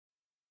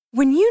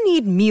When you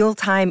need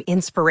mealtime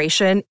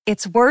inspiration,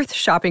 it's worth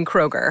shopping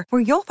Kroger,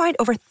 where you'll find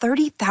over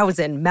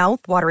 30,000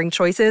 mouth-watering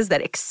choices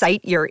that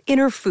excite your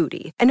inner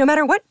foodie. And no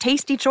matter what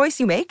tasty choice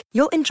you make,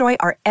 you'll enjoy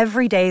our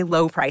everyday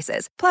low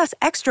prices, plus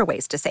extra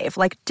ways to save,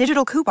 like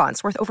digital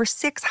coupons worth over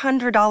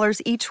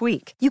 $600 each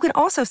week. You can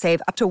also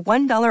save up to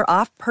 $1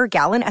 off per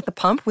gallon at the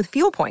pump with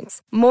fuel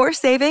points. More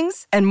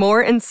savings and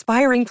more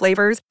inspiring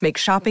flavors make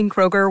shopping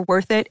Kroger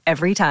worth it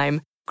every time.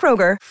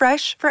 Kroger,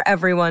 fresh for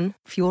everyone.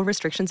 Fuel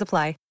restrictions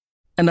apply.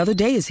 Another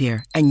day is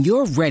here, and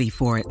you're ready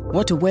for it.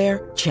 What to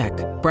wear? Check.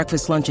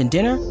 Breakfast, lunch, and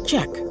dinner?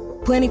 Check.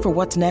 Planning for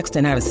what's next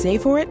and how to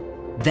save for it?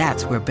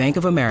 That's where Bank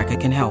of America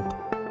can help.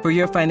 For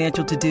your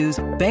financial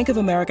to-dos, Bank of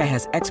America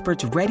has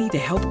experts ready to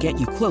help get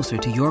you closer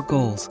to your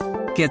goals.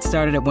 Get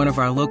started at one of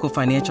our local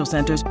financial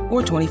centers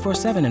or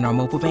 24/7 in our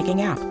mobile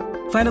banking app.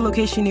 Find a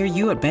location near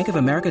you at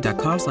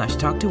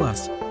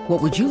bankofamerica.com/talktous.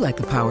 What would you like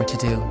the power to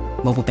do?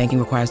 Mobile banking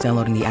requires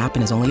downloading the app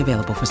and is only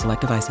available for select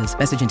devices.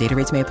 Message and data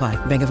rates may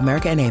apply. Bank of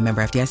America N.A.,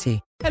 member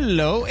FDIC.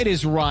 Hello, it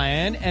is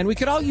Ryan, and we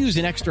could all use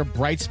an extra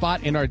bright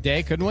spot in our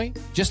day, couldn't we?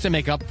 Just to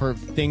make up for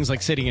things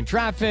like sitting in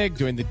traffic,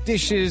 doing the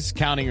dishes,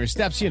 counting your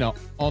steps,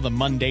 all the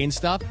mundane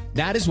stuff.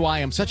 That is why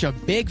I'm such a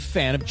big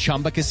fan of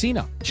Chumba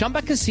Casino.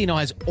 Chumba Casino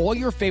has all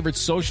your favorite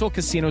social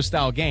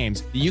casino-style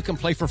games that you can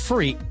play for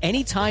free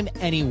anytime,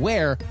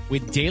 anywhere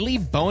with daily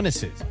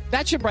bonuses.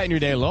 That should brighten your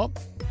day a little.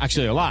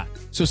 Actually, a lot.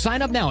 So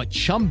sign up now at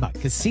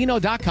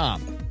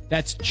ChumbaCasino.com.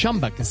 That's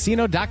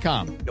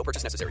ChumbaCasino.com. No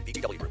purchase necessary.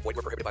 VGW Group. Void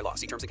where prohibited by law.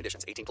 See terms and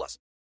conditions. 18+.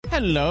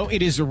 Hello,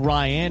 it is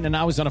Ryan, and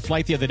I was on a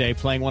flight the other day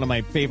playing one of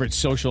my favorite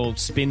social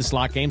spin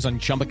slot games on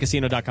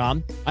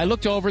ChumbaCasino.com. I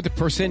looked over at the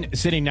person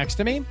sitting next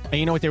to me, and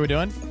you know what they were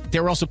doing? They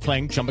were also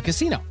playing Chumba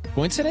Casino.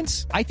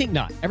 Coincidence? I think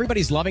not.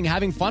 Everybody's loving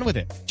having fun with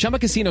it. Chumba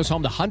Casino is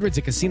home to hundreds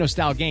of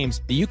casino-style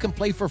games that you can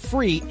play for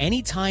free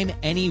anytime,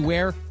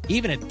 anywhere,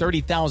 even at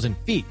 30,000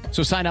 feet.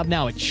 So sign up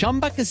now at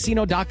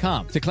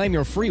ChumbaCasino.com to claim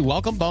your free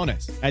welcome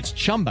bonus. That's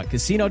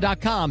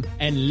ChumbaCasino.com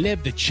and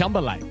live the Chumba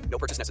life. No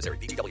purchase necessary.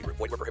 VGW Group.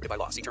 Void where prohibited by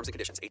law. See terms and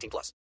conditions.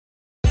 18+.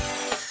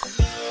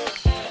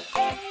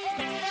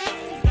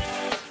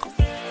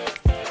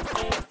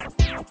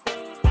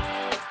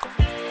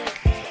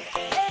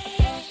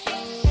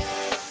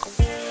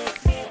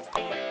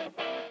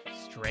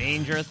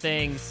 Stranger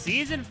Things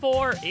Season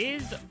 4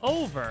 is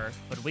over,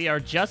 but we are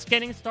just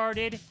getting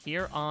started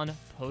here on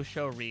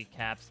Post-Show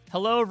Recaps.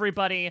 Hello,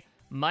 everybody.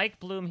 Mike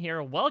Bloom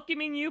here,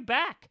 welcoming you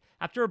back.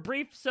 After a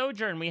brief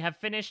sojourn, we have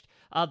finished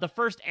the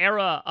first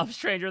era of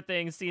Stranger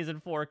Things Season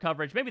 4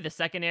 coverage, maybe the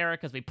second era,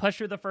 because we pushed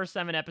through the first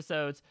 7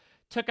 episodes,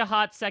 took a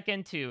hot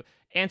second to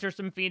answer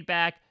some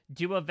feedback,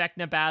 do a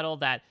Vecna battle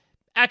that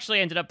actually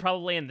ended up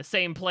probably in the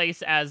same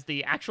place as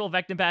the actual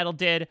Vecna battle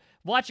did,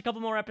 watch a couple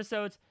more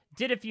episodes,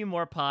 did a few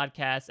more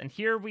podcasts, and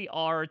here we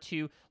are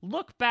to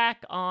look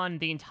back on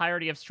the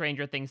entirety of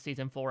Stranger Things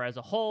Season 4 as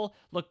a whole,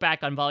 look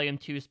back on Volume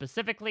 2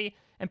 specifically,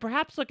 and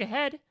perhaps look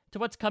ahead to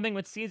what's coming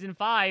with Season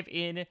 5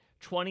 in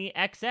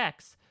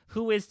 20XX.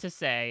 Who is to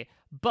say?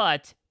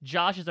 But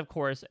Josh is, of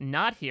course,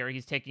 not here.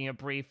 He's taking a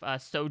brief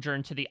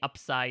sojourn to the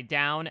upside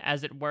down,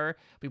 as it were.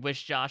 We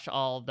wish Josh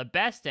all the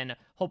best and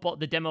hope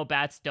the demo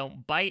bats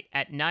don't bite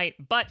at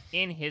night. But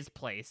in his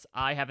place,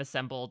 I have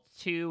assembled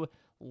 2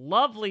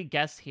 lovely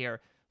guests here,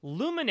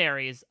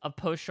 luminaries of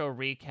post-show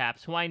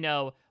recaps, who I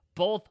know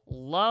both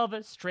love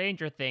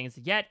Stranger Things,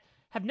 yet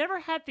have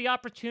never had the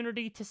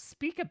opportunity to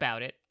speak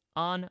about it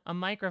on a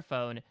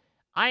microphone.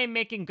 I am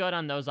making good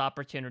on those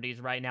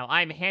opportunities right now.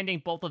 I am handing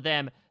both of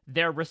them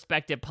their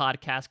respective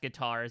podcast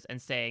guitars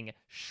and saying,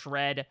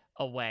 shred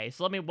away.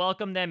 So let me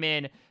welcome them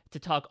in to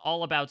talk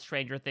all about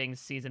Stranger Things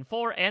Season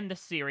 4 and the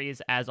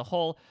series as a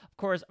whole. Of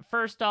course,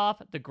 first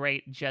off, the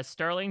great Jess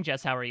Sterling.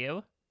 Jess, how are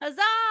you?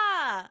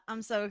 Huzzah!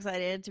 I'm so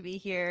excited to be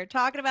here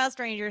talking about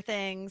Stranger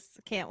Things.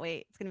 Can't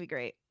wait. It's going to be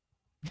great.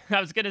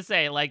 I was going to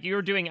say, like, you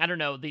were doing, I don't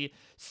know, the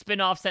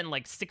spin-off set in,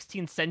 like,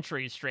 16th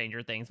century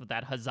Stranger Things with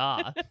that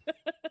huzzah.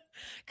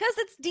 Because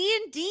it's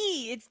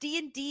D&D. It's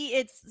D&D.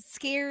 It's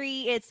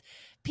scary. It's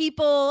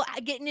people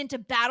getting into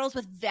battles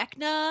with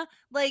Vecna.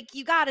 Like,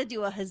 you got to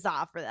do a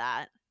huzzah for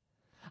that.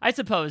 I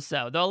suppose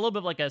so. Though a little bit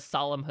of like a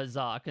solemn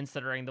huzzah,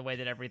 considering the way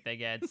that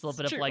everything ends. A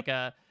little bit true. of like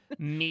a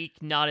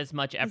meek, not as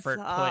much effort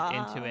put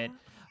into Huzzah. it.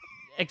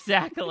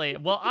 Exactly.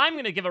 Well, I'm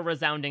going to give a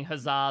resounding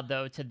huzzah,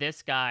 though, to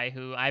this guy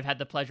who I've had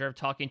the pleasure of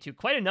talking to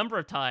quite a number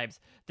of times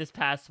this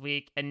past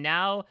week. And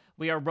now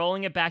we are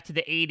rolling it back to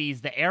the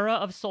 80s, the era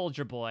of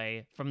Soldier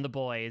Boy from The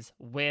Boys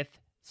with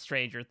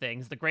Stranger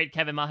Things. The great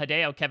Kevin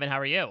Mahadeo. Kevin, how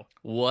are you?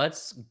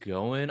 What's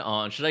going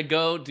on? Should I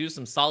go do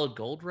some Solid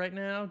Gold right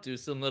now? Do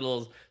some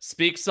little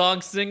speak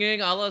song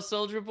singing a la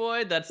Soldier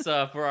Boy? That's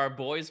for our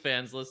Boys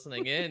fans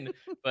listening in.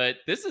 But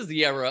this is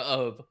the era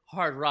of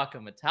hard rock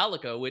and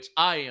Metallica, which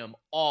I am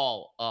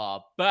all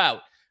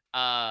about.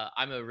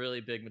 I'm a really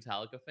big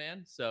Metallica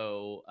fan,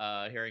 so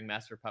hearing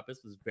Master of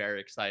Puppets was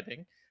very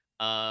exciting.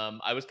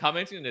 I was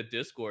commenting in the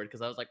Discord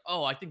because I was like,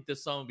 oh, I think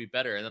this song would be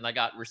better. And then I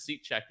got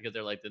receipt checked because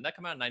they're like, didn't that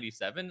come out in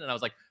 97? And I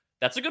was like,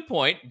 That's a good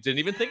point. Didn't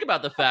even think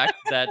about the fact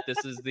that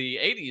this is the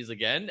 80s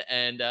again.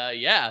 And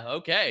yeah,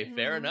 okay,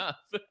 fair Mhm. enough.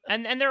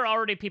 And there are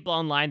already people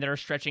online that are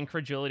stretching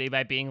credulity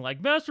by being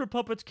like, Master of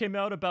Puppets came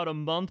out about a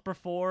month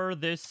before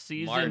this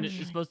season March.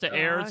 is supposed to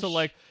air. So,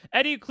 like,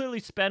 Eddie clearly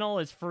spent all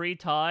his free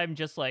time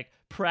just, like,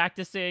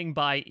 practicing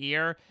by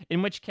ear,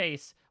 in which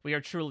case we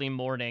are truly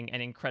mourning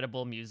an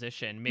incredible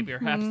musician. Maybe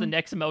perhaps the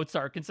next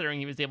Mozart, considering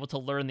he was able to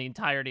learn the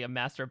entirety of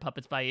Master of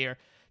Puppets by ear.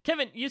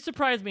 Kevin, you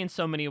surprised me in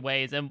so many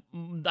ways, and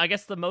I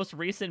guess the most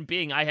recent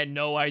being I had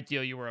no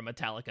idea you were a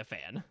Metallica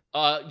fan.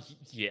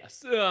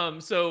 Yes.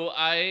 So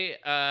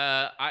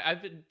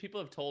I've been, people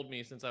have told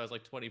me since I was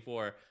like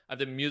 24, I have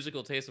the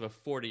musical taste of a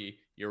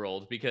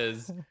 40-year-old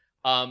because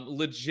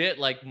legit,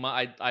 like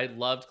I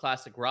loved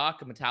classic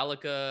rock,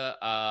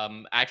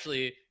 Metallica.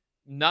 Actually,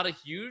 not a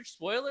huge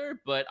spoiler,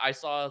 but I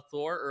saw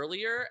Thor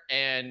earlier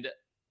and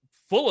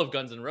full of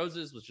Guns N'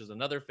 Roses, which is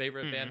another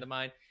favorite band of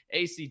mine.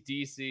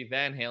 AC/DC,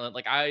 Van Halen.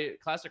 Like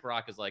classic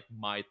rock is like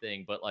my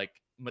thing, but like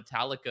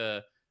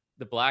Metallica,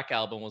 the Black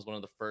Album was one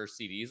of the first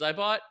CDs I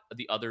bought.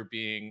 The other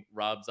being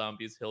Rob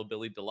Zombie's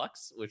Hillbilly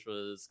Deluxe, which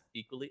was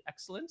equally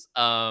excellent.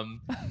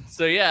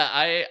 So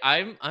yeah,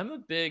 I'm a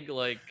big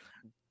like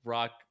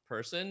rock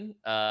person.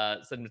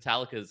 Said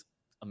Metallica is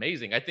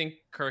amazing. I think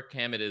Kirk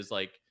Hammett is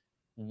like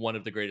one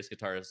of the greatest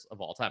guitarists of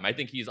all time. I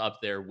think he's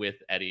up there with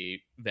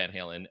Eddie Van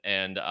Halen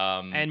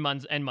and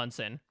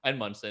Munson. And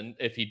Munson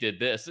if he did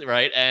this,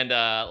 right? And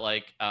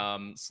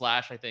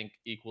Slash, I think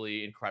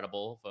equally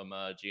incredible from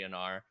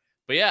GNR.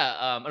 But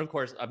yeah, and of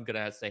course I'm gonna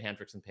have to say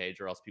Hendrix and Page,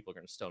 or else people are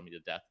gonna stone me to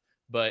death.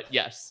 But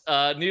yes,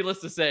 needless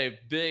to say,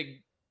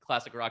 big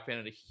classic rock fan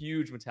and a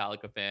huge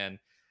Metallica fan.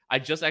 I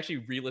just actually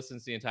re-listened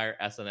to the entire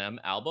S&M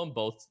album.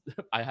 Both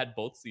I had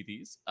both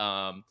CDs.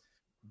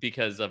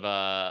 Because of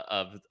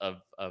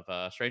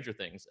Stranger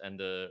Things and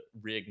the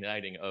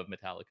reigniting of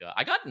Metallica.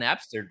 I got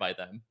Napstered by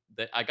them.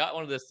 I got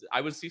one of this.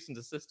 I was cease and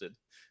desisted.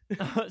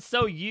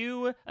 So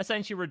you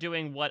essentially were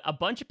doing what a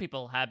bunch of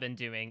people have been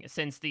doing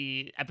since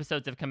the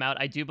episodes have come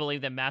out. I do believe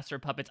that Master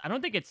of Puppets, I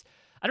don't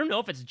know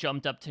if it's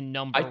jumped up to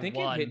number one. I think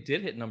it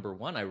did hit number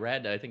one. I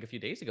read, I think a few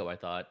days ago, I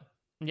thought.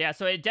 Yeah,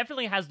 so it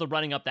definitely has the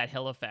running up that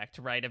hill effect,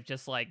 right? Of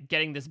just like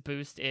getting this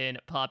boost in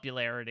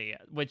popularity,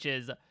 which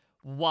is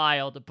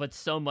wild, but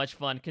so much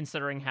fun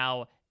considering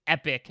how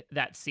epic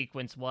that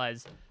sequence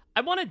was.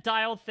 I want to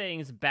dial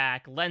things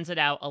back, lens it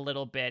out a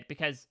little bit,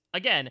 because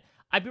again,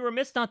 I'd be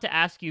remiss not to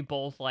ask you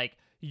both like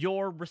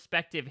your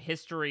respective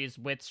histories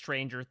with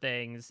Stranger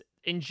Things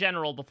in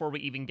general before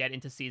we even get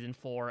into season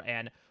 4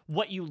 and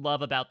what you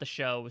love about the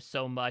show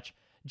so much.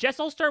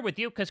 Jess, I'll start with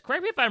you, because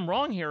correct me if I'm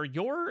wrong here,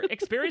 your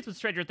experience with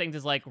Stranger Things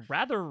is like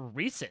rather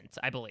recent,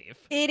 I believe.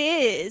 It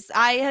is.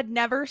 I had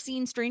never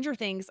seen Stranger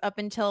Things up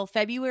until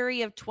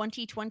February of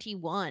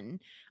 2021.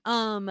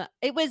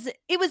 It was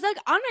like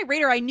on my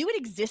radar. I knew it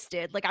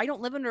existed. Like I don't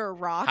live under a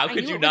rock. How I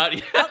could knew you it not?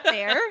 was out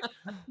there?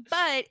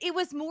 But it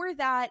was more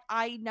that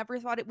I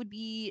never thought it would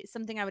be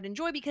something I would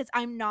enjoy because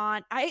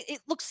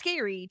it looks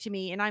scary to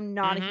me and I'm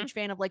not a huge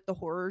fan of like the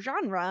horror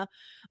genre.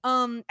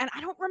 And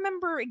I don't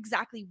remember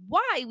exactly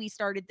why we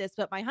started this,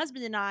 but my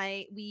husband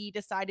and we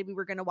decided we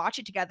were going to watch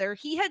it together.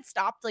 He had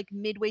stopped like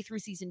midway through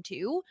season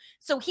 2,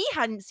 so he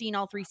hadn't seen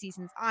all 3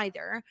 seasons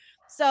either.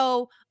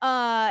 So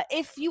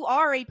if you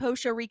are a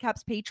post show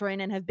recaps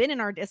patron and have been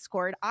in our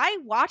Discord, I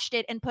watched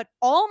it and put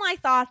all my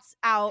thoughts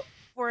out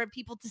for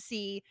people to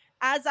see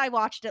as I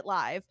watched it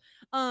live.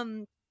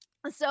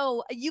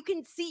 So you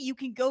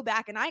can go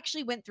back, and I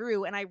actually went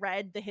through and I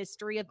read the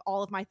history of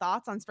all of my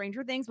thoughts on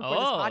Stranger Things before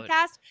this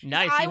podcast.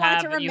 Nice. I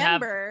wanted to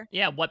remember.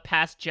 What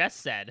past Jess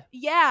said.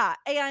 Yeah,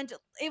 and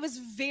it was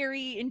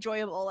very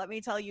enjoyable, let me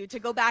tell you, to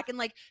go back and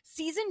like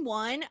season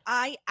 1,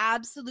 I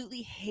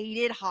absolutely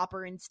hated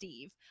Hopper and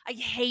Steve. I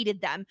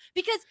hated them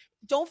because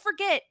don't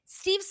forget,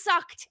 Steve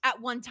sucked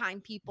at one time,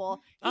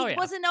 people. He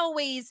wasn't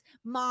always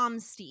mom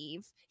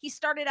Steve. He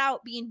started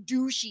out being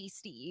douchey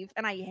Steve,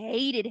 and I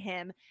hated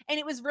him. And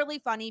it was really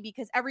funny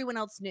because everyone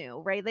else knew,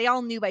 right? They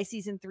all knew by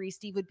season 3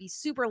 Steve would be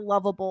super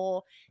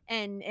lovable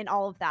and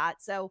all of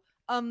that. So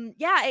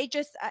it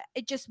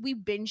just we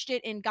binged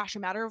it in a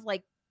matter of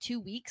like 2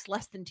 weeks,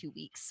 less than 2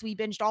 weeks. We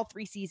binged all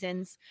 3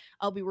 seasons.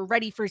 We were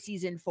ready for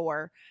season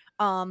 4.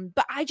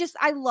 But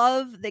I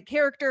love the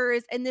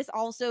characters, and this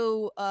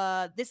also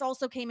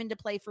came into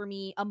play for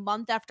me a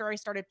month after I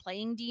started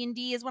playing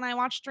D&D is when I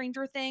watched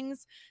Stranger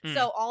Things.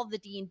 So all of the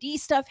D&D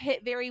stuff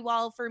hit very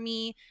well for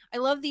me. I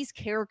love these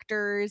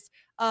characters.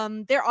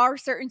 There are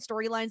certain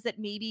storylines that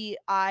maybe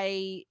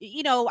I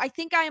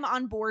think I am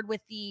on board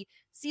with. The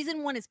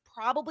season 1 is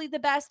probably the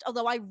best,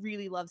 although I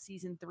really love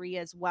season 3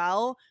 as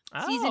well.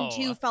 Season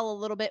 2 fell a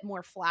little bit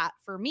more flat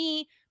for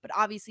me, but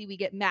obviously we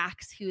get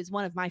Max, who is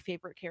one of my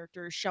favorite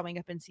characters, showing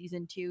up in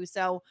season 2.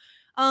 So,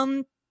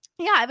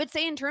 yeah, I would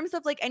say in terms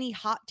of like any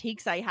hot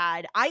takes I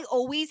had, I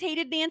always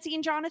hated Nancy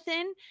and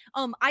Jonathan.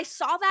 I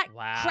saw that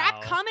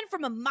crap coming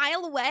from a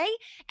mile away,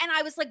 and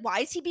I was like, why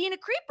is he being a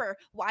creeper?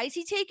 Why is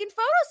he taking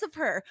photos of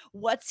her?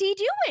 What's he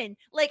doing?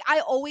 Like,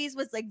 I always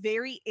was like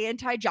very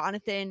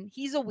anti-Jonathan.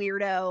 He's a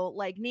weirdo.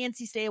 Like,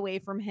 Nancy, stay away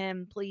from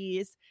him,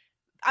 please.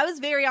 I was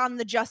very on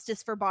the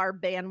Justice for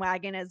Barb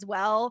bandwagon as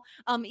well.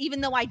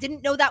 Even though I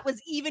didn't know that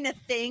was even a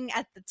thing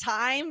at the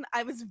time,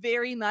 I was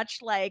very much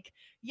like,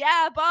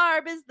 yeah,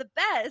 Barb is the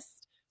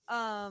best.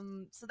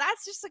 So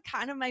that's just a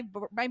kind of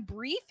my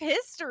brief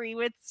history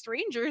with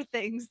Stranger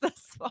Things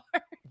thus far.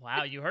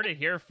 Wow, you heard it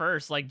here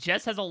first. Like,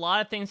 Jess has a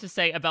lot of things to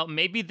say about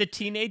maybe the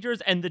teenagers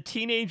and the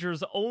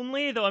teenagers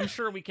only, though I'm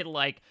sure we could,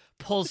 like,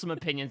 pull some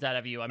opinions out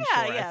of you, as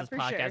this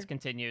podcast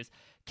continues.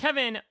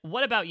 Kevin,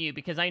 what about you?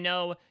 Because I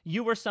know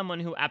you were someone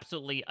who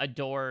absolutely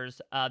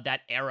adores that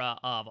era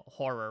of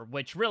horror,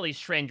 which really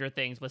Stranger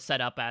Things was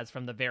set up as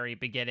from the very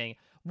beginning.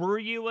 Were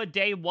you a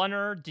day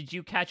oneer? Did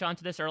you catch on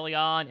to this early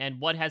on? And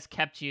what has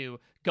kept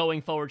you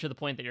going forward to the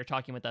point that you're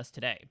talking with us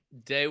today?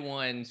 Day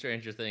one,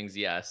 Stranger Things,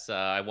 yes.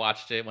 I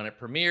watched it when it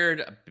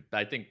premiered.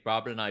 I think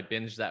Robert and I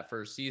binged that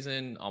first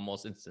season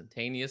almost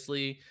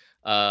instantaneously.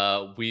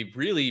 We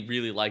really,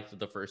 really liked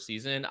the first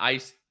season. I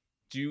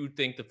do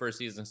think the first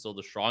season is still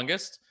the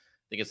strongest.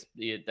 I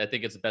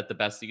think it's the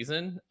best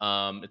season.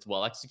 It's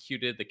well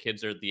executed. The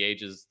kids are the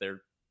ages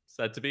they're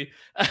said to be,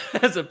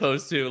 as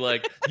opposed to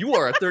like, you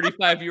are a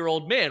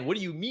 35-year-old man. What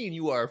do you mean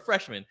you are a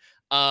freshman?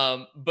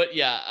 But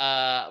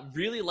yeah,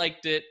 really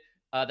liked it.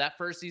 That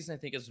first season I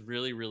think is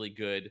really, really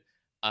good.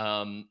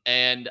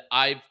 And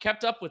I've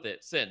kept up with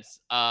it since.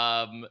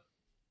 Oh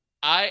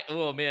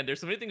man,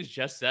 there's so many things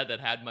Jess said that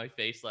had my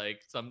face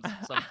like some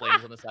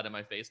flames on the side of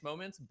my face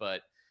moments,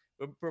 but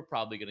we're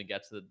probably gonna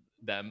get to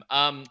them.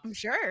 I'm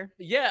sure.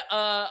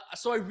 Yeah.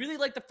 So I really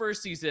liked the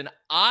first season.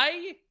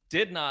 I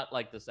did not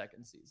like the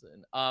second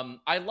season.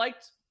 I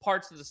liked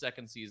parts of the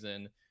second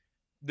season.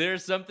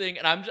 There's something,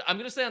 and I'm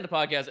gonna say on the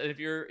podcast, and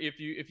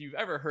if you've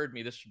ever heard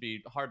me, this should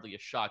be hardly a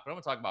shock, but I'm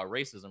gonna talk about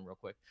racism real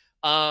quick.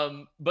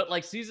 But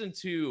like season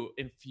 2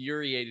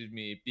 infuriated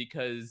me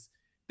because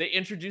they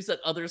introduced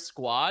that other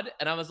squad,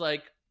 and I was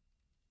like,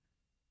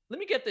 let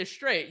me get this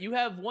straight. You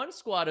have one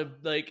squad of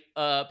like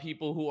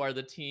people who are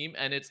the team,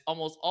 and it's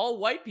almost all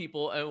white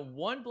people and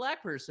one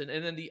black person,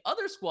 and then the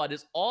other squad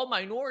is all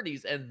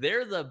minorities, and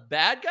they're the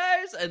bad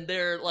guys, and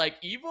they're like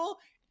evil.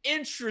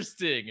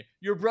 Interesting.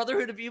 Your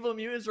Brotherhood of Evil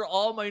Mutants are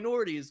all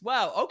minorities.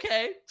 Wow.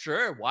 Okay.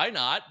 Sure. Why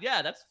not?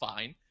 Yeah, that's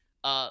fine.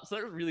 So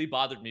that really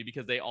bothered me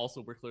because they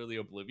also were clearly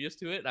oblivious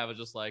to it, and I was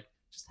just like,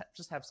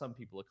 just have some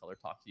people of color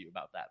talk to you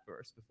about that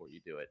first before you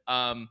do it.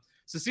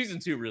 So season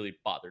 2 really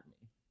bothered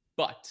me,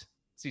 but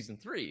season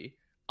 3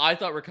 I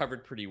thought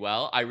recovered pretty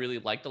well. I really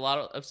liked a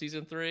lot of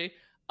season 3.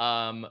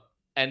 And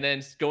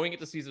then going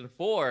into season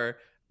 4,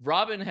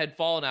 Robin had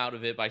fallen out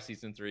of it by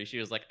season 3. She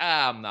was like,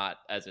 I'm not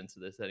as into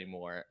this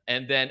anymore.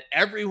 And then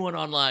everyone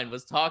online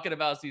was talking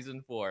about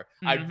season 4.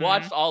 I'd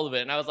watched all of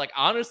it, and I was like,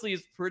 honestly,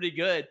 it's pretty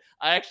good.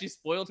 I actually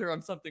spoiled her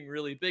on something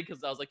really big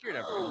because I was like, you're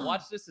never going to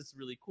watch this. It's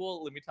really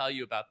cool. Let me tell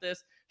you about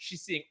this.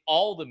 She's seeing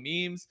all the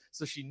memes,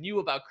 so she knew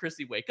about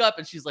Chrissy Wake Up,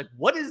 and she's like,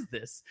 what is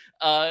this?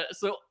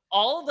 So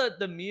all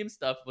the meme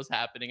stuff was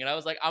happening, and I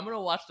was like, I'm going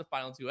to watch the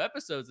final 2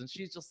 episodes, and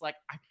she's just like,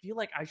 I feel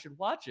like I should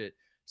watch it.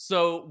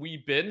 So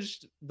we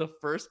binged the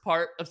first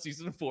part of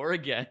season 4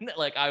 again.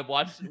 Like I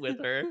watched it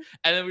with her,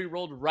 and then we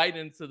rolled right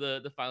into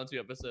the final 2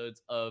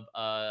 episodes of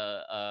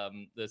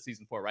the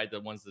season 4, right?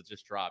 The ones that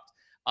just dropped.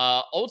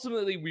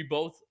 Ultimately, we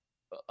both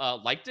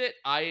liked it.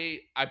 I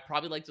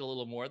probably liked it a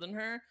little more than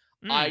her.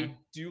 I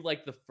do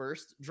like the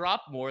first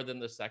drop more than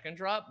the second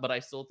drop, but I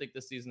still think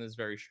this season is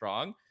very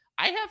strong.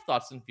 I have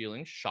thoughts and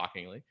feelings,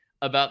 shockingly,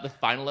 about the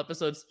final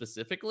episode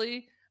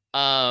specifically.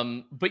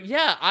 But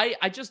yeah,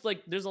 I just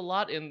like, there's a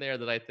lot in there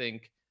that I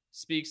think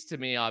speaks to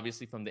me,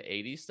 obviously from the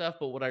 80s stuff.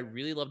 But what I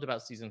really loved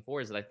about season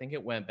 4 is that I think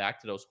it went back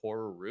to those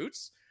horror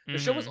roots. The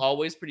show was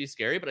always pretty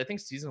scary, but I think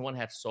season 1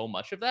 had so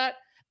much of that.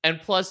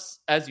 And plus,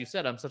 as you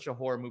said, I'm such a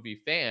horror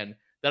movie fan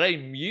that I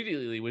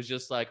immediately was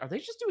just like, are they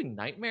just doing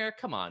Nightmare?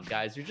 Come on,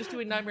 guys, you're just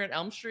doing Nightmare on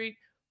Elm Street.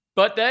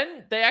 But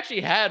then they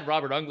actually had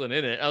Robert Englund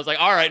in it. I was like,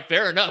 all right,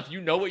 fair enough.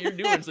 You know what you're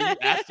doing, so you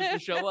asked him to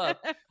show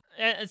up.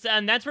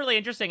 And that's really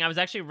interesting. I was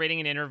actually reading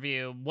an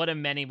interview, What a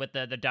Many, with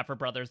the Duffer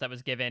Brothers that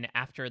was given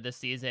after the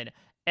season.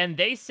 And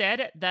they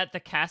said that the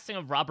casting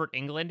of Robert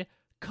Englund,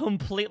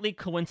 completely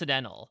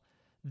coincidental.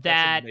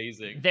 That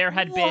there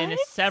had been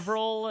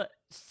several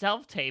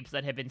self-tapes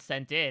that had been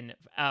sent in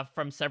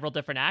from several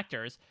different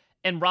actors.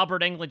 And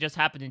Robert Englund just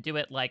happened to do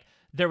it. Like,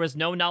 there was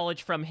no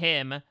knowledge from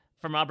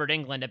Robert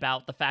Englund,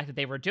 about the fact that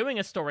they were doing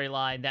a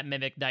storyline that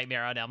mimicked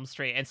Nightmare on Elm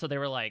Street. And so they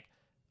were like,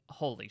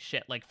 holy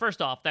shit. Like,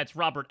 first off, that's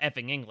Robert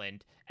effing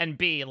Englund. And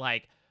B,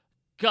 like,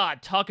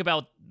 God, talk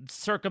about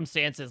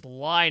circumstances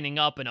lining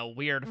up in a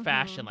weird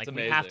fashion. Like,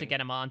 we have to get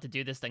him on to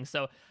do this thing.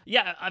 So,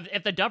 yeah,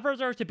 if the Duffers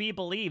are to be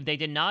believed, they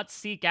did not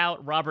seek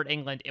out Robert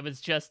Englund. It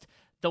was just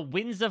the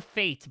winds of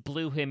fate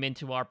blew him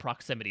into our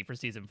proximity for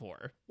season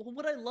 4. Well,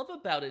 what I love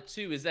about it,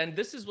 too, is, and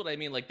this is what I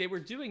mean, like, they were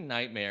doing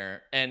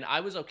Nightmare, and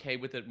I was okay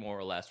with it more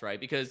or less, right?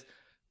 Because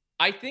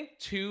I think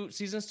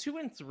seasons 2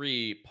 and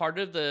 3, part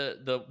of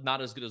the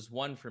not as good as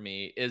 1 for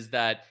me is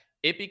that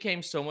it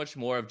became so much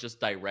more of just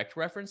direct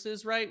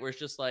references, right? Where it's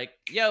just like,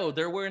 yo,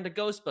 they're wearing the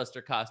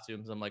Ghostbuster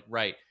costumes. I'm like,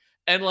 right.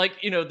 And like,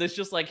 you know, there's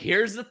just like,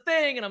 here's the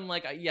thing. And I'm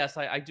like, yes,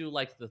 I do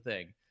like the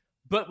thing.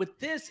 But with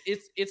this,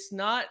 it's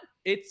not,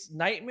 it's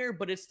Nightmare,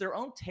 but it's their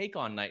own take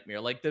on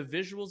Nightmare. Like the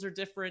visuals are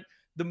different.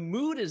 The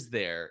mood is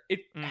there.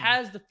 It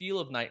has the feel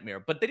of Nightmare,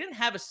 but they didn't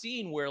have a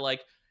scene where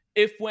like,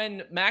 if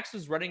when Max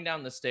was running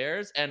down the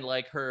stairs and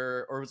like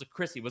her, or was it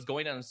Chrissy was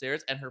going down the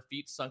stairs and her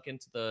feet sunk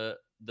into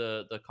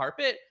the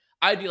carpet,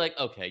 I'd be like,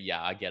 okay,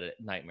 yeah, I get it.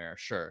 Nightmare,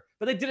 sure.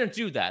 But they didn't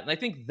do that. And I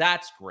think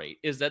that's great,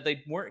 is that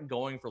they weren't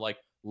going for like,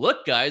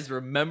 look, guys,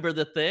 remember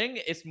the thing?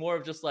 It's more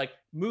of just like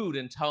mood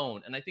and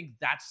tone. And I think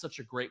that's such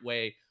a great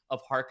way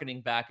of hearkening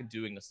back and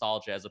doing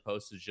nostalgia as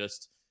opposed to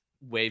just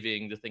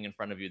waving the thing in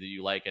front of you that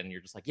you like and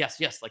you're just like, yes,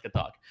 like a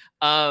dog.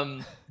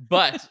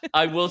 But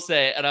I will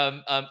say,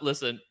 and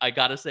listen, I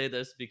gotta say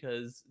this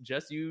because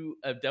Jess, you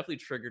have definitely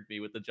triggered me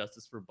with the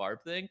Justice for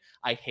Barb thing.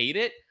 I hate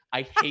it.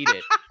 I hate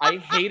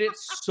it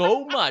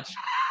so much.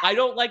 I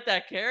don't like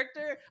that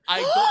character.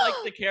 I don't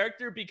like the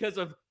character because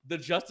of the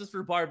Justice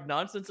for Barb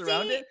nonsense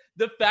around it.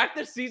 The fact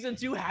that season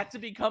 2 had to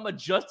become a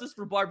Justice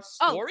for Barb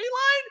storyline.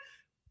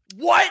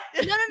 What?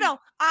 No.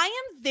 I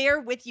am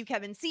there with you,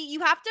 Kevin. See,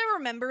 you have to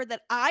remember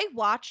that I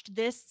watched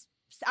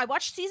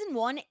season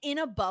 1 in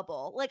a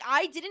bubble. Like,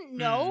 I didn't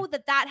know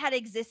that had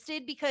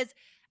existed because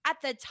at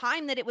the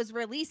time that it was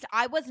released,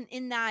 I wasn't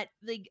in that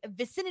like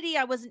vicinity.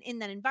 I wasn't in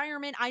that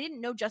environment. I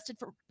didn't know Justice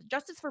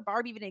for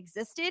Barb even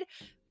existed.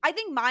 I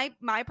think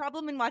my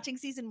problem in watching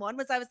season 1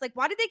 was I was like,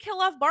 why did they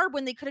kill off Barb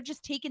when they could have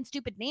just taken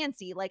stupid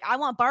Nancy? Like, I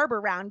want Barb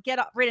around,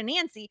 get rid of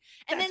Nancy.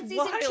 And That's then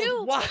season wild.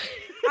 2, Why?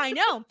 I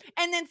know.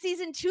 And then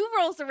season 2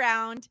 rolls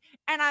around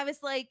and I was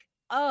like,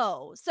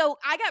 oh, so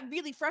I got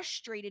really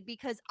frustrated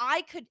because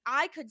I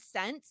could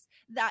sense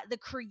that the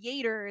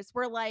creators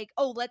were like,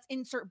 oh, let's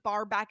insert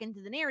Barb back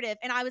into the narrative.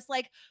 And I was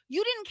like,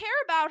 you didn't care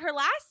about her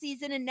last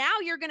season and now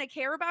you're going to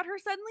care about her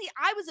suddenly.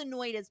 I was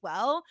annoyed as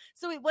well.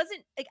 So it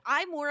wasn't like,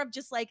 I'm more of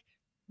just like,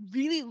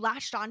 really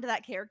latched onto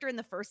that character in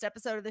the first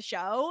episode of the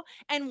show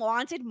and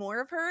wanted more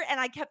of her. And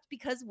I kept,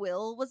 because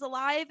Will was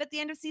alive at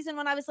the end of season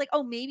 1, I was like,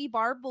 oh, maybe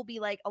Barb will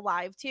be like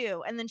alive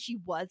too. And then she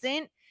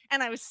wasn't.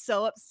 And I was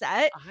so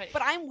upset.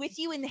 But I'm with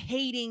you in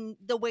hating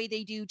the way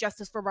they do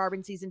Justice for Barb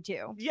in season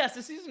 2. Yes,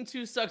 the season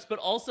 2 sucks, but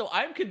also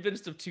I'm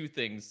convinced of 2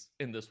 things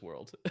in this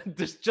world.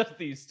 There's just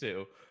these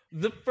 2.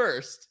 The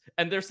first,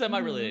 and they're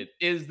semi-related,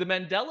 is the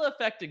Mandela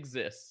effect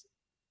exists.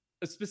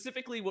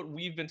 Specifically what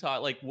we've been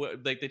taught, like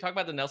they talk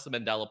about the Nelson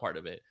Mandela part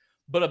of it,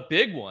 but a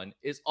big one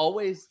is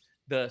always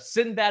the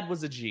Sinbad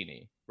was a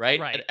genie,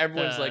 right? And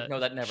everyone's like, no,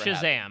 that never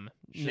happened.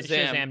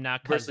 Shazam,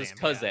 not Kazam, versus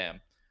Kazam.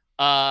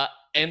 Yeah.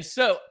 And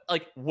so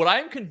like what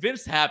I'm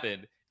convinced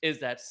happened is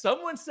that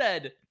someone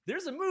said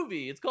there's a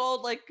movie, it's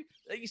called like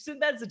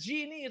Sinbad's a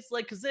genie, it's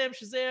like Kazam,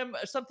 Shazam,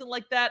 or something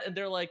like that, and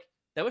they're like,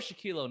 that was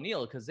Shaquille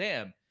O'Neal,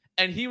 Kazam,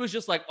 and he was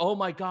just like, oh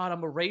my god,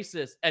 I'm a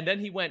racist, and then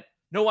he went,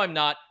 no, I'm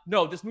not.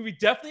 No, this movie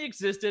definitely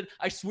existed.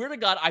 I swear to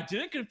God, I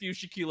didn't confuse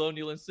Shaquille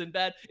O'Neal and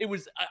Sinbad. It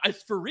was,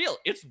 it's for real.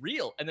 It's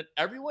real. And then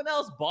everyone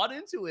else bought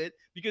into it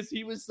because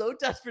he was so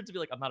desperate to be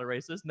like, I'm not a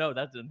racist. No,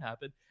 that didn't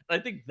happen.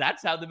 And I think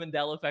that's how the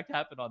Mandela effect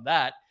happened on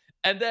that.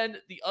 And then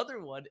the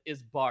other one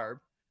is Barb.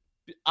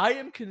 I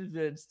am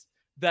convinced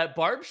that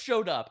Barb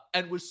showed up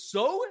and was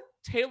so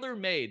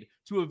tailor-made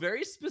to a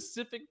very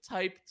specific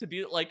type to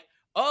be like,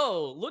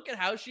 oh, look at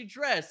how she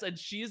dressed, and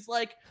she's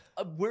like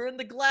wearing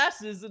the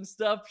glasses and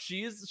stuff.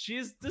 She's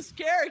this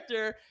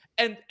character,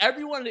 and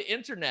everyone on the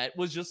internet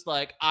was just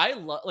like,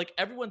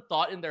 everyone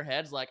thought in their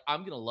heads like,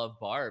 I'm gonna love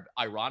Barb,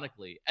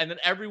 ironically, and then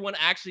everyone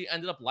actually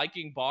ended up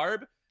liking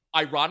Barb,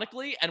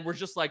 ironically, and we're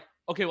just like,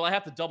 okay, well, I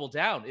have to double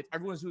down. If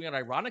everyone's doing it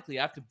ironically,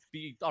 I have to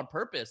be on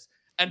purpose.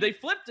 And they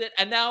flipped it,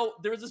 and now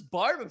there's this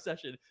Barb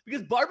obsession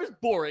because Barb is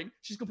boring.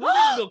 She's completely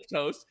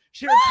milquetoast.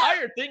 Her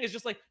entire thing is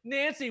just like,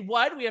 Nancy,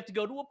 why do we have to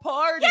go to a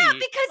party? Yeah,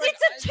 because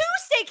it's a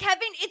Tuesday,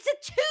 Kevin. It's a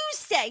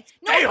Tuesday.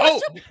 No Stay one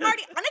goes home. to a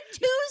party on a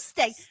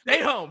Tuesday.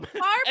 Stay home.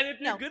 Barb, and if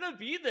you're gonna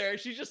be there,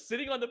 she's just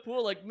sitting on the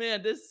pool like,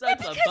 man, this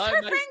sucks. I'm because by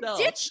her myself. friend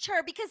ditched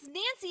her because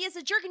Nancy is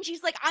a jerk, and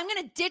she's like, I'm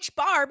gonna ditch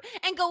Barb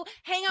and go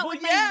hang out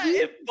with yeah, my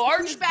if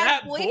Barb is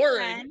that boyfriend.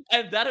 boring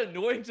and that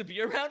annoying to be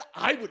around,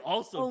 I would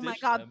also. Oh my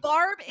ditch god, them.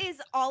 Barb is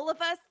all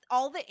of us,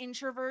 all the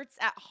introverts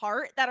at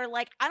heart that are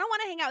like, I don't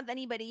want to hang out with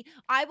anybody.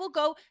 I will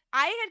go.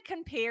 I had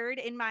compared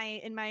in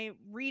my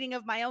reading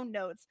of my own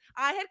notes,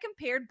 I had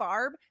compared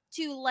Barb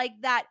to like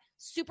that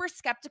super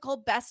skeptical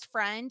best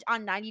friend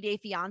on 90 Day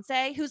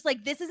Fiance who's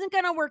like, this isn't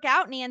gonna work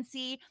out,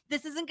 Nancy.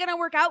 This isn't gonna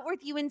work out with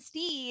you and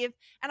Steve.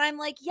 And I'm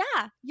like,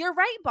 yeah, you're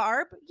right,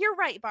 Barb. You're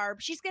right,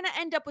 Barb. She's gonna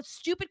end up with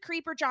stupid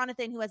creeper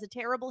Jonathan who has a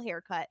terrible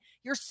haircut.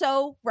 You're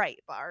so right,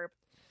 Barb.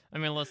 I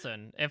mean,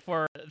 listen, if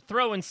we're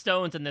throwing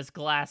stones in this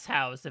glass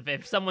house,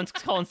 if someone's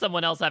calling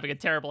someone else having a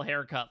terrible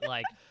haircut,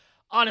 like,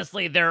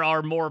 honestly, there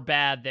are more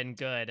bad than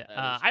good.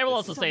 I will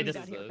also say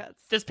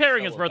this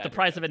pairing is worth the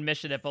price of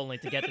admission, if only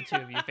to get the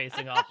two of you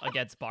facing off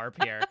against Barb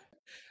here.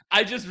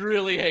 I just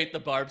really hate the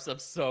Barb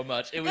stuff so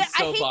much. It was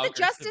so bonkers. I hate the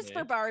Justice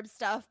for Barb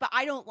stuff, but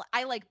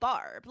I like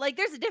Barb. Like,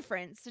 there's a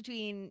difference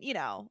between,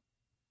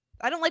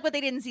 I don't like what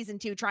they did in season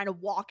 2, trying to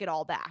walk it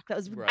all back. That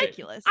was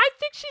ridiculous. I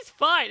think she's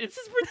fine. This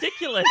is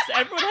ridiculous.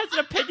 Everyone has an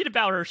opinion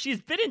about her. She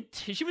was in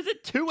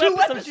two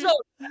episodes.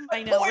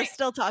 I know, we're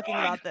still talking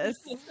about this.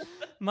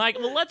 Mike,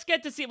 well, let's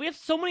get to see. We have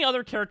so many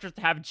other characters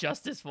to have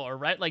justice for,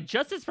 right? Like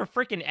justice for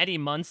freaking Eddie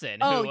Munson,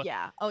 who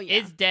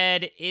is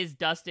dead, is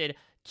dusted,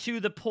 to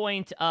the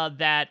point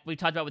that we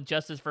talked about with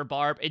justice for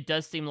Barb. It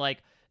does seem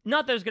like,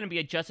 not that there's going to be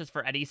a justice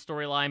for Eddie's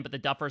storyline, but the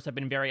Duffers have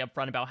been very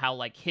upfront about how,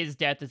 like, his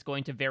death is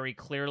going to very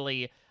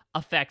clearly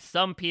affect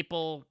some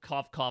people.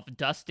 Cough, cough,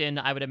 Dustin,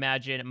 I would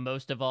imagine,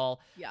 most of all.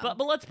 Yeah.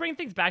 But let's bring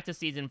things back to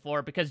season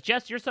 4, because,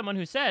 Jess, you're someone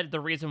who said the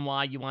reason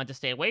why you wanted to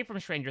stay away from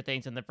Stranger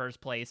Things in the first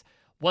place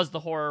was the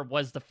horror,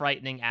 was the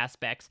frightening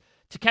aspects.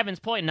 To Kevin's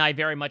point, and I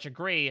very much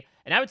agree,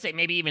 and I would say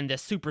maybe even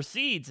this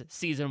supersedes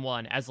season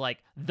 1 as, like,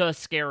 the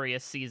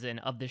scariest season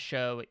of the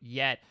show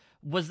yet.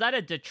 Was that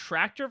a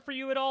detractor for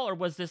you at all, or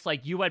was this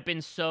like you had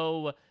been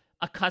so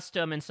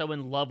accustomed and so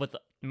in love with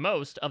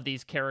most of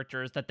these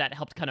characters that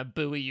helped kind of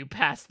buoy you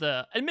past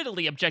the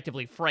admittedly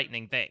objectively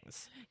frightening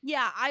things?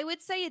 Yeah, I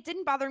would say it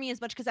didn't bother me as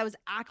much because I was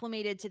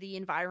acclimated to the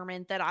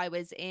environment that I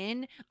was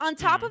in. On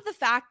top of the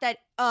fact that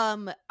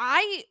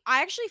I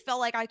actually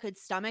felt like I could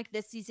stomach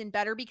this season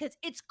better because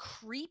it's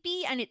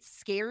creepy and it's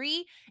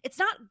scary. It's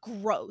not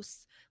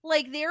gross.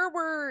 Like, there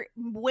were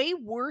way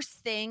worse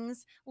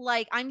things.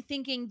 Like, I'm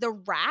thinking the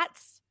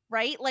rats,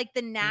 right? Like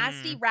the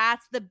nasty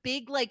rats, the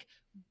big, like,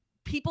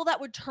 people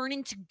that would turn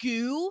into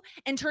goo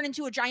and turn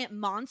into a giant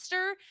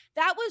monster.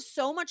 That was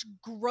so much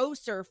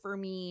grosser for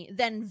me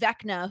than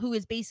Vecna, who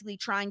is basically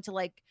trying to,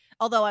 like,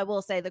 although I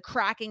will say the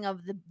cracking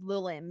of the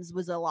limbs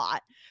was a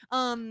lot.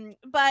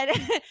 But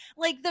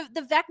like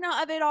the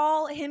Vecna of it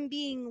all, him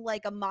being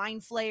like a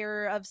mind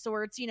flayer of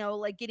sorts, you know,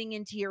 like getting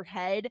into your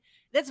head,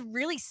 that's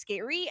really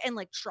scary and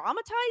like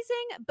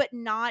traumatizing, but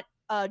not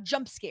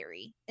jump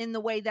scary in the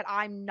way that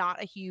I'm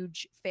not a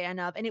huge fan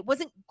of. And it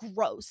wasn't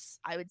gross,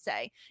 I would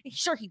say.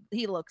 Sure,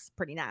 he looks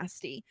pretty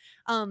nasty.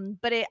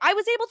 But I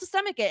was able to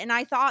stomach it. And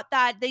I thought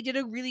that they did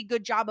a really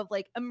good job of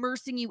like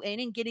immersing you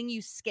in and getting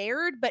you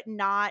scared, but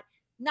not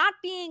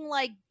being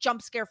like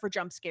jump scare for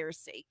jump scare's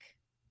sake.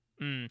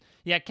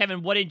 Yeah,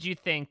 Kevin, what did you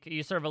think?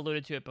 You sort of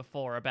alluded to it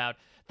before about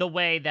the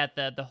way that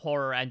the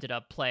horror ended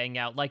up playing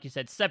out. Like you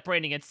said,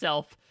 separating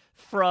itself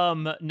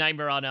from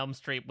Nightmare on Elm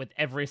Street with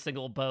every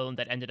single bone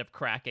that ended up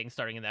cracking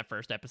starting in that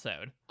first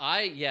episode.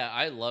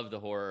 I love the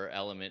horror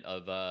element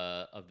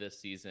of this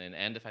season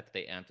and the fact that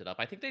they amped it up.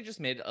 I think they just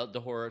made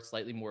the horror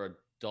slightly more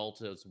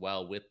adult as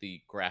well with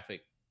the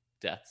graphic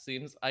death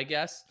scenes, I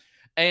guess.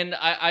 And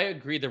I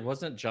agree, there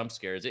wasn't jump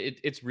scares.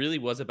 It really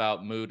was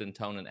about mood and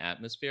tone and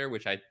atmosphere,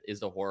 which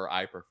is the horror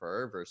I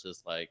prefer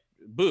versus like,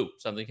 boo,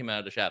 something came out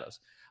of the shadows.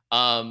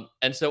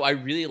 And so I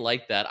really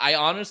liked that. I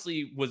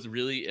honestly was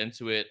really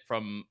into it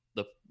from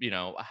the,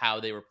 how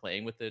they were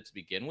playing with it to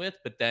begin with.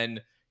 But then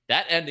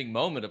that ending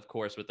moment, of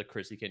course, with the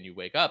Chrissy, can you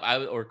wake up?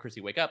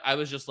 Chrissy, wake up. I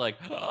was just like,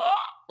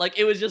 like,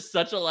 it was just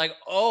such a like,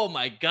 oh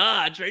my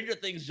God, Stranger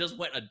Things just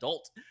went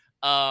adult.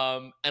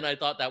 And I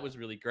thought that was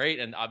really great.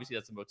 And obviously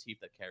that's a motif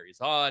that carries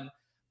on.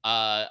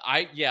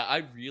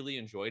 I really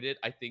enjoyed it.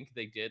 I think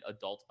they did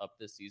adult up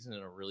this season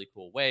in a really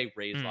cool way,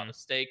 raised a lot of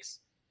stakes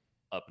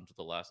up until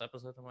the last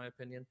episode, in my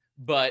opinion.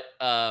 But,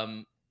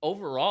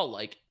 overall,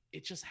 like,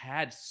 it just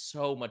had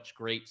so much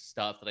great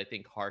stuff that I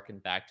think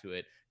harkened back to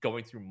it,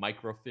 going through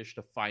microfiche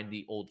to find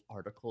the old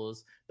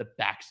articles, the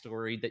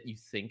backstory that you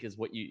think is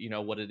what you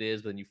know what it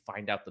is, but then you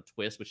find out the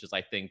twist, which is,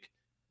 I think,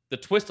 the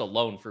twist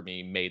alone for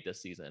me made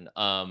this season.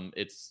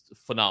 It's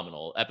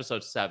phenomenal.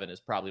 Episode 7 is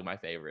probably my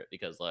favorite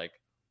because, like,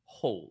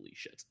 holy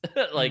shit.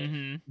 Like,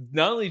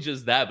 not only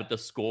just that, but the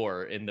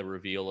score in the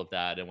reveal of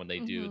that and when they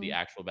do the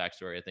actual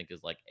backstory, I think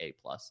is like A+.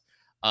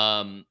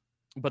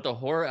 But the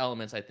horror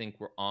elements, I think,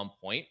 were on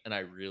point, and I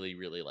really,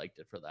 really liked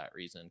it for that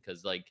reason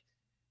because, like,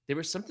 there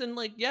was something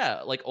like,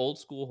 like old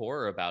school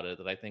horror about it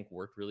that I think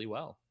worked really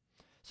well.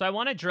 So I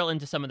want to drill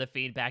into some of the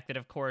feedback that,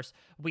 of course,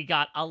 we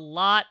got a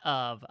lot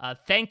of.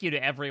 Thank you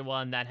to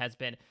everyone that has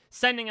been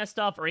sending us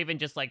stuff or even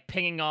just like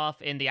pinging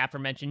off in the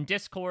aforementioned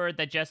Discord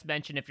that just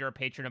mentioned if you're a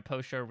patron of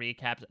post-show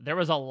recaps. There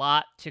was a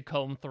lot to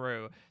comb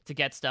through to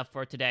get stuff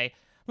for today.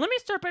 Let me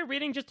start by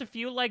reading just a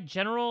few like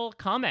general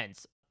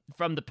comments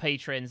from the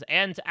patrons.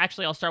 And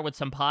actually, I'll start with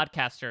some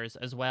podcasters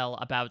as well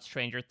about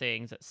Stranger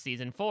Things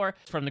Season 4.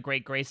 From the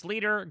great Grace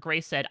Leader,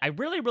 Grace said, I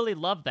really, really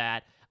love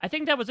that. I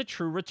think that was a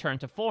true return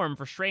to form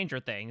for Stranger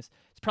Things.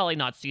 It's probably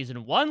not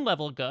season 1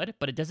 level good,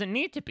 but it doesn't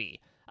need to be.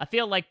 I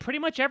feel like pretty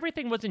much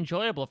everything was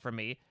enjoyable for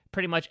me.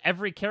 Pretty much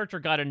every character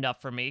got enough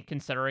for me,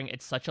 considering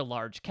it's such a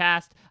large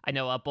cast. I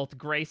know both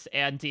Grace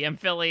and DM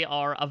Philly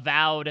are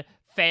avowed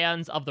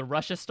fans of the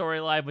Russia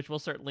storyline, which we'll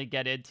certainly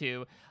get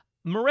into.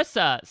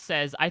 Marissa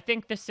says, I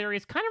think this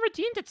series kind of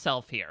redeemed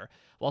itself here.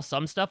 While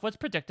some stuff was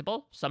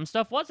predictable, some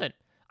stuff wasn't.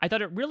 I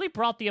thought it really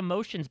brought the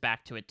emotions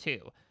back to it,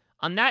 too.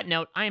 On that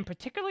note, I am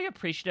particularly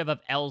appreciative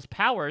of Elle's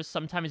powers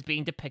sometimes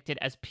being depicted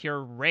as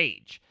pure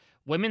rage.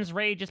 Women's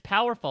rage is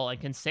powerful and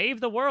can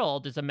save the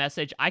world is a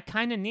message I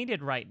kind of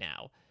needed right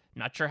now.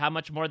 Not sure how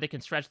much more they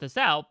can stretch this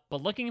out,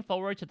 but looking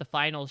forward to the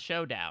final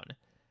showdown.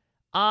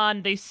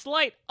 On the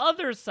slight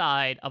other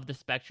side of the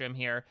spectrum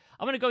here,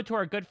 I'm going to go to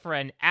our good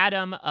friend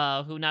Adam,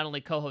 who not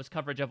only co-hosts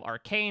coverage of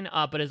Arcane,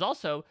 but is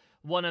also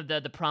one of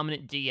the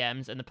prominent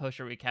DMs in the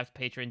Post-Show Recaps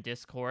Patreon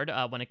Discord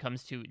when it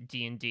comes to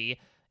D&D.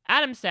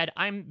 Adam said,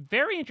 I'm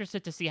very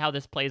interested to see how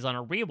this plays on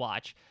a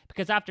rewatch,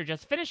 because after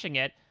just finishing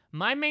it,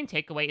 my main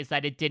takeaway is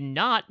that it did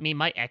not meet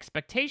my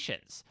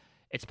expectations.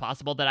 It's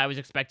possible that I was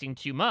expecting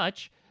too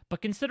much,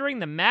 but considering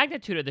the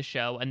magnitude of the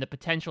show and the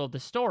potential of the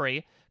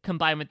story,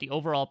 combined with the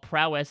overall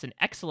prowess and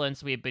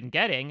excellence we have been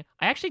getting,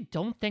 I actually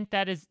don't think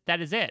that is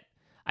it.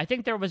 I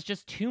think there was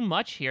just too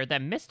much here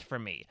that missed for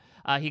me.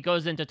 He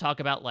goes in to talk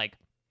about, like,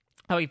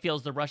 how he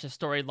feels the Russia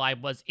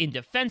storyline was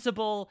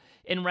indefensible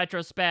in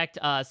retrospect,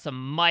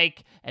 some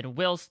Mike and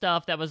Will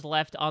stuff that was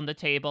left on the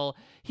table.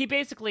 He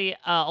basically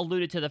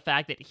alluded to the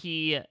fact that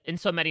he, in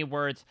so many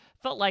words,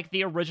 felt like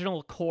the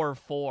original core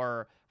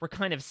four were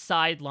kind of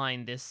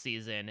sidelined this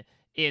season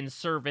in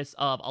service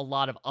of a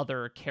lot of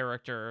other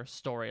character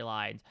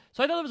storylines.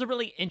 So I thought it was a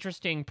really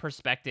interesting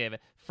perspective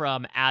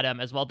from Adam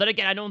as well. That,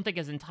 again, I don't think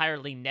is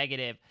entirely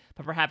negative,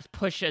 but perhaps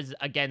pushes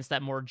against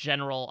that more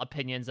general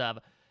opinions of,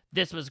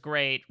 this was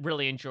great,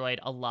 really enjoyed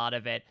a lot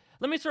of it.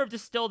 Let me sort of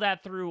distill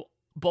that through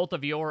both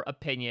of your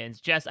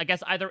opinions. Jess, I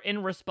guess either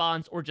in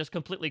response or just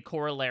completely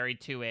corollary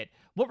to it,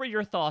 what were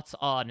your thoughts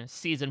on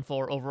season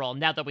 4 overall,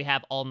 now that we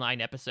have all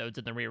 9 episodes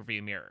in the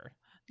rearview mirror?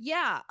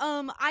 Yeah,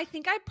 I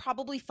think I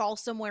probably fall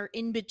somewhere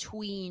in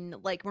between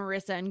like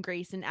Marissa and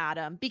Grace and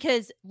Adam,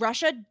 because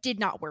Russia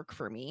did not work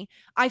for me.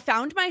 I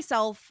found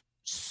myself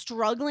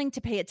struggling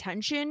to pay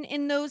attention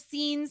in those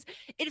scenes.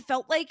 It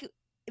felt like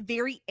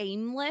very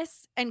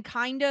aimless and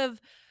kind of,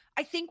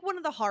 I think one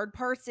of the hard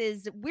parts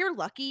is we're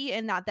lucky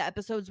in that the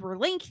episodes were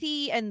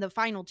lengthy, and the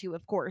final 2,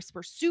 of course,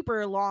 were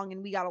super long,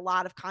 and we got a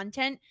lot of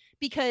content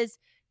because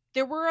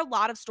there were a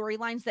lot of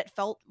storylines that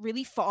felt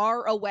really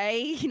far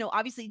away, you know,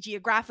 obviously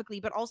geographically,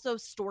 but also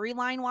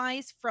storyline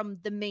wise from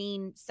the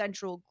main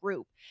central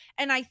group.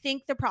 And I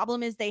think the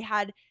problem is they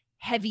had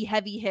heavy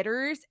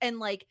hitters and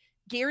like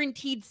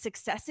guaranteed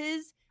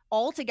successes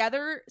all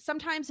together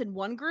sometimes in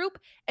one group.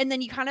 And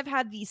then you kind of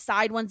had these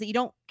side ones that you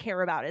don't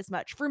care about as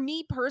much. For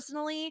me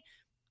personally,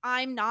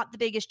 I'm not the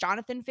biggest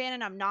Jonathan fan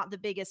and I'm not the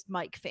biggest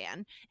Mike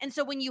fan. And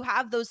so when you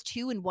have those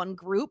two in one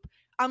group,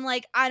 I'm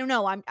like, I don't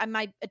know. I'm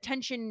my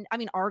attention. I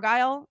mean,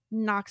 Argyle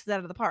knocks it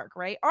out of the park,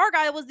 right?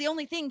 Argyle was the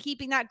only thing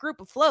keeping that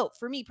group afloat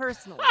for me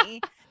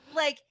personally.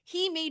 Like,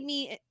 he made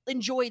me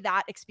enjoy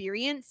that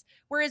experience,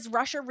 whereas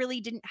Russia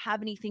really didn't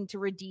have anything to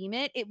redeem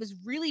it. It was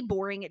really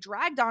boring. It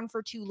dragged on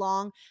for too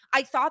long.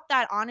 I thought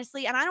that,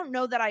 honestly, and I don't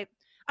know that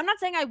I'm not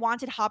saying I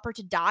wanted Hopper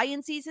to die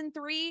in season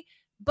 3,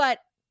 but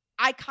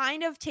I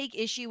kind of take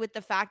issue with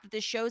the fact that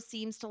the show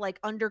seems to like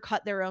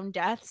undercut their own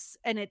deaths.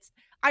 And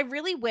I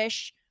really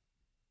wish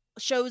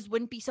shows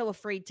wouldn't be so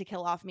afraid to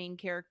kill off main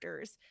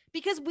characters,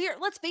 because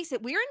let's face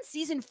it, we're in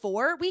season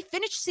 4. We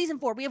finished season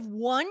 4. We have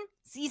 1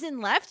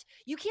 season left.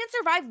 You can't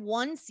survive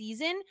 1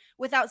 season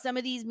without some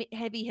of these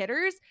heavy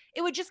hitters.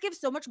 It would just give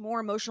so much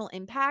more emotional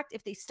impact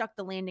if they stuck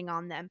the landing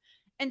on them.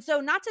 And so,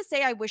 not to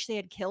say I wish they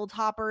had killed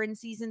Hopper in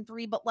season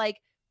 3, but like,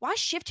 why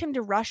shift him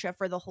to Russia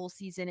for the whole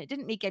season? It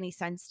didn't make any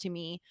sense to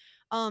me.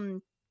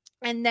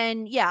 And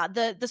then, yeah,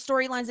 the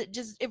storylines,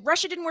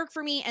 Russia didn't work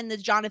for me, and the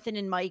Jonathan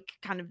and Mike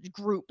kind of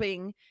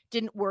grouping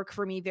didn't work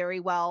for me very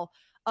well.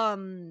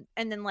 And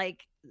then,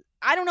 like,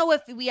 I don't know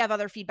if we have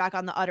other feedback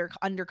on the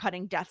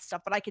undercutting death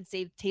stuff, but I could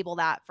table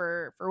that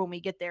for when we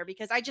get there,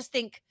 because I just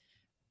think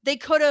they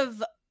could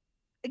have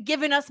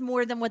given us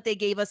more than what they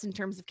gave us in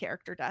terms of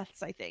character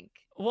deaths, I think.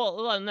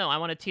 Well, no, I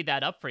want to tee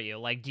that up for you.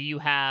 Like, do you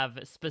have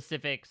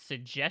specific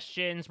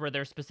suggestions? Were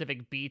there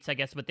specific beats, I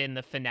guess, within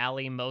the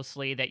finale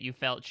mostly that you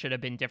felt should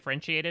have been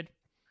differentiated?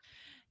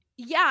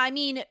 Yeah, I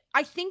mean,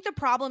 I think the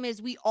problem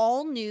is we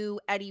all knew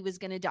Eddie was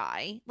going to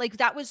die. Like,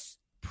 that was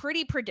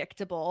pretty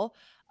predictable.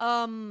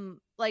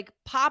 Like,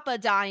 Papa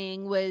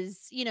dying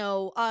was,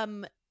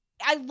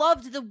 I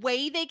loved the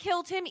way they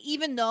killed him,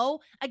 even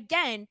though,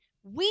 again,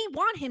 we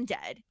want him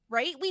dead,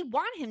 right? We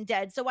want him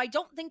dead. So I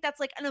don't think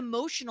that's like an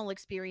emotional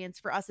experience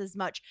for us as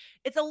much.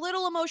 It's a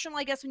little emotional,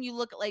 I guess, when you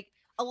look at like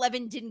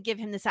 11 didn't give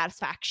him the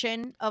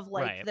satisfaction of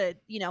like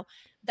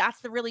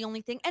that's the really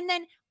only thing. And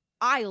then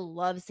I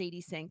love Sadie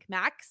Sink.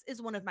 Max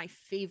is one of my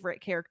favorite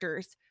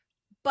characters,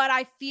 but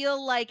I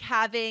feel like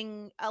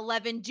having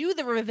 11 do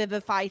the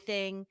revivify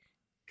thing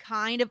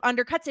kind of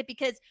undercuts it,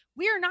 because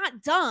we're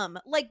not dumb.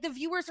 Like, the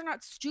viewers are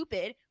not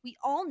stupid. We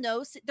all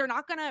know they're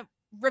not going to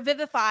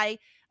revivify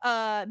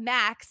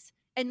Max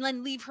and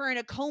then leave her in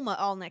a coma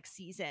all next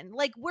season.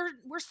 Like,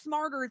 we're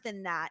smarter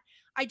than that.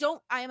 I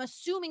am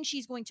assuming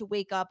she's going to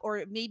wake up,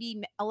 or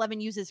maybe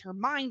 11 uses her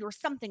mind or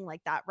something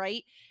like that,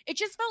 right? It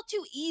just felt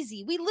too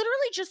easy. We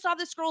literally just saw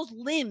this girl's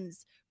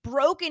limbs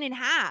broken in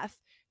half.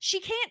 She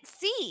can't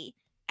see,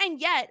 and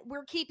yet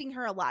we're keeping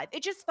her alive.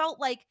 It just felt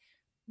like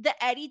the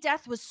Eddie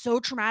death was so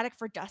traumatic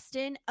for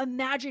Dustin.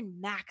 Imagine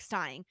Max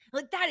dying.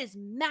 Like, that is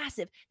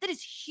massive. That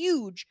is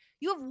huge.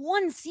 You have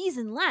 1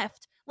 season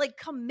left. Like,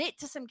 commit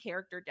to some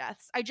character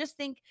deaths. I just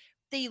think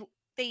they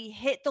they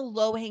hit the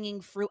low-hanging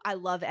fruit. I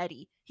love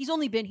Eddie. He's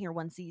only been here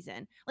one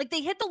season. Like,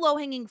 they hit the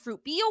low-hanging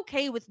fruit. Be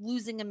okay with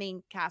losing a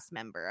main cast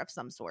member of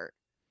some sort.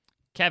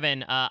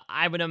 Kevin,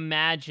 I would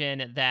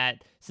imagine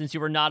that since you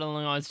were not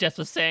alone, as Jess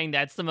was saying,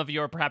 that some of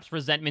your perhaps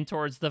resentment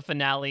towards the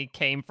finale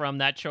came from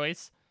that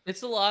choice.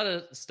 It's a lot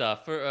of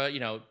stuff. For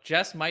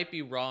Jess might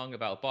be wrong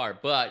about Barb,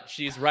 but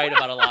she's right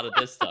about a lot of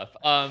this stuff.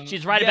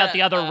 She's right about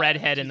the other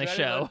redhead in the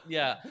show.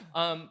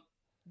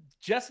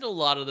 Jess had a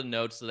lot of the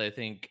notes that I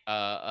think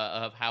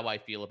of how I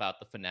feel about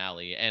the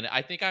finale, and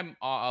I think I'm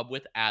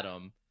with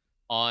Adam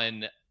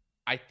on.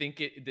 I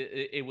think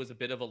it was a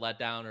bit of a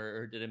letdown,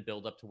 or didn't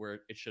build up to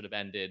where it should have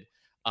ended.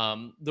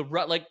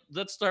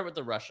 Let's start with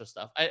the Russia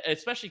stuff,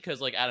 especially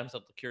because like Adam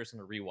said, curious in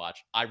a rewatch.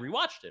 I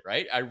rewatched it,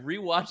 right? I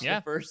rewatched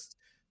the first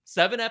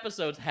 7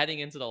 episodes heading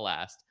into the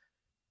last.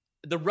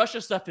 The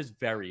Russia stuff is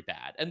very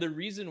bad, and the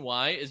reason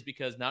why is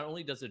because not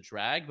only does it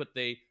drag, but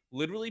they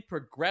literally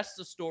progress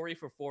the story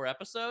for 4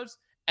 episodes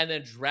and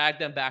then drag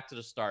them back to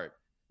the start.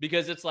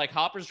 Because it's like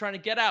Hopper's trying to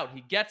get out.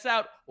 He gets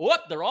out.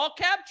 Whoop, they're all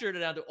captured.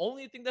 And now the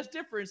only thing that's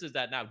different is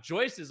that now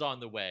Joyce is on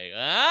the way.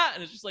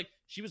 And it's just like,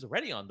 she was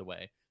already on the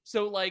way.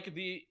 So like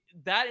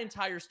that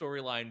entire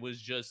storyline was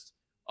just,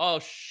 oh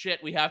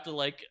shit, we have to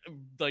like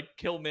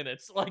kill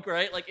minutes. Like,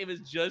 right? Like it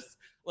was just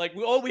like,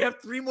 we have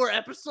 3 more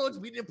episodes.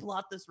 We didn't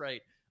plot this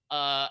right.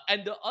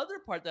 And the other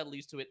part that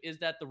leads to it is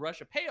that the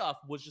Russia payoff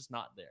was just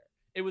not there.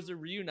 It was a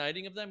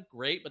reuniting of them.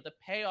 Great. But the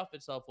payoff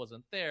itself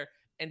wasn't there.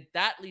 And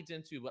that leads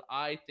into what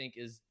I think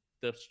is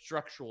the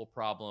structural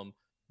problem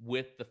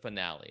with the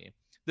finale.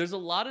 There's a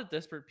lot of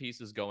disparate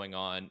pieces going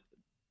on,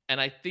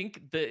 and I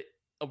think the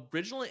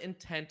original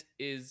intent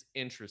is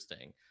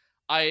interesting.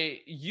 I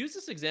use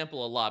this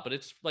example a lot, but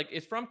it's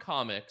from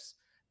comics,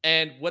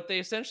 and what they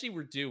essentially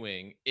were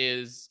doing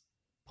is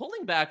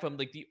pulling back from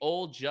like the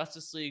old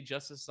Justice League,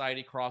 Justice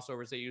Society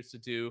crossovers they used to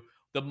do.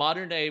 The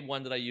modern day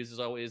one that I use is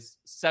always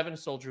 7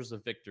 Soldiers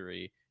of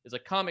Victory. It's a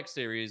comic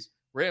series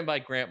written by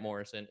Grant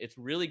Morrison. It's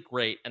really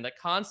great. And the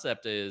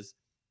concept is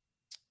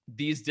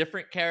these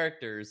different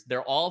characters,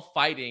 they're all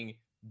fighting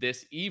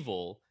this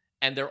evil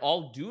and they're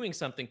all doing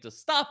something to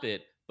stop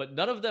it, but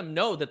none of them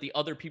know that the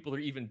other people are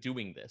even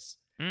doing this.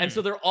 And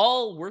so they're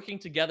all working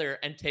together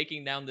and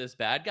taking down this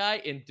bad guy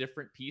in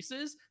different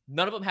pieces.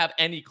 None of them have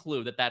any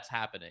clue that that's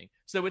happening.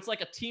 So it's like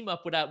a team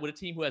up with a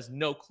team who has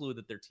no clue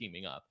that they're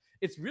teaming up.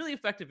 It's really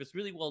effective. It's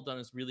really well done.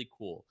 It's really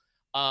cool.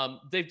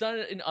 They've done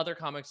it in other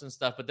comics and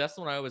stuff, but that's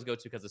the one I always go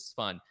to because it's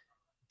fun.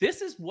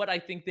 This is what I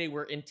think they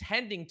were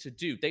intending to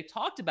do. They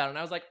talked about it, and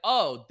I was like,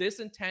 oh, this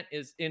intent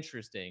is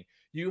interesting.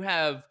 You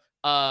have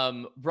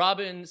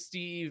Robin,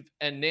 Steve,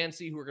 and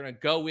Nancy who are going to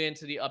go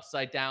into the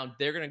Upside Down.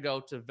 They're going to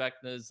go to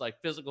Vecna's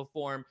like physical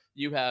form.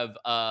 You have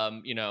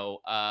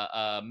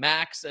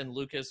Max and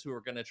Lucas who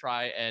are going to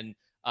try and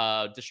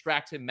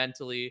distract him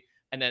mentally.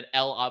 And then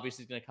Elle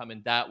obviously is going to come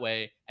in that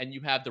way. And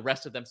you have the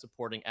rest of them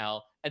supporting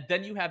Elle. And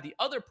then you have the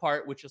other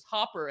part, which is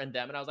Hopper and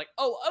them. And I was like,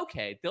 oh,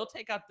 okay. They'll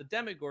take out the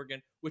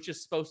Demogorgon, which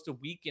is supposed to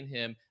weaken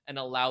him and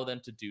allow them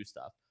to do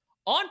stuff.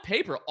 On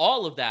paper,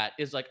 all of that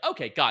is like,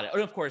 okay, got it.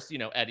 And of course,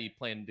 Eddie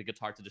playing the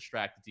guitar to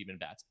distract the demon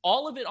bats.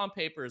 All of it on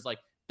paper is like,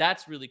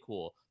 that's really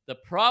cool. The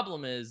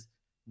problem is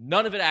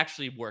none of it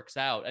actually works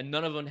out. And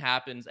none of them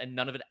happens. And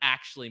none of it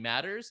actually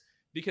matters.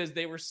 Because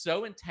they were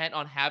so intent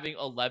on having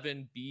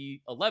 11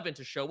 be 11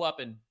 to show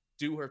up and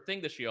do her thing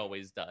that she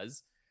always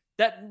does,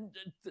 that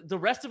the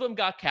rest of them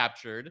got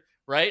captured,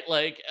 right?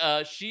 Like,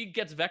 she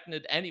gets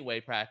Vecna'd anyway,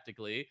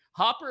 practically.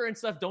 Hopper and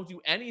stuff don't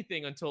do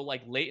anything until,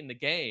 like, late in the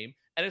game.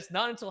 And it's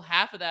not until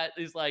half of that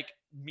is, like,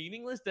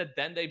 meaningless that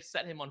then they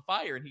set him on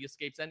fire and he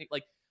escapes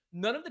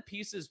none of the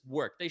pieces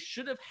work. They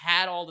should have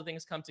had all the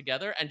things come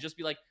together and just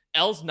be like,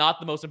 Elle's not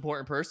the most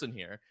important person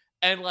here.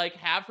 And like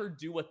have her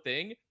do a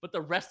thing, but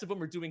the rest of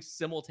them are doing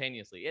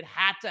simultaneously. It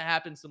had to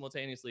happen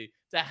simultaneously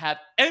to have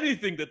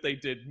anything that they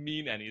did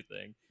mean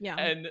anything. Yeah.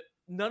 And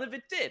none of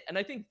it did. And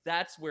I think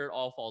that's where it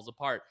all falls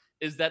apart,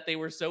 is that they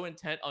were so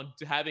intent on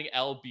having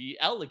Elle be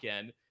Elle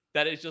again,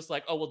 that it's just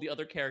like, oh, well, the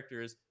other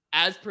characters,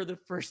 as per the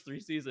first 3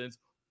 seasons,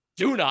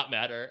 do not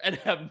matter and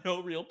have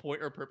no real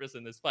point or purpose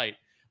in this fight.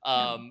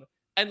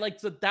 And like,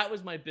 so that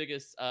was my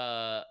biggest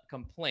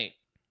complaint.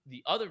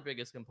 The other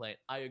biggest complaint,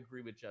 I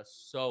agree with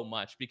Jess so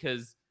much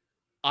because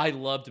I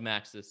loved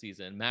Max this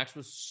season. Max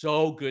was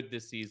so good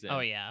this season. Oh,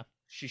 yeah.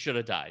 She should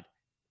have died.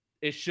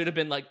 It should have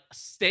been like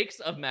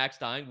stakes of Max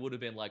dying would have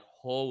been like,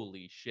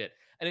 holy shit.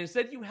 And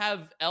instead you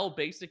have Elle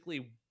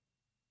basically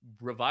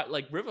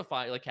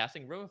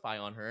casting Revivify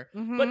on her.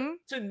 Mm-hmm.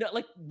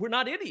 But we're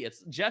not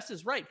idiots. Jess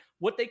is right.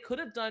 What they could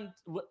have done,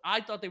 what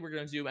I thought they were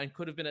going to do and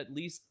could have been at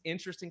least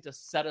interesting to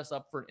set us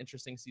up for an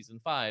interesting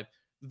season 5.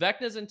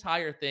 Vecna's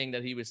entire thing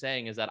that he was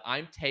saying is that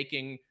I'm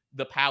taking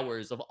the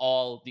powers of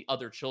all the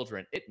other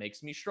children. It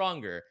makes me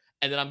stronger.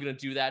 And then I'm going to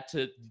do that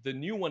to the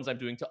new ones I'm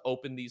doing to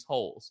open these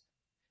holes.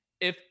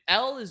 If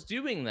Elle is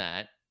doing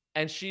that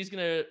and she's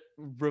going to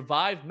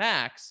revive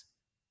Max,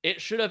 it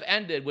should have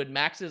ended with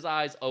Max's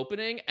eyes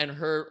opening and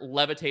her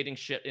levitating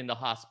shit in the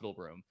hospital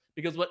room.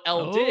 because what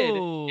Elle did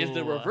is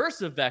the Oh.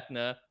 reverse of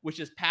Vecna, which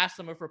is pass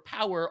some of her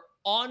power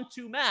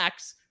onto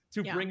Max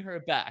to Yeah. bring her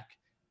back.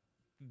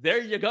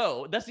 There you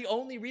go. That's the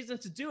only reason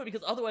to do it,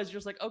 because otherwise you're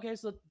just like, okay,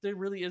 so there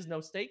really is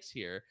no stakes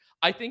here.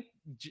 I think,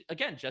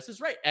 again, Jess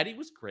is right. Eddie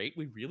was great.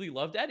 We really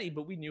loved Eddie,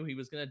 but we knew he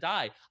was going to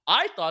die.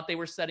 I thought they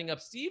were setting up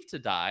Steve to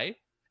die,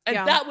 and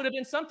Yeah. that would have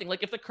been something.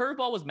 Like, if the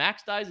curveball was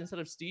Max dies instead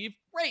of Steve,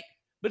 great.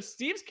 But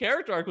Steve's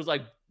character arc was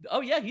like,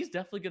 oh yeah, he's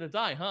definitely going to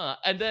die, huh?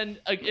 And then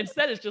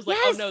instead it's just like,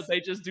 oh no, Yes. they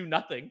just do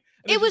nothing.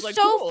 And It it's was just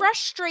so like, cool.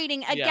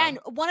 frustrating. Yeah. Again,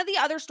 one of the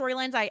other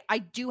storylines I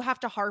do have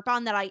to harp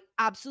on that I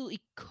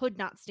absolutely could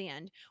not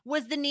stand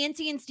was the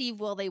Nancy and Steve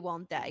will they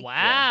won't they.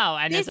 Wow.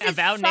 And This it's is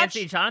about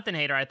Nancy such- Jonathan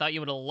hater. I thought you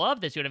would have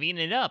loved this. You would have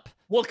eaten it up.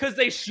 Well, because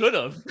they should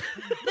have.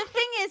 The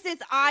thing is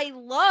I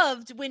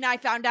loved when I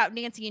found out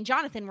Nancy and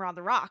Jonathan were on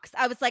the rocks.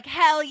 I was like,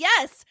 hell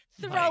yes,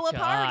 throw My a God.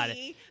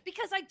 party,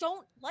 because I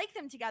don't like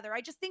them together.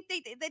 I just think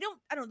they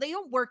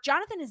don't work.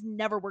 Jonathan has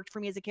never worked for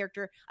me as a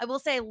character. I will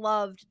say I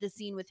loved the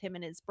scene with him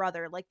and his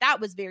brother. Like, that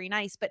was very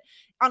nice, but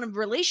on a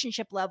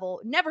relationship level,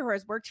 never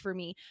has worked for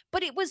me.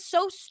 But it was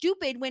so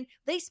stupid when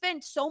they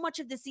spent so much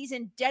of the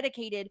season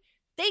dedicated.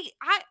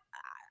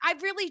 I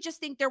really just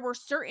think there were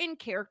certain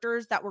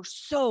characters that were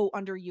so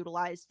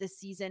underutilized this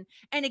season.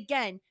 And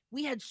again,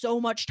 we had so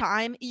much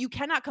time. You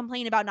cannot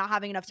complain about not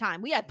having enough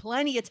time. We had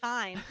plenty of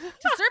time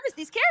to service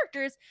these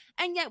characters.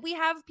 And yet we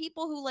have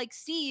people who, like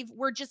Steve,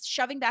 were just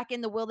shoving back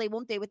in the will they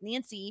won't they with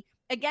Nancy.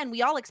 Again,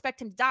 we all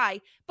expect him to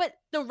die, but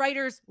the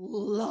writers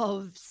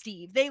love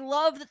Steve. They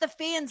love that the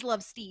fans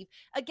love Steve.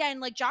 Again,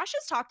 like Josh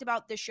has talked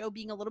about this show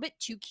being a little bit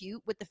too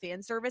cute with the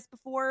fan service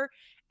before.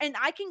 And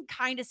I can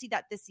kind of see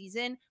that this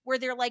season where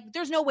they're like,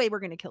 there's no way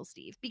we're going to kill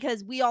Steve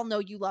because we all know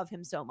you love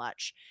him so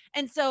much.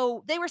 And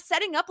so they were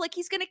setting up like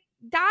he's going to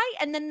die,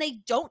 and then they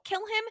don't kill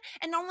him.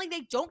 And not only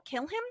they don't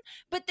kill him,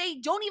 but they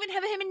don't even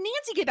have him and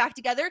Nancy get back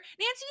together.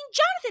 Nancy and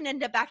Jonathan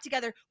end up back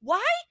together.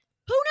 Why?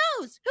 Who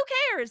knows? Who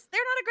cares?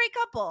 They're not a great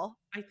couple.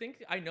 I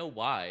think I know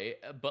why,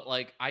 but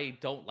like I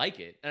don't like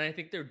it, and I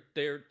think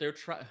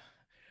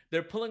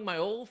they're pulling my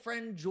old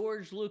friend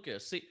George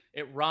Lucas. See,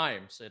 it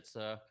rhymes. It's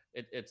like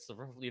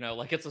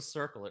it's a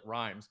circle. It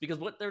rhymes because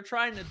what they're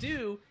trying to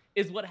do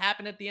is what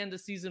happened at the end of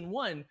season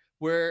 1,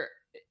 where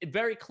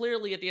very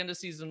clearly at the end of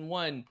season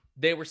 1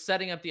 they were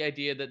setting up the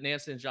idea that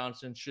Nancy and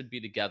Jonathan should be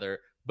together,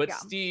 but Yeah.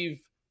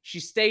 Steve she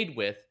stayed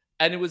with.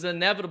 And it was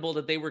inevitable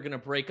that they were going to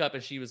break up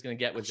and she was going to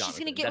get with Jonathan. She's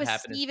going to get That with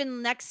happened in-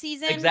 Steven next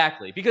season.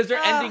 Exactly. Because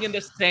they're ending in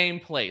Ugh. the same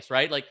place,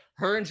 right? Like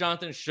her and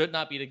Jonathan should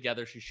not be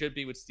together. She should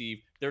be with Steve.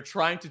 They're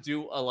trying to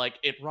do a like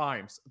it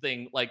rhymes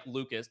thing like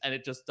Lucas, and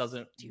it just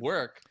doesn't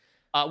work.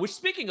 Which,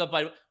 speaking of,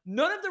 by the way,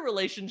 none of the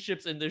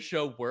relationships in this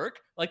show work.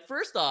 Like,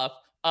 first off,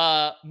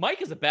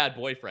 Mike is a bad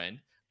boyfriend.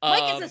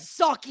 Mike is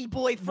a sucky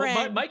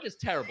boyfriend. Mike is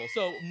terrible.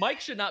 So Mike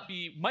should not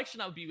be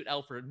with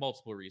Elle for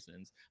multiple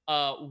reasons.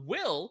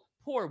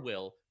 Poor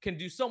Will, can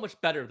do so much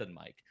better than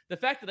Mike. The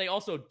fact that they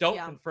also don't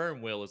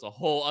confirm Will is a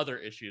whole other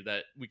issue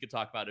that we could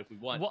talk about if we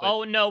want. Well, but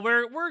oh no,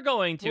 we're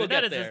going to. we'll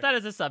get That there.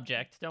 is a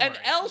subject. Don't and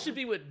worry. Elle should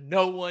be with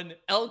no one.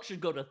 Elle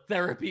should go to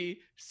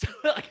therapy. So,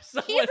 like,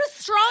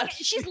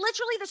 He's she's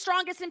literally the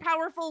strongest and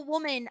powerful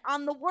woman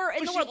on the world. But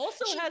In the she world.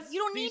 also has you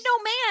don't need these-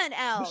 no man,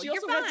 Elle. But she You're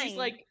also fine. has these,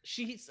 like,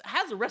 she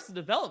has Arrested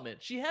Development.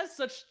 She has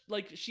such,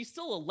 like, she's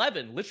still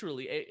 11,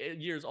 literally 8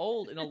 years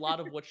old in a lot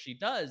of what she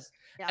does.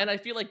 Yeah. And I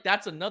feel like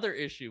that's another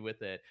issue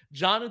with it.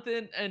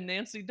 Jonathan and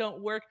Nancy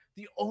don't work.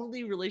 The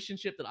only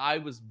relationship that I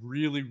was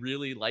really,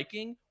 really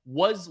liking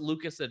was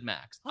Lucas and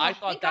Max. I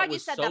thought Thank that God was you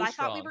said so that. I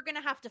strong. thought we were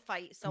gonna have to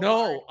fight. So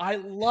no, hard. I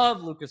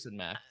love Lucas and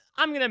Max.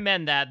 I'm gonna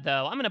mend that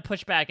though. I'm gonna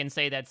push back and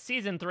say that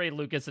season 3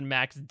 Lucas and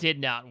Max did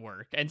not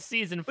work, and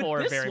season 4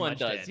 But this very one much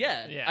does. did.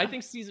 Yeah. I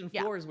think season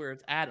 4 is where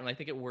it's at, and I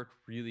think it worked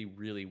really,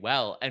 really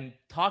well. And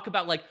talk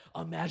about, like,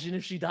 imagine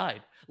if she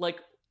died. Like,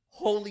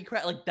 holy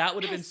crap! Like, that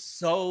would have been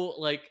so,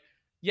 like,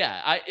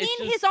 yeah.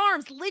 His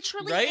arms,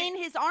 literally Right? in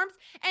his arms,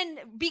 and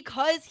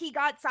because he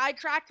got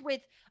sidetracked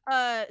with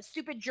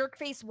stupid jerk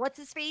face, what's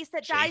his face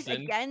that dies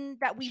Jason. again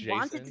that we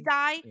wanted to Jason.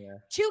 die. Yeah.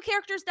 2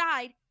 characters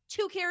died.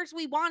 2 characters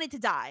we wanted to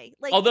die.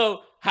 Like,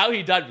 Although how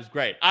he died was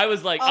great. I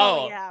was like,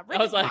 Oh, oh, yeah. I Rip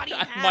was his like, body in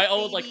half, my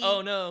old like, baby.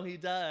 oh no, he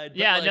died. But,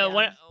 Yeah, like,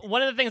 no.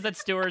 One of the things that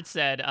Stuart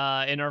said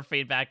in our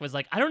feedback was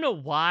like, I don't know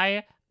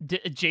why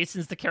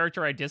Jason's the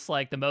character I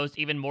dislike the most,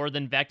 even more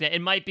than Vecna.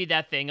 It might be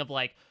that thing of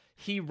like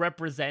he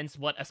represents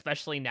what,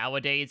 especially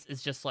nowadays,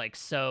 is just like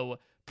so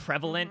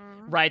prevalent,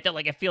 right? That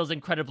like it feels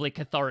incredibly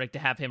cathartic to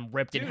have him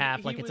ripped in Dude, half,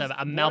 he like it's was a one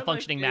of my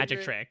malfunctioning magic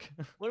favorite- trick.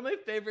 One of my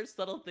favorite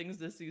subtle things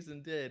this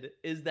season did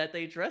is that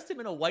they dressed him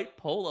in a white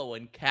polo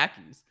and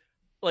khakis.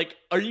 Like,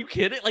 are you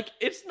kidding? Like,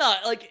 it's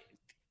not like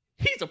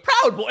he's a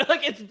proud boy.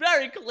 Like, it's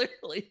very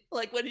clearly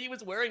like when he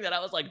was wearing that, I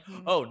was like,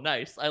 oh,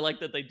 nice. I like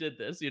that they did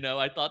this. You know,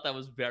 I thought that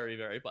was very,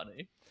 very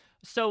funny.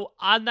 So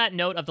on that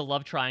note of the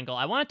love triangle,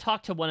 I want to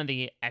talk to one of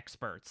the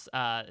experts,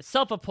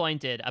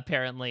 self-appointed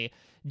apparently,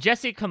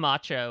 Jesse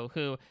Camacho,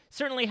 who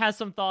certainly has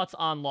some thoughts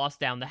on Lost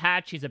Down the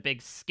Hatch. He's a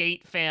big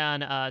Skate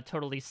fan,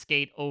 totally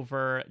Skate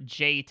over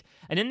Jate.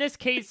 And in this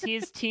case,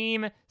 he's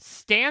team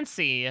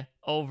Stancy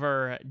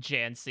over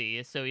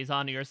Jancy. So he's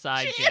on your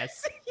side,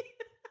 Jess.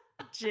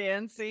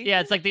 Jancy. Yeah,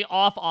 it's like the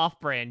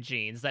off-brand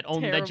jeans that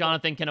only that Terrible.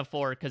 Jonathan can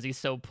afford because he's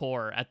so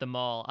poor at the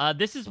mall.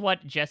 This is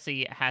what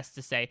Jesse has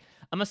to say.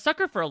 I'm a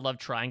sucker for a love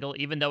triangle,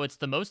 even though it's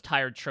the most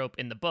tired trope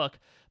in the book.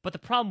 But the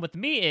problem with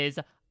me is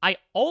I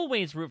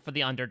always root for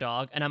the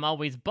underdog, and I'm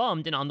always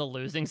bummed and on the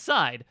losing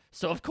side.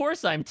 So of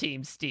course I'm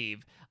Team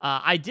Steve.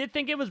 I did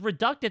think it was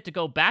reductive to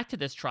go back to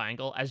this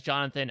triangle, as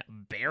Jonathan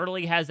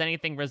barely has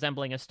anything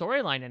resembling a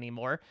storyline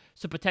anymore,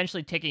 so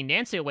potentially taking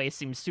Nancy away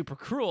seems super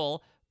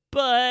cruel,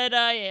 but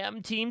I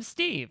am Team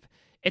Steve.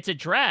 It's a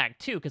drag,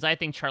 too, because I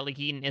think Charlie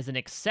Heaton is an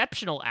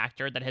exceptional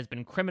actor that has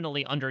been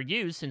criminally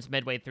underused since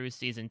midway through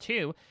season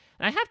 2,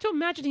 and I have to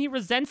imagine he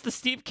resents the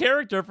Steve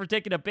character for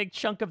taking a big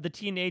chunk of the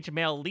teenage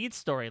male lead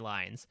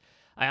storylines.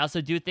 I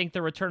also do think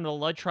the return of the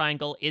love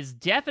triangle is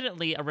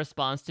definitely a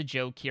response to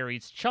Joe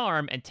Keery's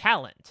charm and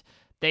talent.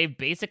 They've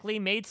basically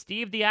made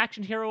Steve the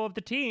action hero of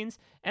the teens,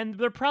 and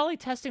they're probably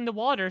testing the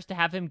waters to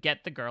have him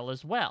get the girl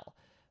as well.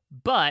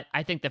 But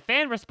I think the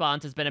fan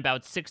response has been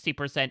about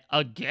 60%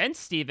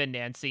 against Steve and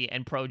Nancy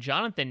and pro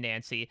Jonathan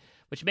Nancy,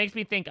 which makes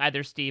me think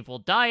either Steve will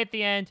die at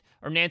the end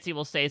or Nancy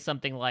will say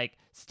something like,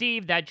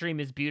 Steve, that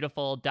dream is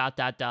beautiful, ...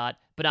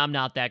 but I'm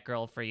not that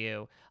girl for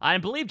you. I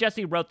believe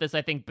Jesse wrote this,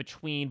 I think,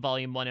 between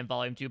Volume 1 and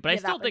Volume 2, but I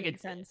still think makes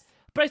sense.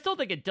 But I still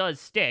think it does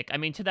stick. I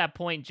mean, to that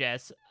point,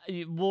 Jess,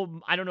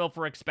 I don't know if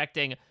we're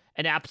expecting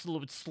an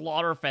absolute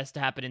slaughter fest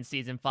to happen in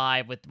Season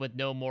 5 with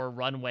no more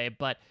runway,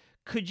 but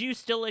could you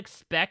still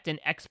expect an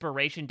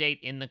expiration date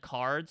in the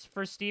cards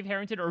for Steve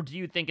Harrington, or do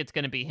you think it's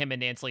going to be him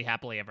and Nancy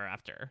happily ever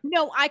after?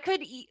 No, I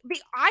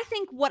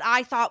think what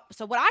I thought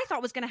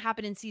was going to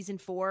happen in season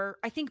 4,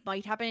 I think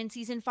might happen in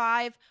season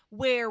 5,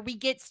 where we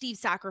get Steve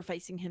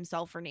sacrificing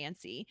himself for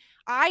Nancy.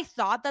 I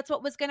thought that's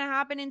what was going to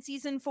happen in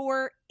season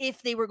 4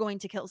 if they were going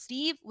to kill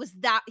Steve, was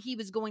that he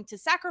was going to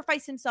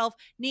sacrifice himself.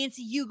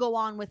 Nancy, you go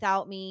on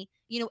without me.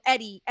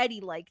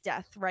 Eddie-like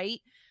death,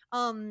 right?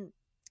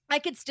 I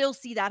could still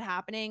see that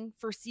happening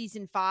for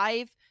season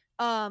 5.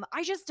 I love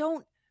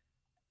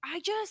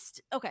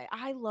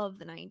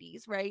the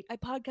 90s, right? I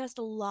podcast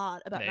a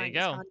lot about There you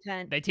 90s go.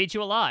 content. They teach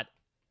you a lot.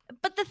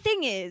 But the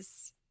thing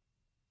is,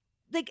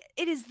 like,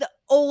 it is the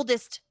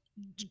oldest,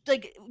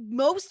 like,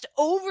 most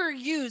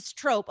overused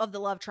trope of the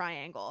love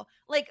triangle.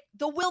 Like,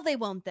 the will they,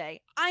 won't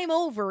they. I'm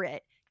over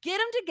it. Get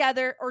them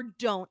together or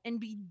don't and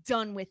be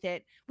done with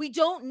it. We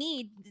don't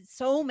need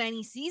so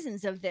many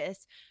seasons of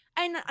this.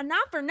 And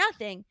not for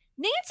nothing,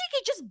 Nancy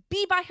could just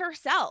be by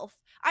herself.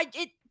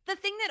 The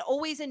thing that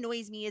always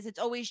annoys me is it's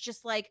always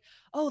just like,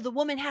 oh, the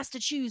woman has to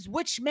choose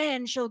which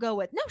man she'll go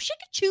with. No, she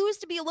could choose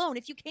to be alone.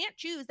 If you can't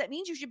choose, that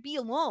means you should be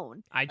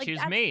alone. I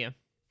choose me.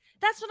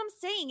 That's what I'm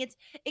saying.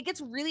 It gets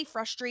really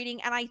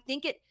frustrating, and I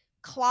think it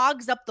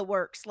clogs up the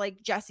works,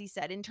 like Jesse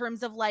said, in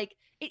terms of like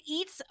it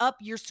eats up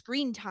your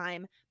screen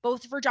time,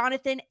 both for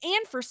Jonathan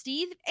and for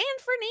Steve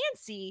and for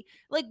Nancy.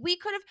 Like, we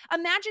could have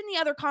imagined the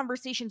other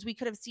conversations we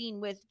could have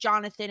seen with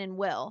Jonathan and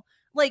Will.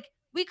 Like,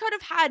 we could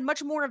have had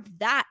much more of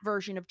that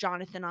version of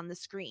Jonathan on the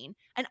screen,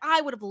 and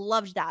I would have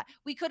loved that.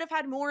 We could have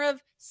had more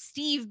of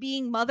Steve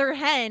being mother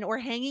hen or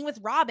hanging with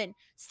Robin.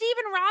 Steve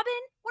and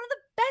Robin, one of the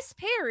best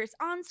pairs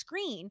on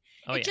screen.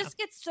 It just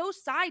gets so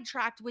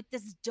sidetracked with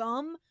this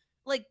dumb,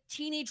 like,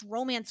 teenage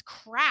romance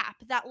crap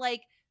that,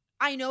 like,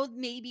 I know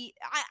maybe,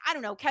 I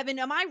don't know, Kevin,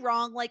 am I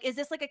wrong? Like, is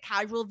this like a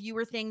casual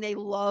viewer thing? They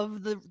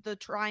love the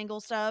triangle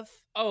stuff?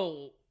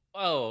 Oh,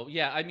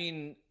 yeah. I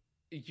mean,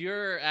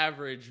 your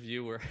average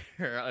viewer,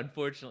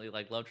 unfortunately,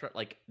 like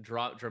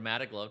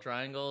dramatic love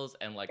triangles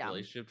and like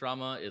relationship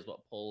drama is what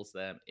pulls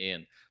them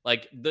in.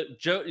 Like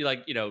Joe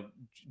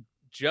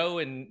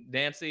and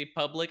Nancy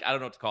Public. I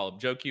don't know what to call them.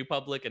 Joe Q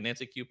Public and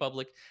Nancy Q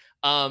Public.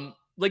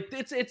 Like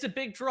it's a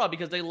big draw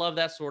because they love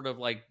that sort of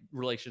like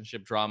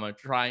relationship drama,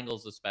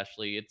 triangles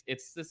especially.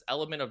 It's this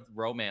element of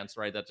romance,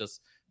 right? That just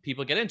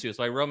people get into. It's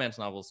why romance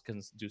novels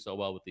can do so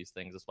well with these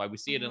things. That's why we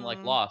see it in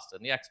like Lost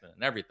and the X-Men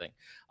and everything.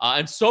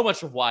 And so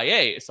much of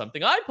YA is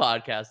something I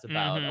podcast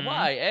about.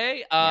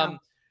 YA.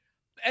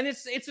 And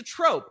it's a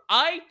trope.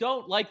 I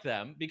don't like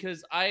them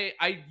because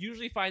I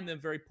usually find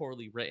them very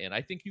poorly written.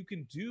 I think you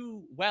can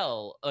do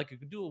well, like you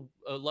can do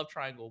a love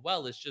triangle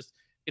well.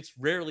 It's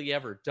rarely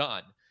ever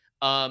done.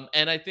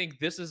 And I think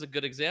this is a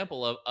good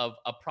example of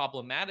a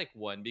problematic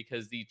one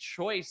because the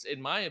choice, in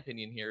my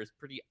opinion, here is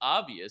pretty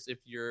obvious. If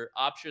your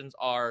options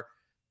are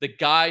the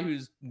guy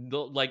who's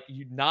like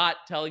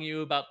not telling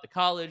you about the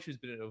college, who's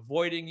been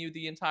avoiding you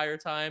the entire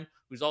time,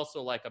 who's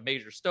also like a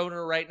major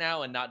stoner right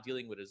now and not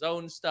dealing with his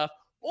own stuff,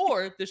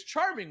 or this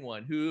charming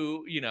one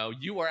who,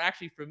 you are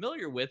actually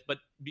familiar with, but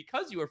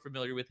because you are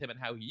familiar with him and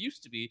how he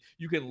used to be,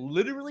 you can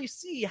literally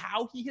see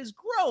how he has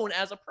grown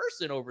as a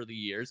person over the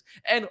years.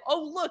 And,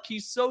 oh, look,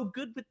 he's so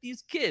good with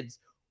these kids.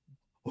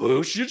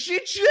 who should she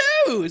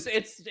choose?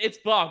 It's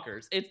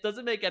bonkers. It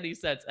doesn't make any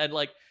sense. And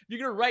like, if you're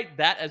gonna write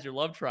that as your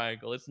love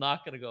triangle, it's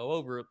not gonna go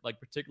over like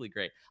particularly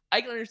great.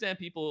 I can understand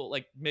people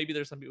like maybe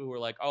there's some people who are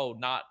like, oh,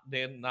 not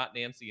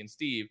Nancy and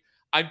Steve.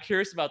 I'm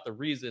curious about the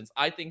reasons.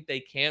 I think they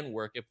can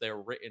work if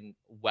they're written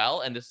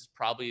well, and this is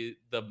probably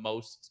the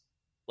most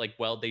like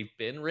well they've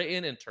been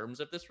written in terms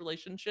of this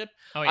relationship.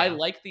 Oh I yeah.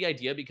 like the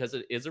idea because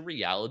it is a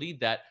reality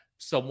that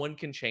someone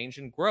can change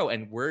and grow,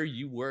 and where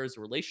you were as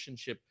a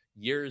relationship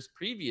years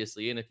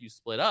previously, and if you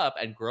split up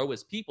and grow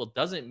as people,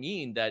 doesn't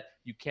mean that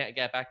you can't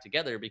get back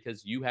together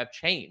because you have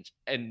changed,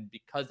 and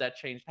because that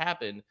change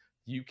happened,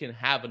 you can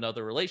have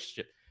another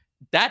relationship.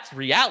 That's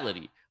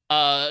reality.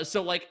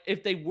 So like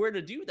if they were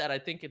to do that, I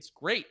think it's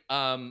great.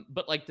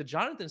 But like the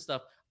Jonathan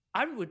stuff,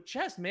 I'm with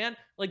Chess, man.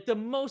 Like the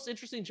most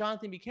interesting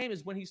Jonathan became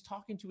is when he's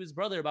talking to his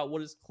brother about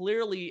what is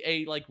clearly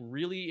a like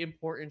really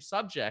important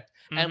subject,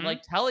 and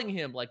like telling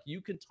him like, you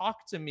can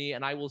talk to me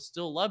and I will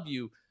still love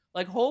you.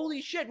 Like,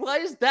 holy shit, why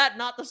is that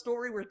not the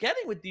story we're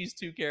getting with these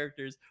two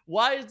characters?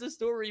 Why is the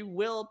story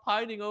Will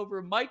pining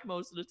over Mike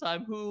most of the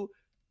time, who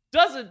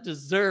doesn't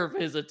deserve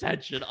his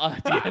attention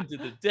at the end of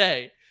the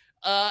day?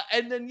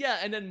 And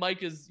then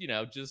Mike is,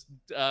 just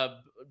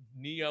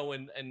Neo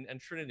and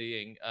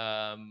Trinitying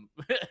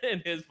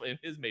in his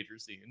major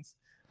scenes.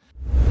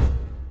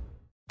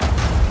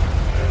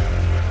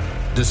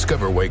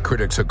 Discover why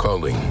critics are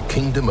calling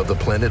Kingdom of the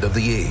Planet of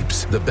the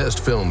Apes the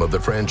best film of the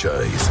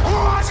franchise.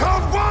 What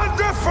a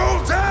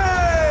wonderful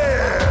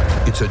day!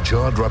 It's a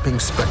jaw-dropping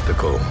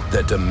spectacle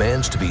that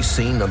demands to be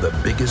seen on the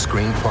biggest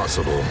screen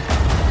possible.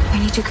 We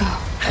need to go.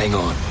 Hang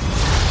on.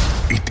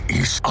 It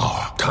is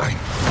our time.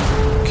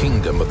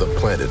 Kingdom of the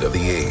Planet of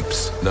the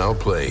Apes. Now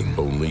playing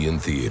only in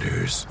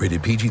theaters.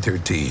 Rated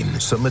PG-13.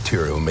 Some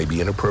material may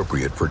be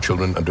inappropriate for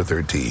children under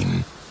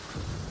 13.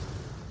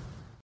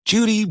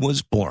 Judy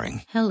was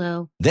boring.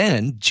 Hello.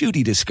 Then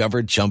Judy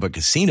discovered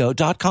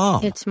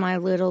ChumbaCasino.com. It's my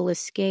little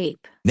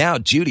escape. Now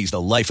Judy's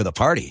the life of the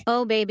party.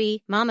 Oh,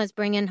 baby, mama's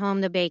bringing home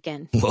the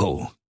bacon.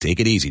 Whoa, take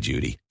it easy,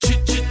 Judy.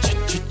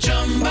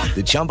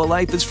 The Chumba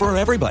life is for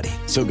everybody.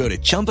 So go to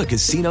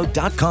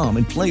ChumbaCasino.com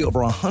and play over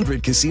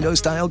 100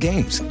 casino-style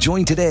games.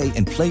 Join today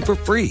and play for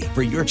free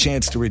for your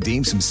chance to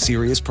redeem some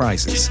serious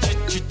prizes.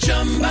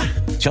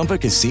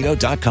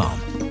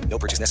 ChumbaCasino.com. No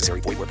purchase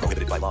necessary. Void where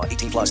prohibited by law.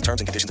 18+ terms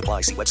and conditions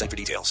apply. See website for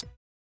details.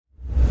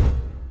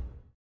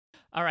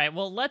 All right,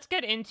 well, let's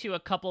get into a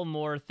couple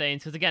more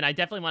things, because again, I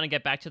definitely want to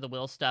get back to the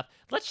Will stuff.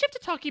 Let's shift to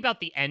talking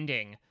about the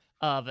ending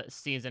of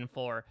Season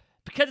 4,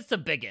 because it's a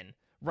biggin',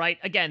 right?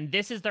 Again,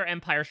 this is their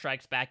Empire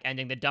Strikes Back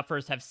ending. The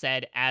Duffers have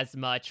said as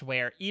much,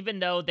 where even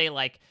though they,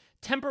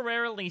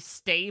 temporarily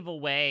stave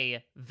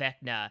away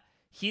Vecna,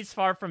 he's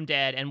far from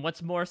dead, and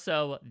what's more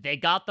so, they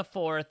got the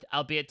fourth,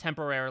 albeit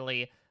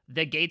temporarily.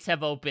 The gates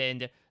have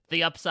opened.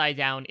 The Upside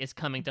Down is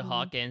coming to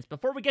Hawkins.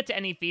 Before we get to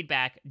any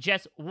feedback,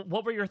 Jess,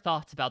 what were your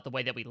thoughts about the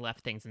way that we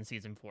left things in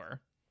Season 4?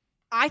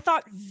 I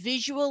thought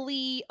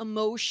visually,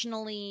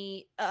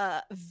 emotionally,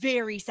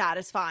 very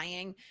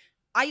satisfying.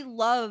 I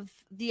love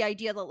the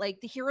idea that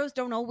the heroes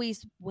don't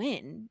always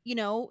win.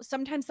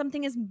 Sometimes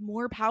something is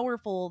more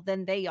powerful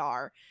than they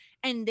are,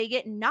 and they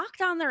get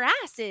knocked on their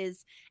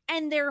asses,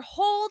 and their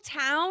whole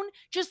town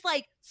just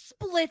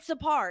splits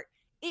apart.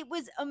 It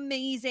was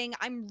amazing.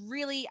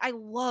 I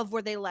love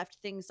where they left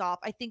things off.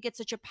 I think it's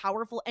such a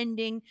powerful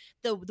ending.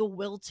 The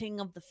wilting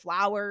of the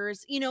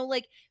flowers,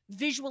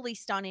 visually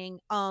stunning.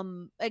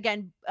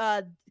 Again,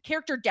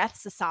 character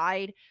deaths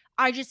aside,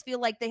 I just feel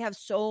like they have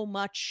so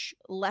much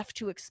left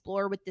to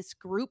explore with this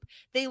group.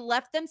 They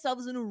left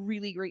themselves in a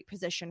really great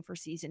position for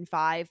Season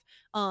 5.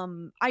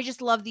 I just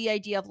love the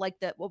idea of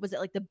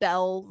the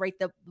bell, right?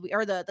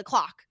 The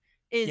clock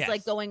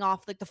is going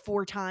off the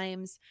 4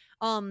 times.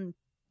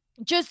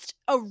 Just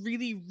a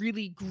really,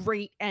 really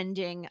great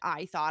ending.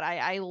 I thought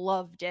I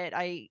loved it.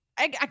 I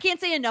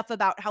can't say enough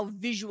about how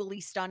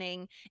visually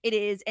stunning it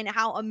is and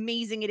how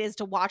amazing it is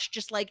to watch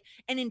just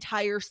an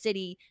entire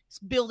city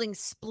building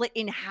split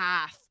in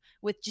half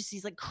with just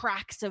these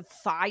cracks of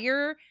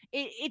fire.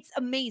 It's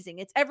amazing.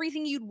 It's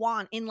everything you'd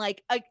want in an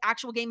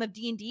actual game of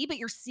D&D, but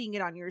you're seeing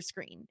it on your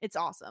screen. It's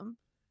awesome.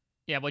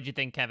 Yeah, what'd you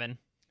think, Kevin?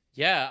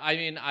 Yeah, I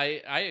mean,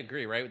 I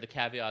agree, right? With the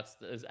caveats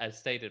as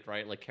stated,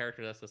 right?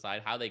 Character deaths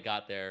aside, how they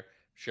got there,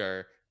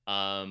 sure.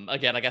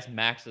 Again, I guess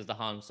Max is the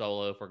Han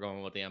Solo if we're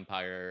going with the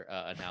Empire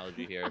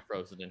analogy here,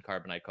 frozen in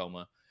carbonite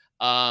coma.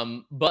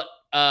 But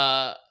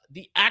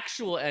the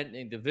actual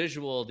ending, the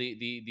visual,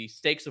 the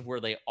stakes of where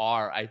they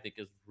are, I think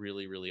is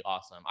really, really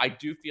awesome. I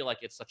do feel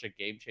like it's such a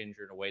game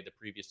changer in a way the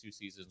previous 2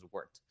 seasons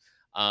worked.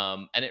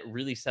 And it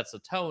really sets a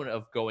tone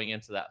of going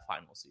into that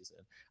final season.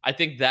 I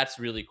think that's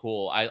really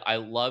cool. I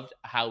loved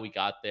how we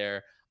got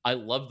there. I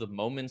love the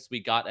moments we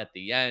got at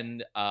the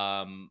end.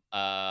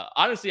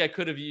 Honestly, I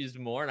could have used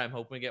more, and I'm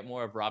hoping we get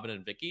more of Robin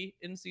and Vicky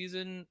in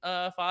Season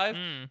 5,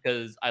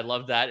 because I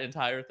love that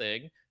entire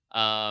thing.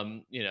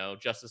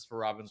 Justice for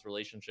Robin's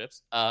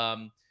relationships.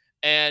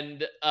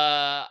 And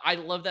I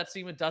love that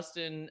scene with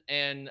Dustin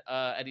and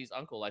Eddie's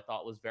uncle. I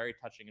thought was very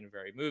touching and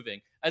very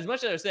moving. As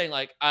much as I was saying,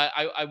 like,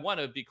 I want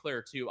to be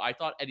clear too. I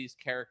thought Eddie's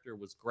character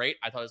was great.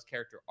 I thought his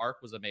character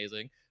arc was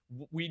amazing.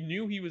 We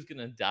knew he was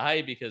gonna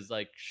die because,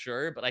 like,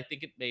 sure, but I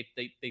think it made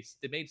they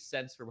made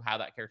sense for how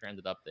that character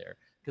ended up there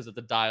because of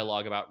the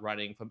dialogue about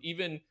running from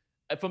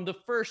the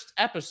first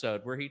episode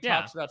where he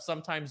talks about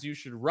sometimes you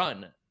should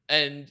run,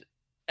 and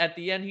at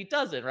the end he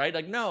doesn't, right?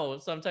 Like, no,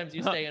 sometimes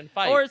you stay and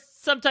fight, or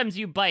sometimes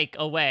you bike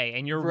away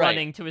and you're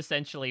running to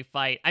essentially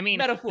fight. I mean,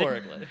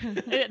 metaphorically.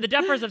 The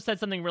Duffers have said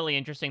something really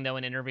interesting though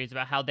in interviews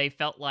about how they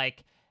felt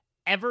like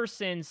ever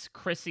since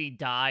Chrissy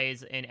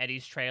dies in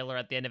Eddie's trailer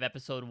at the end of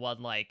episode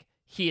 1, like,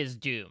 he is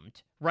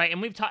doomed, right?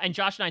 And and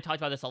Josh and I talked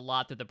about this a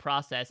lot through the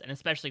process, and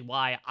especially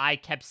why I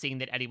kept seeing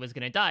that Eddie was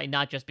going to die,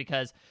 not just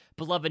because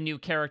beloved new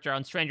character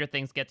on Stranger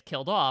Things gets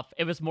killed off.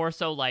 It was more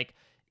so like,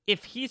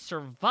 if he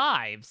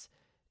survives,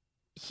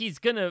 he's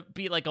gonna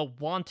be like a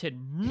wanted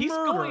murderer. He's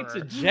going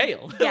to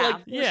jail.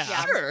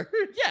 Sure.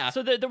 Yeah.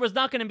 So there was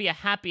not going to be a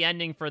happy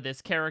ending for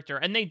this character,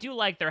 and they do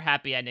like their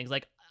happy endings.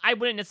 Like, I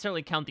wouldn't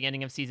necessarily count the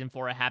ending of season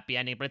 4 a happy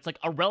ending, but it's like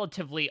a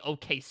relatively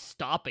okay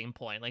stopping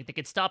point. Like, they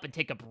could stop and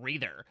take a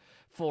breather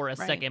for a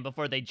second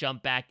before they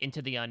jump back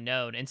into the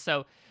unknown. And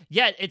so,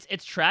 yeah,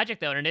 it's tragic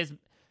though, and it is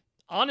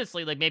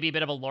honestly like maybe a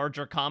bit of a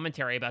larger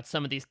commentary about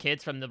some of these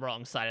kids from the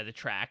wrong side of the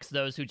tracks.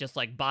 Those who just,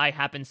 like, by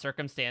happen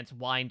circumstance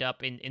wind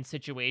up in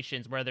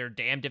situations where they're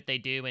damned if they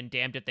do and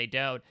damned if they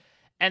don't.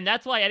 And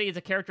that's why Eddie as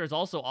a character is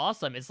also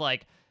awesome. Is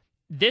like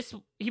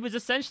he was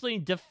essentially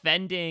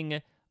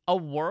defending a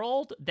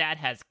world that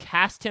has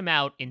cast him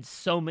out in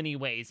so many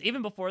ways,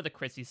 even before the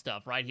Chrissy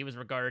stuff, right? He was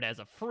regarded as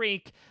a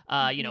freak.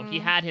 You know, he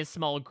had his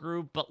small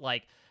group, but,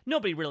 like,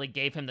 nobody really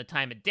gave him the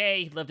time of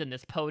day. He lived in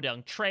this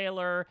podunk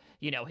trailer.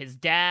 You know, his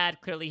dad,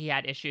 clearly he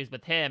had issues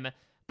with him,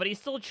 but he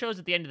still chose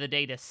at the end of the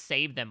day to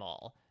save them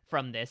all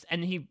from this.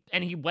 And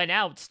he went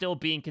out still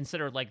being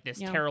considered like this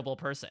terrible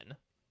person.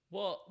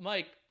 Well,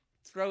 Mike,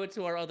 throw it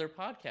to our other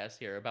podcast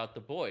here about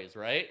the boys,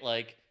 right?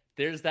 Like,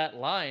 there's that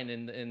line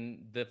in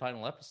the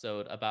final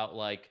episode about,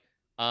 like,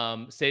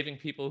 saving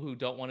people who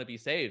don't want to be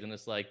saved, and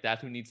it's like, that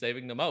who needs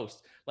saving the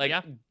most. Like,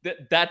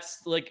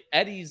 that's like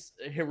Eddie's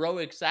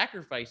heroic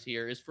sacrifice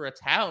here is for a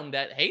town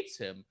that hates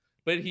him,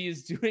 but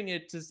he's doing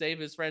it to save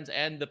his friends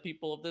and the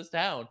people of this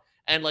town.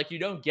 And, like, you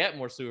don't get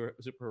more super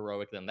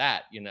heroic than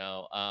that, you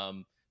know.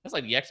 That's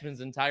like the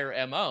X-Men's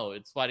entire MO.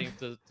 It's fighting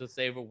to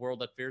save a world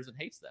that fears and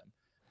hates them.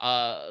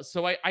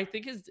 So I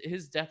think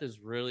his death is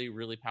really,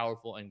 really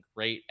powerful and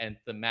great and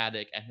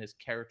thematic, and his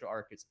character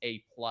arc is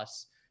A+.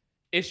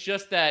 It's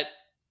just that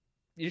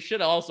you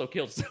should have also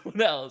killed someone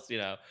else, you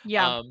know?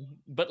 Yeah.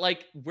 But,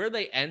 like, where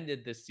they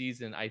ended this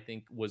season, I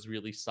think was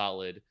really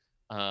solid.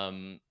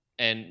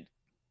 And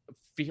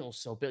feels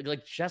so big.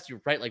 Like, Jess,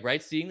 you're right. Like,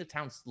 right, seeing the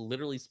town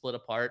literally split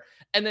apart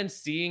and then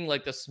seeing,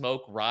 like, the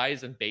smoke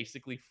rise and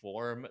basically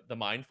form the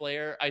Mind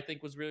Flayer, I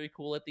think was really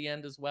cool at the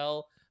end as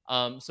well.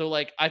 So,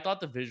 like, I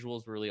thought the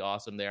visuals were really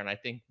awesome there, and I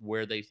think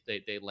where they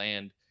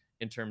land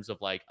in terms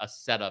of, like, a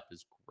setup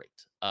is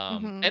great.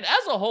 And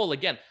as a whole,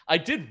 again, I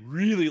did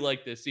really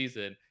like this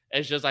season.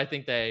 It's just I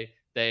think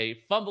they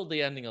fumbled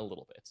the ending a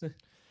little bit.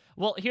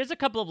 Well, here's a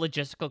couple of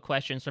logistical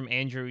questions from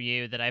Andrew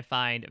Yu that I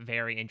find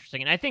very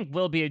interesting, and I think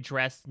will be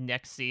addressed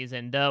next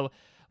season, though.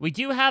 We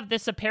do have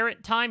this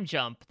apparent time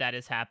jump that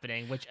is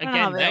happening, which, again, I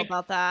don't know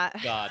about that.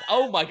 God.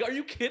 Oh my God. Are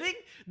you kidding?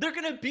 They're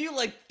going to be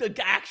like the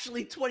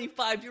actually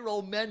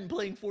 25-year-old men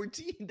playing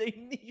 14. They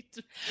need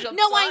to jump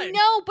No, time. I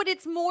know, but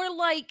it's more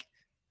like,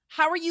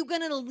 how are you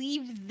going to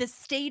leave the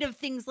state of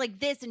things like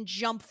this and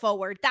jump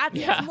forward?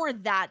 It's more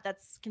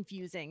that's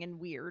confusing and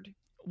weird.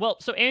 Well,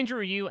 so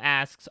Andrew Yu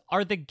asks,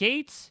 are the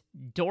gates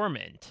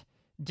dormant?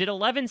 Did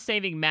 11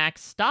 saving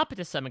Max stop it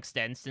to some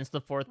extent since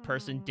the fourth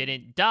person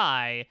didn't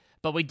die?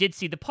 But we did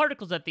see the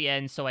particles at the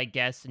end, so I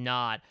guess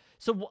not.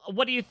 So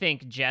what do you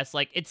think, Jess?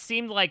 Like, it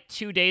seemed like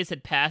 2 days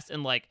had passed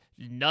and, like,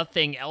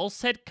 nothing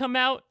else had come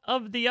out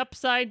of the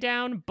Upside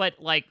Down. But,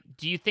 like,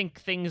 do you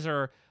think things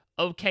are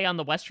okay on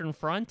the Western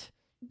Front?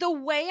 The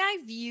way I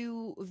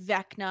view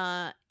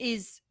Vecna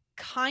is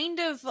kind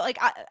of like,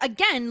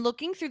 again,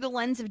 looking through the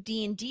lens of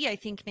D&D, I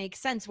think makes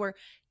sense, where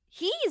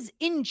he's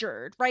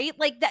injured, right?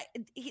 Like, that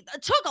he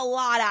took a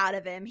lot out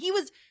of him.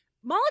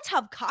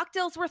 Molotov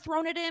cocktails were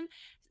thrown at him.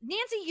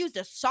 Nancy used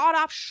a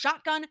sawed-off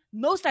shotgun.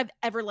 Most I've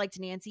ever liked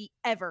Nancy,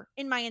 ever,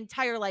 in my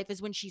entire life,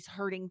 is when she's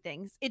hurting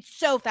things. It's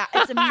so fast.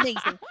 It's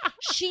amazing.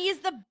 She is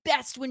the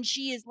best when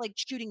she is, like,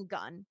 shooting a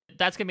gun.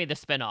 That's going to be the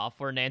spinoff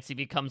where Nancy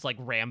becomes like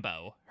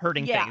Rambo,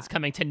 hurting things,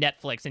 coming to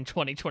Netflix in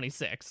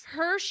 2026.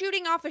 Her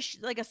shooting off a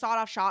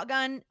sawed-off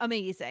shotgun,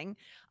 amazing.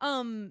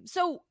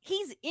 So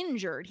he's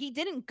injured. He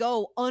didn't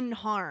go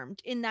unharmed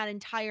in that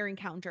entire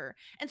encounter.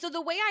 And so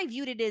the way I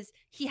viewed it is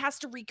he has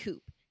to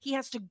recoup. He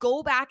has to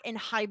go back and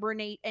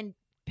hibernate and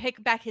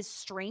pick back his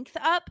strength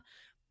up.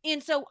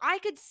 And so I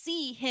could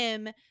see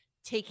him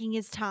taking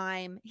his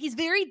time. He's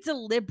very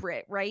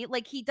deliberate, right?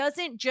 Like, he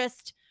doesn't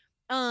just,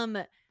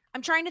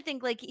 I'm trying to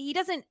think, like, he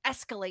doesn't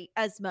escalate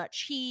as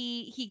much.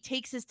 He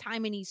takes his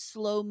time and he's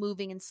slow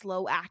moving and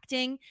slow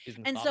acting. He's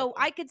And so methodical.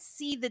 I could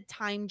see the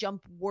time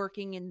jump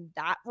working in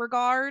that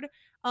regard.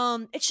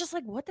 It's just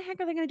like, what the heck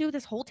are they going to do with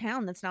this whole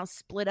town that's now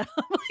split up?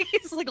 Like,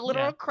 it's like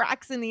literal Yeah.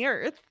 cracks in the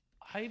earth.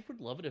 I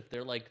would love it if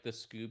they're like the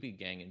Scooby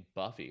Gang in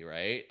Buffy,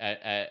 right?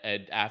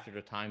 After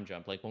the time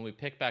jump, like when we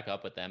pick back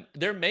up with them,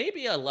 there may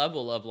be a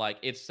level of like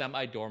it's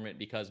semi-dormant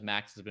because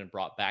Max has been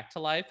brought back to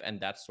life, and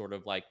that's sort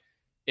of like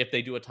if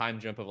they do a time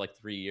jump of like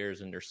 3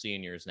 years and they're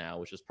seniors now,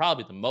 which is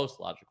probably the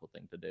most logical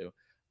thing to do.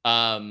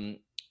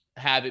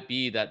 Have it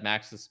be that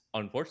Max has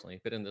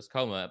unfortunately been in this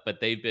coma, but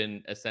they've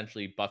been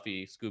essentially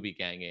Buffy Scooby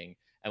ganging.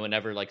 And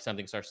whenever like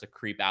something starts to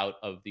creep out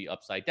of the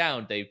upside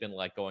down, they've been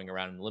like going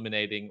around and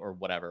eliminating or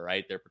whatever,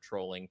 right? They're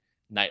patrolling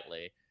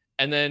nightly.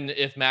 And then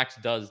if Max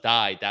does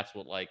die, that's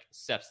what like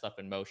sets stuff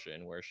in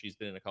motion where she's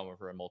been in a coma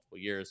for multiple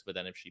years. But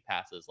then if she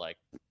passes, like,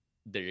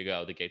 there you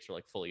go. The gates are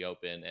like fully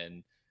open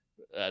and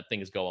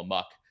things go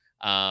amok.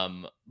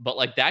 But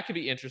like that could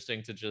be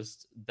interesting to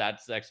just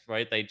that's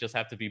right. They just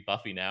have to be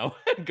Buffy now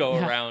and go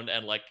around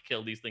and like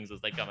kill these things as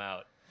they come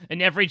out. In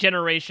every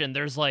generation,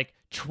 there's like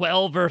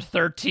 12 or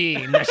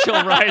 13 that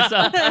she'll rise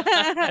up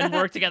and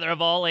work together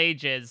of all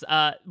ages.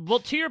 Well,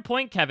 to your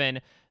point, Kevin,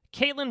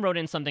 Caitlin wrote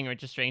in something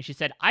interesting. She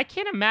said, I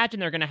can't imagine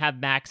they're going to have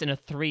Max in a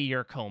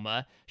 3-year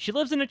coma. She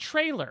lives in a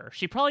trailer.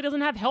 She probably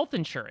doesn't have health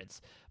insurance.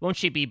 Won't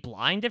she be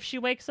blind if she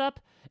wakes up?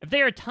 If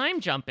they are time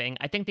jumping,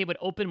 I think they would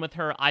open with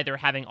her either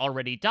having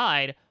already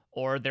died,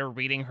 or they're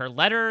reading her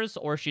letters,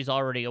 or she's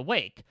already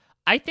awake.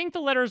 I think the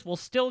letters will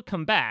still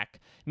come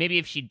back. Maybe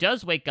if she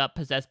does wake up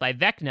possessed by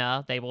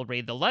Vecna, they will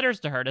read the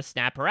letters to her to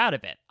snap her out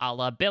of it, a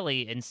la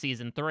Billy in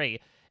season 3.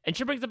 And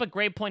she brings up a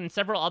great point, and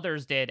several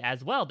others did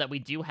as well, that we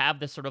do have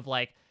this sort of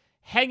like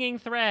hanging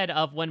thread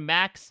of when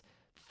Max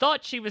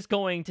thought she was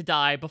going to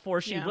die before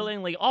she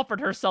willingly offered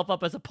herself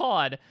up as a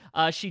pawn.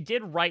 She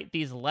did write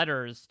these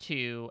letters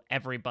to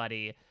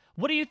everybody.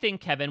 What do you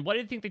think, Kevin? What do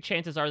you think the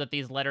chances are that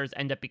these letters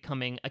end up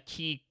becoming a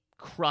key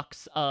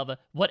crux of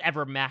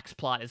whatever Max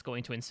plot is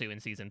going to ensue in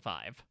season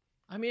 5?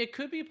 I mean, it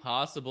could be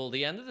possible.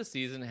 The end of the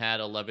season had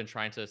 11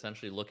 trying to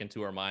essentially look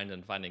into her mind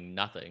and finding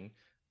nothing.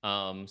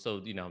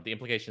 So, you know, the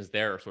implications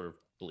there are sort of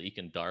bleak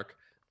and dark.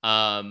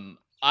 I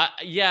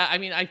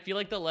mean, I feel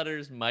like the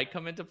letters might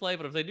come into play,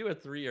 but if they do a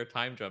 3-year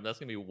time jump, that's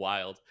gonna be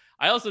wild.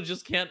 I also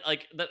just can't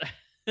like that.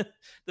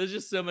 There's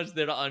just so much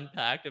there to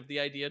unpack of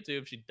the idea too.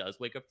 If she does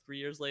wake up 3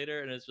 years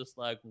later, and it's just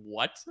like,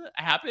 what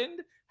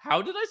happened?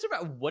 How did I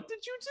survive? What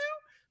did you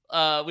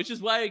do? Which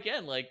is why,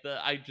 again, like the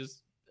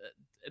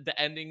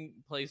ending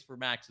place for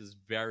Max is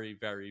very,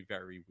 very,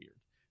 very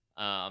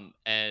weird.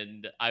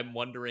 And I'm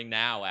wondering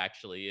now,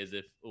 actually, is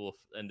if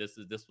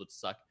this would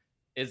suck,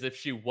 is if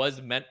she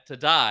was meant to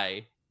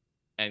die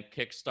and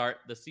kickstart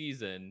the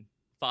season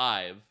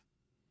 5,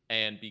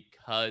 and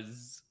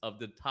because of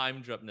the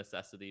time jump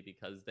necessity,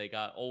 because they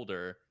got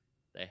older,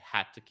 they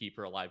had to keep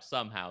her alive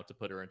somehow to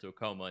put her into a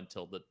coma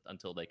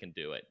until they can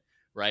do it,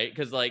 right?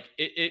 Because like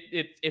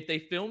if they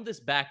filmed this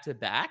back to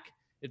back,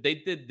 if they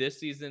did this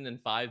season and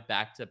 5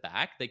 back to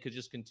back, they could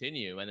just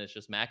continue, and it's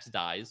just Max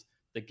dies,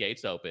 the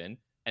gates open,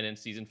 and then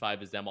season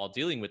 5 is them all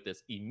dealing with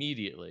this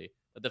immediately.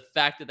 But the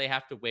fact that they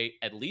have to wait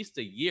at least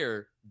a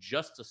year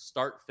just to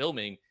start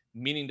filming,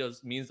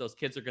 means those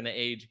kids are going to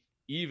age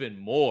even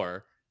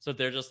more. So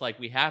they're just like,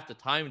 we have to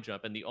time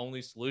jump, and the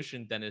only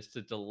solution then is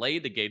to delay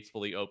the gates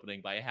fully opening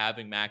by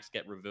having Max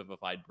get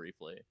revivified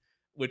briefly,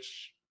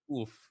 which,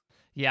 oof.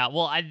 Yeah,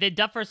 well, the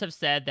Duffers have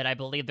said that I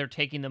believe they're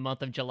taking the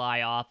month of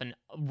July off, and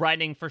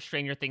writing for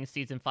Stranger Things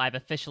Season 5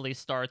 officially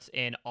starts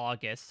in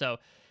August. So,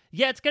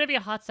 yeah, it's going to be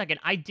a hot second.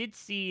 I did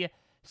see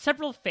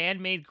several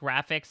fan-made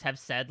graphics have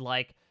said,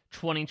 like,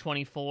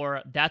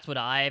 2024. That's what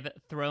I've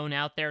thrown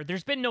out there.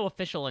 There's been no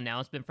official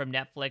announcement from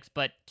Netflix,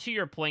 but to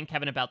your point,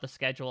 Kevin, about the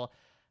schedule,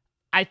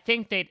 I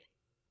think that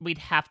we'd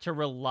have to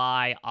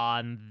rely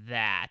on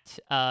that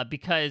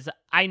because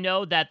I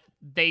know that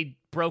they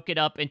broke it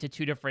up into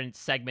 2 different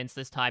segments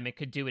this time. It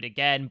could do it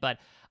again, but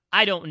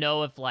I don't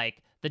know if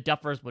like the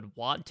Duffers would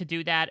want to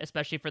do that,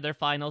 especially for their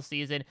final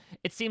season.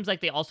 It seems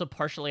like they also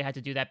partially had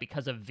to do that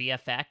because of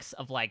VFX,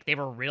 of like they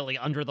were really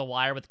under the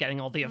wire with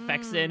getting all the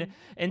effects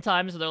in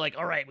time. So they're like,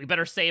 all right, we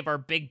better save our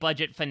big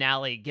budget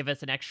finale, give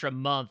us an extra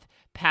month,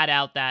 pad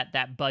out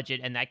that budget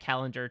and that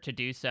calendar to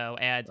do so.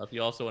 And if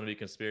you also want to be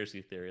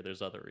conspiracy theory,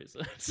 there's other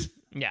reasons.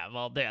 Yeah,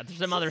 well, there's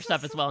some other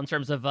stuff as well in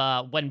terms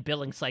of when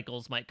billing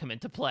cycles might come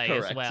into play.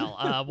 Correct. As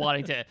well,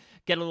 wanting to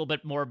get a little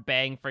bit more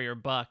bang for your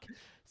buck.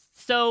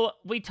 So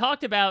we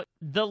talked about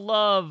the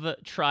love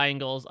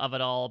triangles of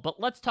it all, but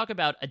let's talk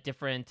about a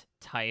different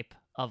type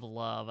of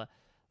love.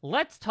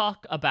 Let's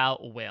talk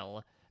about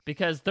Will,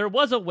 because there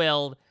was a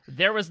Will,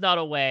 there was not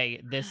a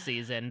way this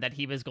season that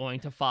he was going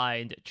to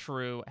find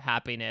true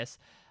happiness.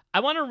 I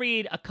want to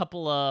read a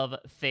couple of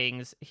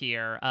things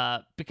here,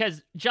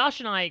 because Josh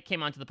and I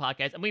came onto the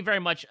podcast, and we very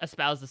much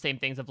espouse the same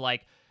things of,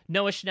 like,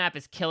 Noah Schnapp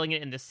is killing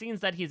it in the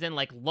scenes that he's in,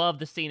 like, love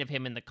the scene of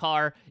him in the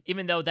car,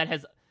 even though that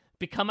has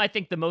become, I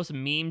think, the most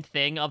memed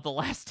thing of the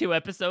last 2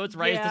 episodes,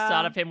 right? Is the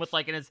shot of him with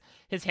like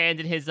his hand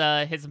in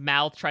his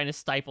mouth trying to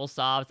stifle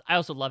sobs. I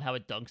also love how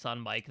it dunks on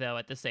Mike though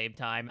at the same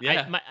time.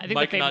 Yeah, I think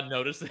Mike not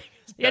noticing.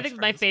 Yeah, I think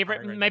my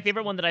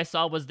favorite one that I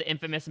saw was the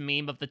infamous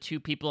meme of the 2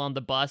 people on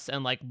the bus,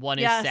 and like one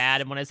is sad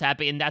and one is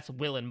happy, and that's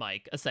Will and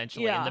Mike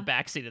essentially in the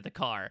backseat of the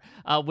car,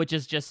 which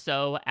is just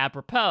so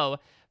apropos.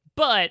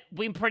 But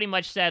we pretty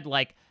much said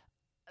like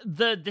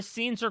the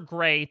scenes are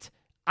great.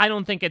 I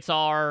don't think it's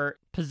our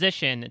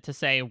position to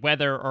say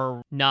whether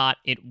or not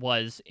it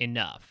was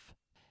enough.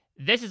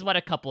 This is what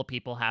a couple of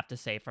people have to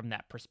say from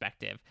that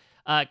perspective.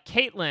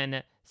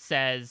 Caitlin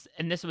says,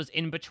 and this was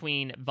in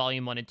between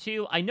Volume 1 and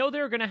 2, I know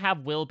they're going to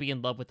have Will be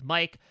in love with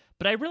Mike,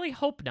 but I really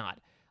hope not.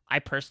 I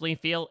personally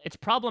feel it's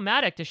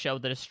problematic to show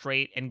that a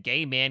straight and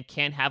gay man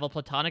can't have a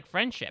platonic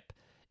friendship.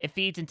 It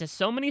feeds into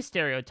so many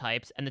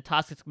stereotypes and the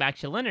toxic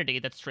masculinity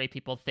that straight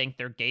people think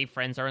their gay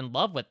friends are in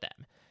love with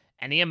them.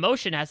 Any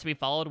emotion has to be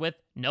followed with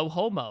no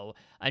homo.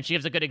 And she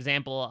gives a good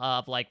example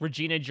of like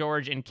Regina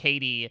George and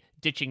Katie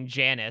ditching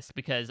Janice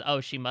because,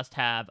 she must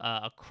have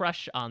a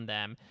crush on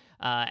them.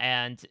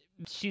 And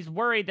she's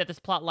worried that this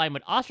plot line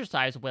would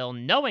ostracize Will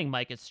knowing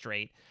Mike is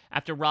straight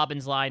after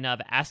Robin's line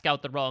of ask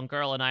out the wrong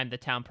girl and I'm the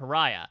town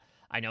pariah.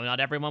 I know not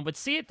everyone would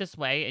see it this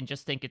way and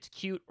just think it's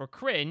cute or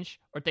cringe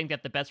or think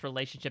that the best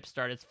relationships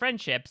start as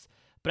friendships,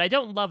 but I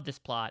don't love this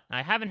plot.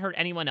 I haven't heard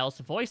anyone else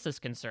voice this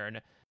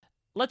concern.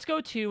 Let's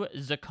go to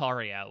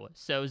Zacario.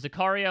 So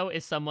Zacario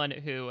is someone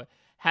who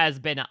has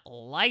been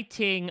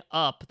lighting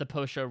up the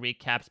post-show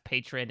recaps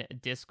patron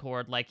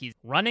Discord like he's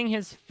running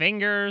his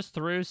fingers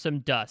through some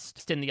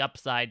dust in the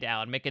Upside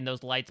Down, making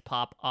those lights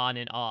pop on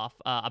and off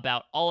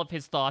about all of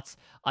his thoughts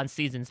on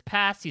seasons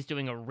past. He's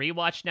doing a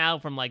rewatch now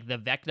from like the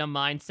Vecna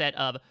mindset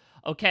of,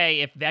 okay,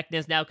 if Vecna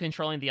is now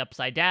controlling the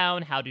Upside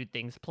Down, how do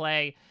things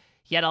play?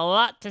 He had a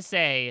lot to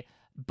say,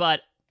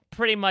 but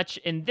pretty much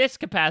in this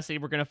capacity,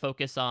 we're going to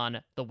focus on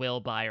the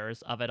Will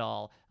Byers of it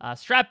all.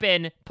 Strap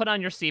in, put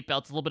on your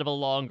seatbelts. It's a little bit of a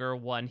longer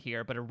one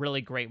here, but a really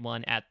great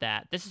one at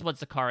that. This is what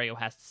Zacario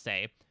has to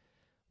say.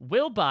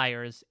 Will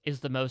Byers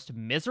is the most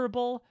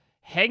miserable,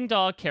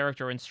 hangdog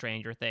character in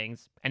Stranger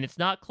Things, and it's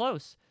not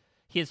close.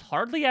 He is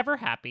hardly ever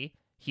happy,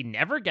 he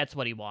never gets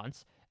what he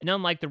wants, and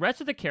unlike the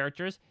rest of the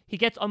characters, he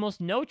gets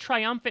almost no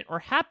triumphant or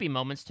happy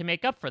moments to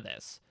make up for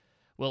this.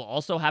 Will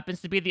also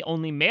happens to be the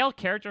only male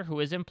character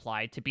who is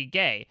implied to be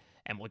gay,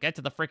 and we'll get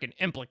to the freaking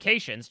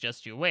implications,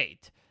 just you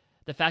wait.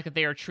 The fact that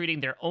they are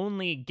treating their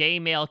only gay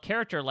male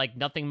character like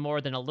nothing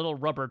more than a little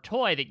rubber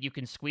toy that you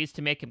can squeeze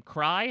to make him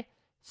cry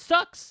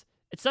sucks.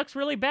 It sucks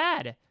really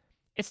bad.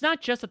 It's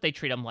not just that they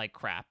treat him like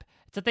crap,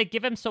 it's that they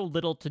give him so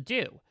little to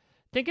do.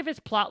 Think of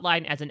his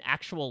plotline as an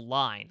actual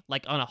line,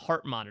 like on a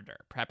heart monitor,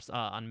 perhaps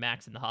on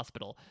Max in the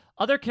hospital.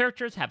 Other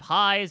characters have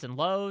highs and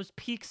lows,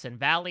 peaks and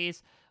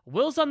valleys.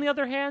 Will's, on the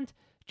other hand,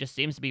 just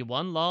seems to be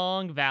one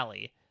long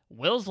valley.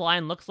 Will's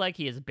line looks like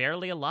he is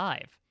barely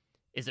alive.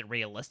 Is it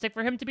realistic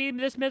for him to be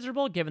this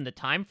miserable given the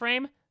time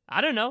frame?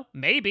 I don't know,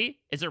 maybe.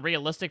 Is it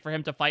realistic for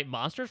him to fight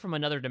monsters from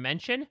another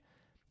dimension?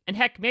 And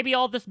heck, maybe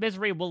all this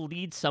misery will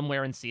lead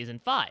somewhere in Season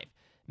 5.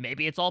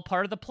 Maybe it's all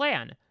part of the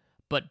plan.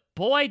 But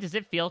boy, does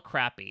it feel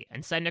crappy,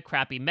 and send a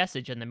crappy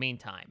message in the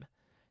meantime.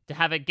 To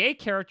have a gay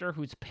character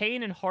whose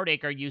pain and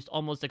heartache are used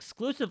almost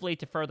exclusively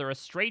to further a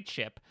straight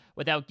ship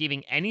without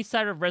giving any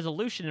sort of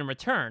resolution in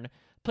return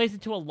plays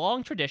into a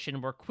long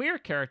tradition where queer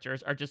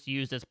characters are just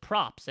used as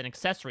props and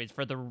accessories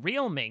for the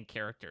real main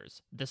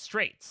characters, the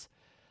straights.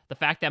 The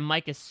fact that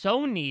Mike is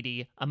so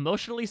needy,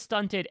 emotionally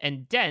stunted,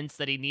 and dense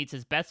that he needs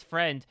his best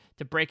friend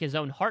to break his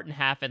own heart in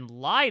half and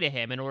lie to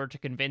him in order to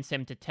convince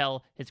him to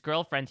tell his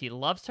girlfriend he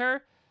loves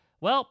her,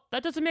 well,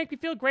 that doesn't make me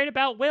feel great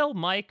about Will,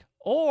 Mike,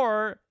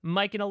 or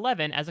Mike and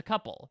Eleven as a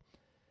couple.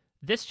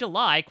 This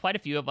July, quite a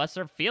few of us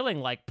are feeling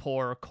like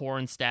poor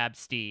corn-stabbed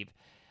Steve.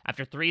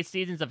 After 3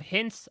 seasons of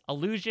hints,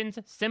 allusions,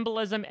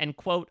 symbolism, and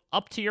quote,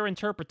 up to your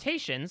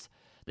interpretations,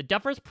 the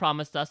Duffers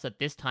promised us that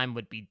this time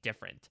would be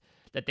different,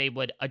 that they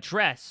would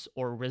address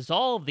or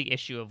resolve the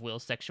issue of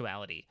Will's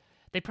sexuality.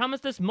 They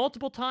promised this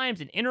multiple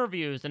times in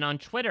interviews and on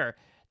Twitter.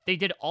 They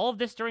did all of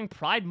this during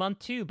Pride Month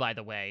too, by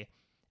the way.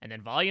 And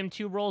then Volume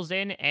 2 rolls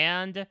in,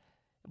 and it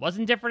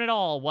wasn't different at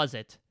all, was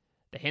it?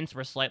 The hints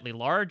were slightly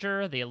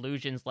larger, the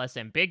allusions less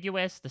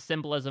ambiguous, the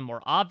symbolism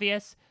more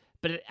obvious,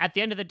 but at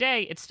the end of the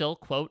day, it's still,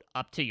 quote,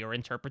 up to your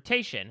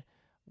interpretation.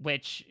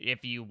 Which,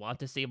 if you want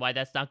to see why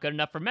that's not good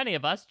enough for many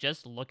of us,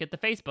 just look at the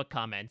Facebook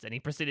comments. And he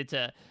proceeded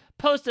to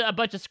post a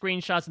bunch of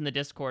screenshots in the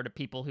Discord of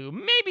people who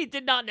maybe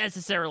did not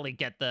necessarily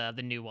get the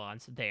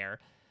nuance there.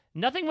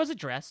 Nothing was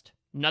addressed,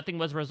 nothing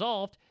was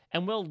resolved,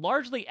 and Will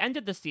largely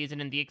ended the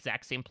season in the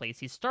exact same place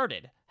he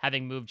started,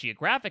 having moved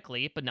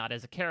geographically, but not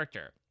as a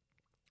character.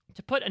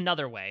 To put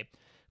another way,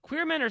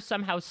 queer men are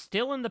somehow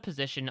still in the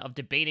position of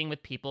debating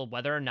with people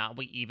whether or not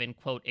we even,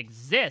 quote,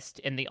 exist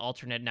in the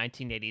alternate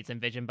 1980s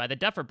envisioned by the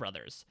Duffer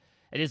Brothers.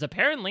 It is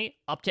apparently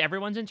up to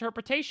everyone's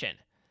interpretation.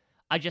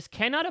 I just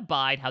cannot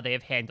abide how they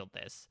have handled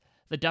this.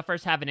 The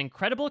Duffers have an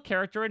incredible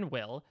character in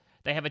Will.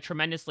 They have a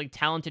tremendously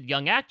talented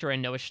young actor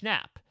in Noah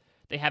Schnapp.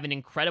 They have an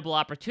incredible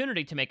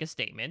opportunity to make a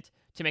statement,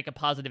 to make a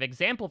positive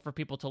example for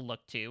people to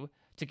look to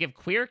give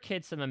queer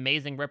kids some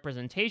amazing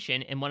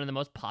representation in one of the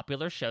most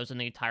popular shows in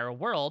the entire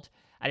world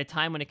at a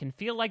time when it can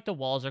feel like the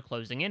walls are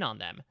closing in on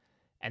them.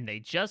 And they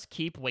just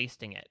keep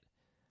wasting it.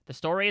 The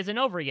story isn't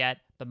over yet,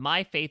 but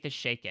my faith is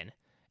shaken.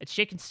 It's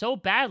shaken so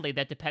badly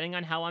that depending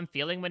on how I'm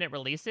feeling when it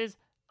releases,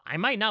 I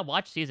might not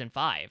watch season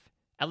 5.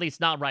 At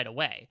least not right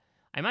away.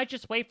 I might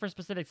just wait for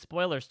specific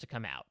spoilers to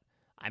come out.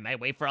 I might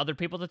wait for other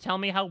people to tell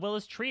me how Will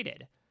is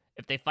treated.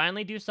 If they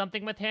finally do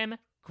something with him,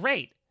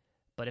 great.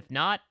 But if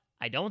not,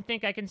 I don't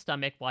think I can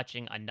stomach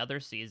watching another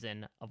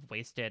season of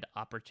wasted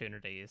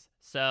opportunities.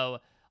 So,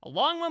 a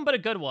long one, but a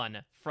good one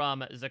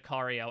from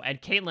Zakario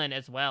and Caitlin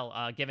as well,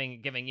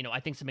 giving I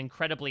think some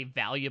incredibly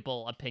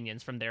valuable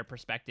opinions from their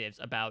perspectives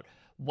about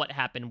what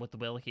happened with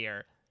Will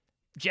here.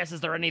 Jess,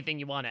 is there anything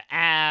you want to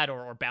add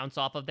or bounce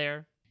off of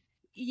there?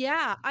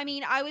 Yeah, I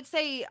mean, I would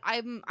say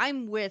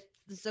I'm with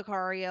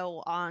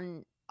Zakario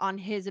on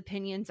his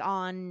opinions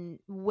on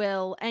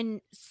Will,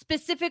 and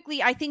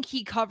specifically I think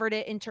he covered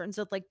it in terms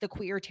of like the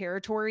queer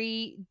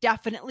territory.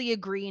 Definitely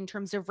agree in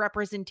terms of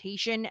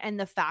representation and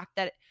the fact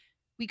that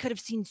we could have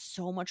seen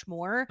so much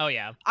more. Oh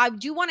yeah. I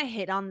do want to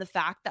hit on the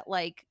fact that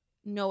like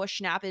Noah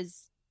Schnapp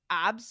is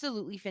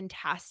absolutely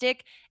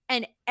fantastic,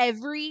 and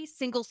every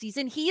single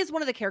season he is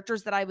one of the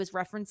characters that I was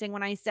referencing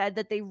when I said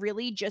that they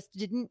really just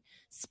didn't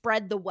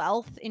spread the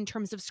wealth in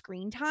terms of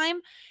screen time.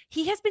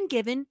 He has been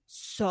given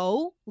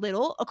so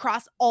little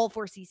across all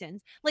 4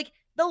 seasons, like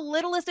the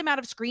littlest amount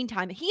of screen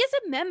time. He is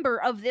a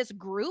member of this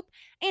group,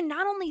 and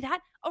not only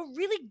that, a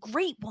really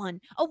great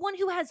one, a one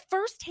who has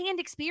firsthand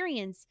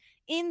experience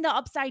in the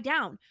Upside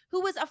Down,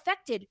 who was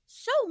affected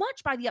so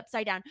much by the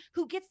Upside Down,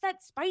 who gets that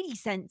spidey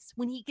sense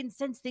when he can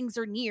sense things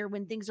are near,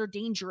 when things are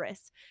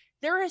dangerous.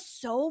 There is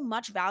so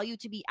much value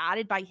to be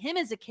added by him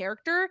as a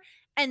character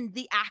and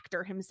the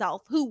actor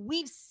himself, who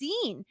we've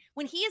seen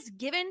when he is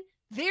given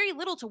very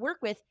little to work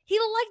with, he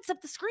lights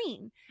up the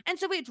screen. And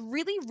so it's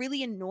really,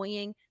 really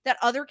annoying that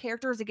other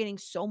characters are getting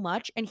so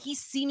much, and he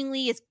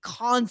seemingly is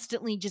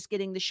constantly just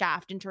getting the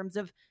shaft in terms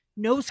of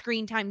no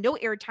screen time, no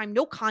airtime,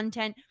 no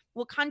content.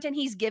 What content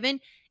he's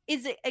given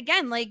is,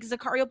 again, like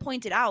Zakario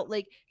pointed out,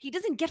 like he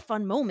doesn't get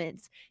fun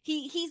moments.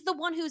 He's the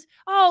one who's,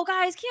 oh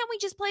guys, can't we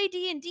just play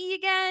D&D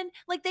again?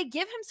 Like they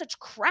give him such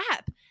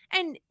crap,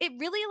 and it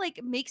really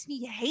like makes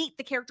me hate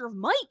the character of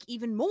Mike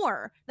even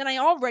more than I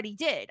already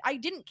did. I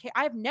didn't care.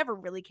 I've never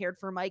really cared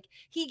for Mike.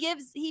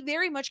 He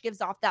very much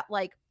gives off that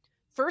like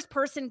first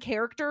person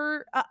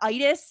character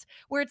itis,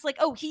 where it's like,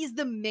 oh, he's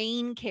the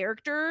main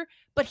character,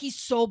 but he's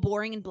so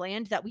boring and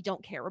bland that we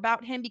don't care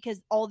about him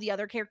because all the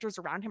other characters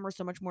around him are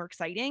so much more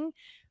exciting.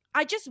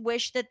 I just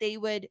wish that they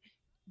would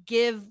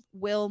give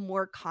Will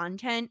more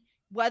content,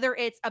 whether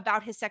it's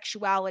about his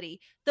sexuality,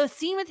 the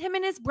scene with him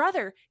and his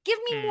brother. Give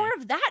me more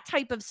of that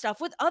type of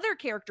stuff with other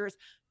characters.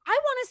 I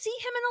want to see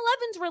him and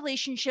Eleven's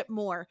relationship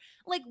more.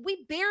 Like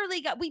we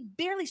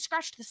barely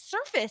scratched the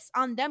surface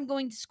on them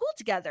going to school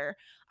together.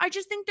 I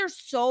just think there's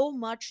so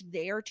much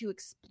there to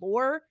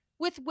explore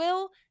with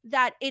Will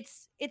that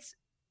it's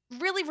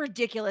really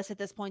ridiculous at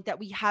this point that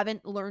we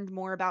haven't learned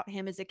more about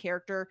him as a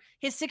character,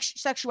 his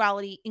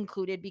sexuality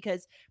included,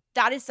 because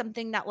that is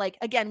something that, like,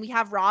 again, we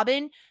have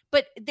Robin,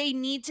 but they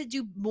need to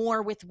do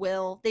more with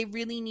Will. They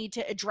really need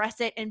to address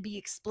it and be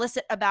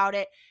explicit about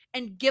it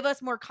and give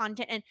us more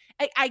content. And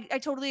I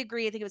totally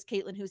agree. I think it was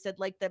Caitlin who said,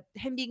 like,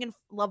 him being in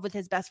love with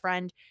his best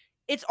friend,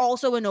 it's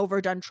also an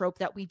overdone trope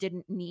that we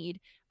didn't need.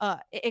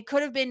 It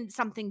could have been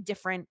something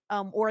different,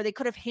 or they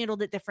could have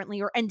handled it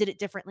differently or ended it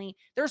differently.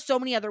 There are so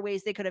many other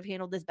ways they could have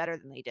handled this better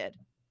than they did.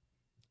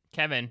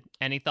 Kevin,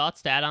 any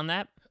thoughts to add on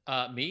that?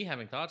 Me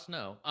having thoughts?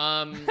 No.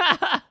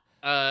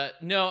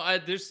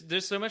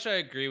 There's so much I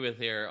agree with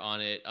here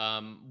on it.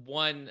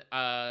 One,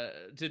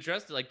 to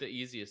address like the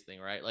easiest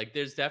thing, right? Like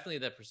there's definitely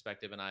that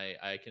perspective, and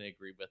I can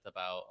agree with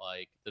about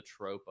like the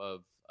trope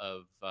of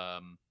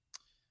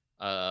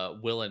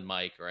Will and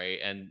Mike, right?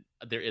 And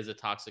there is a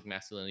toxic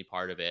masculinity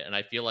part of it, and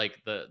I feel like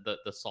the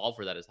solve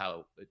for that is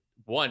how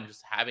one,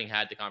 just having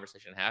had the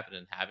conversation happen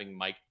and having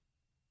Mike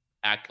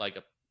act like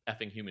a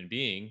effing human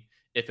being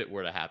if it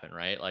were to happen,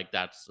 right? Like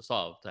that's the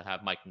solve, to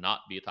have Mike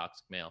not be a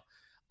toxic male.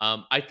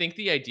 I think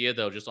the idea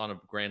though, just on a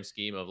grand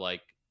scheme of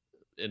like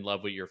in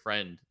love with your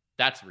friend,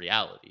 that's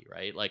reality,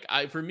 right? Like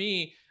for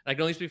me, I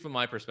can only speak from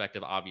my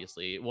perspective,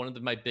 obviously. One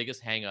of my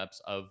biggest hangups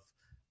of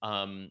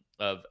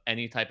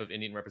any type of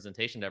Indian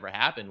representation to ever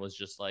happen was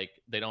just like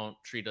they don't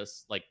treat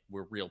us like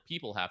we're real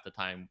people half the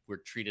time. We're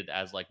treated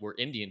as like we're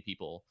Indian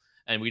people,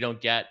 and we don't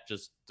get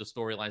just the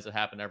storylines that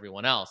happen to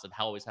everyone else. It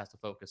always has to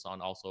focus on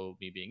also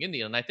me being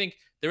Indian, and I think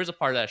there is a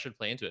part of that should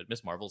play into it.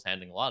 Miss Marvel's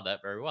handling a lot of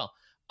that very well.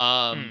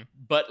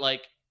 But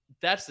like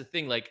that's the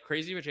thing. Like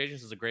Crazy Rich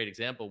Asians is a great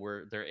example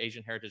where their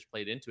Asian heritage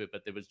played into it,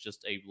 but there was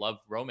just a love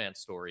romance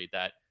story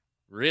that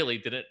really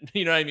didn't,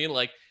 you know what I mean?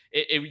 Like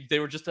they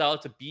were just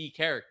allowed to be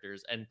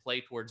characters and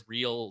play towards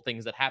real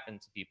things that happen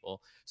to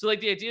people. So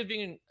like the idea of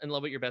being in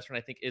love with your best friend,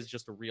 I think is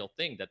just a real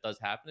thing that does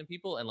happen to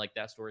people. And like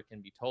that story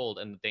can be told.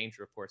 And the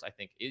danger, of course, I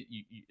think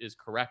is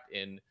correct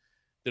in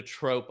the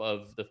trope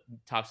of the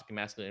toxic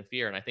masculine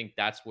fear. And I think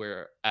that's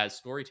where, as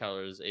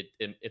storytellers,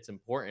 it's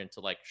important to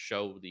like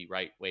show the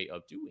right way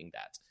of doing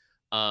that.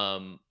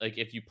 Like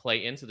if you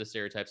play into the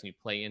stereotypes and you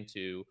play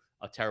into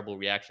a terrible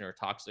reaction or a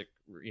toxic,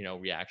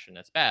 reaction,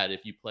 that's bad.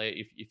 If you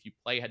play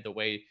the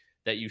way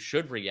that you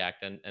should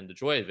react and the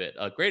joy of it.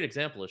 A great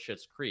example is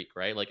Schitt's Creek,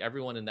 right? Like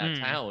everyone in that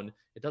town,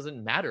 it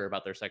doesn't matter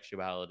about their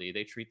sexuality.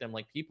 They treat them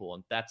like people,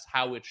 and that's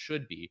how it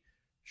should be.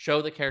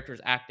 Show the characters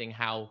acting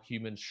how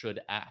humans should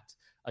act.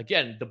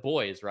 Again, The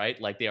Boys, right?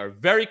 Like they are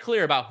very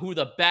clear about who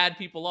the bad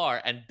people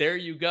are, and there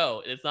you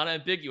go. It's not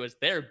ambiguous.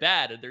 They're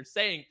bad, and they're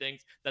saying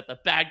things that the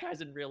bad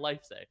guys in real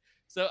life say.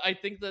 So I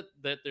think that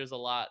there's a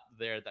lot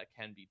there that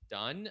can be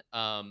done.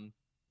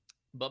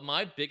 But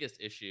my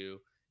biggest issue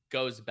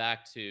goes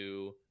back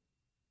to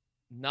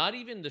not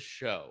even the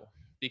show,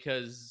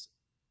 because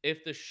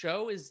if the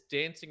show is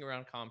dancing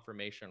around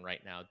confirmation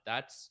right now,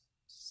 that's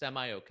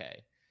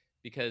semi-okay,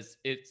 because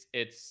it's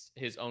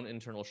his own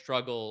internal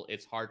struggle.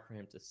 It's hard for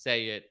him to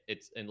say it.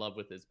 It's in love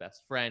with his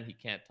best friend. He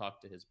can't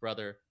talk to his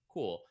brother.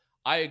 Cool.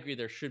 I agree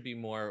there should be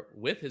more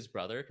with his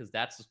brother, because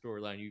that's the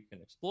storyline you can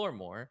explore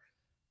more.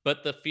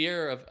 But the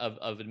fear of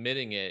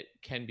admitting it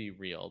can be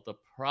real. The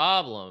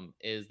problem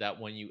is that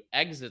when you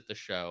exit the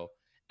show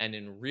and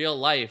in real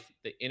life,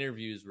 the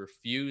interviews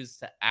refuse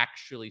to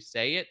actually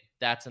say it,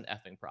 that's an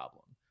effing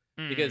problem.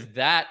 Because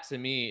that, to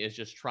me, is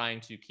just trying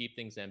to keep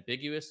things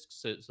ambiguous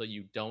so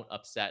you don't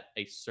upset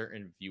a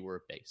certain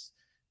viewer base.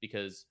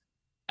 Because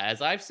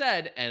as I've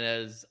said, and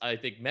as I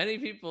think many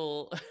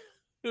people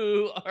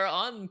who are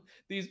on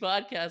these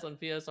podcasts on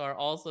PSR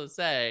also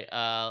say,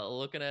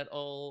 looking at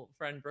old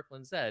friend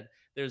Brooklyn said,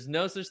 there's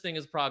no such thing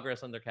as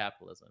progress under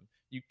capitalism.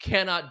 You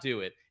cannot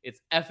do it.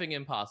 It's effing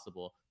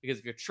impossible. Because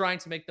if you're trying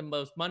to make the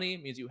most money,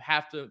 it means you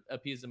have to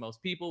appease the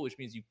most people, which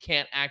means you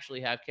can't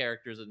actually have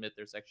characters admit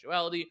their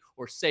sexuality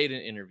or say it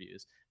in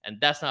interviews. And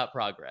that's not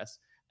progress.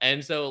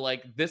 And so,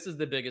 like, this is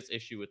the biggest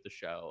issue with the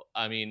show.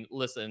 I mean,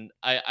 listen,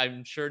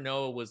 I'm sure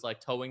Noah was,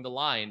 like, towing the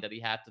line that he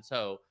had to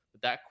toe.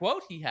 But that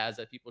quote he has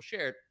that people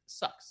shared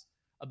sucks.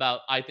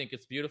 About, I think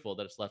it's beautiful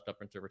that it's left up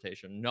for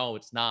interpretation. No,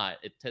 it's not.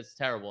 It's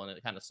terrible, and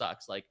it kind of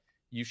sucks. Like,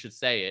 you should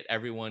say it.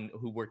 Everyone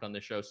who worked on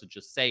the show should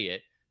just say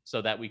it so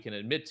that we can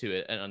admit to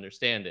it and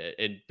understand it,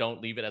 and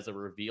don't leave it as a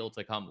reveal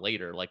to come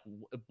later. Like,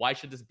 why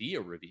should this be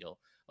a reveal?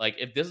 Like,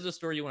 if this is a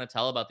story you want to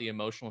tell about the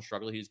emotional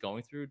struggle he's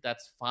going through,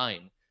 that's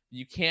fine.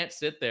 You can't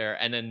sit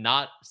there and then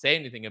not say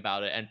anything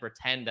about it and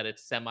pretend that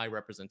it's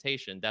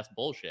semi-representation. That's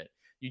bullshit.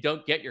 You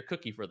don't get your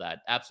cookie for that.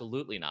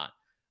 Absolutely not.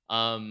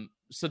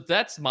 So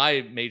that's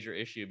my major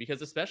issue,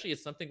 because especially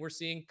it's something we're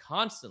seeing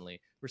constantly.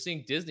 We're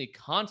seeing Disney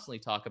constantly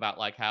talk about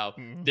like how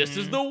this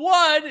is the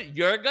one,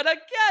 you're gonna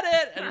get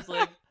it. And it's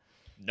like,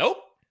 nope.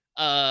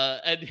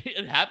 And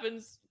it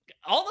happens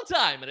all the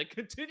time, and it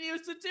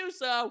continues to do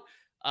so.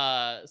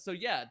 So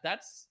yeah,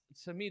 that's,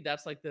 to me,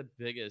 that's like the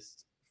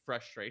biggest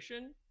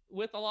frustration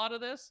with a lot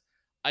of this.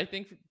 I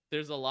think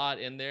there's a lot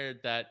in there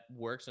that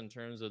works in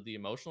terms of the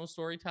emotional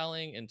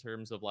storytelling, in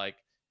terms of like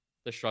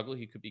the struggle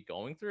he could be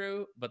going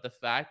through. But the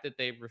fact that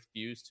they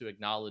refuse to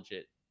acknowledge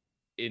it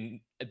in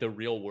the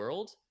real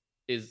world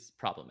is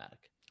problematic.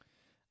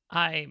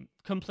 I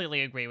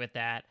completely agree with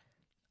that.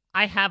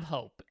 I have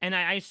hope, and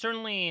I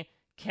certainly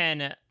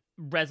can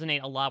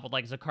resonate a lot with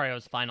like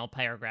Zaccario's final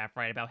paragraph,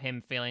 right? About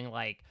him feeling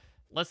like,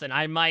 listen,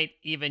 I might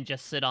even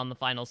just sit on the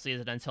final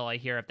season until I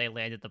hear if they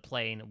landed the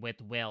plane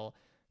with Will.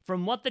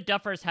 From what the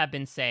Duffers have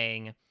been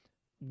saying,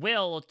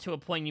 Will, to a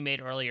point you made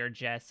earlier,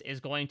 Jess,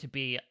 is going to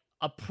be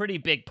a pretty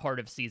big part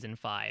of season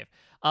 5.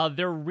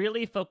 They're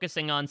really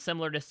focusing on,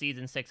 similar to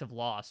season 6 of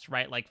Lost,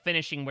 right? Like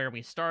finishing where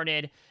we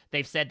started.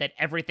 They've said that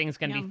everything's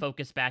going to be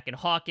focused back in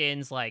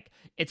Hawkins. Like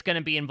it's going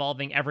to be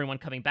involving everyone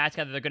coming back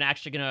together. They're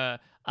going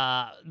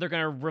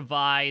to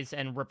revise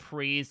and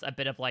reprise a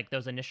bit of like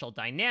those initial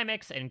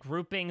dynamics and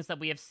groupings that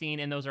we have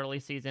seen in those early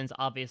seasons,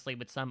 obviously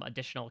with some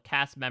additional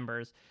cast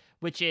members,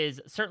 which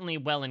is certainly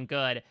well and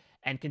good.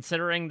 And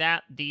considering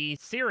that the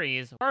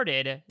series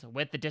started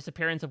with the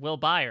disappearance of Will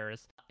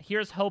Byers,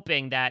 here's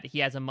hoping that he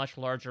has a much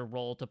larger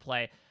role to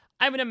play.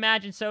 I would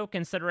imagine so,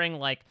 considering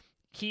like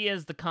he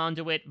is the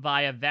conduit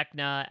via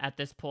Vecna at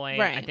this point.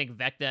 Right. I think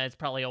Vecna is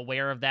probably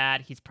aware of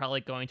that. He's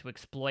probably going to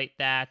exploit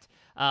that.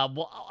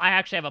 Well, I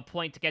actually have a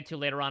point to get to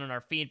later on in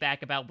our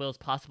feedback about Will's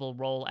possible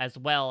role as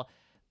well.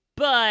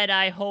 But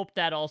I hope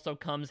that also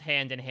comes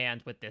hand in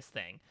hand with this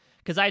thing.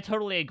 Because I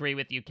totally agree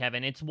with you,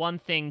 Kevin. It's one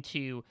thing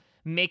to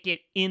make it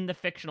in the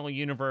fictional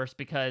universe,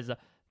 because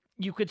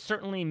you could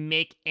certainly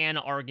make an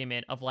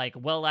argument of like,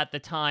 well, at the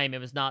time, it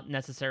was not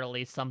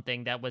necessarily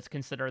something that was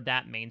considered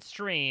that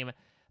mainstream.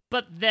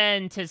 But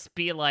then to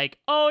be like,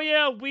 oh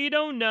yeah, we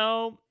don't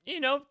know,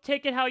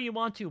 take it how you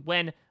want to.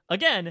 When,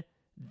 again,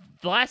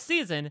 last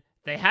season,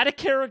 they had a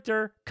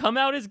character come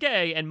out as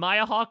gay, and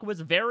Maya Hawke was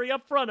very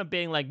upfront of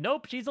being like,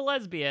 nope, she's a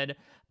lesbian.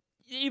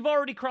 You've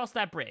already crossed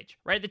that bridge,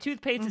 right? The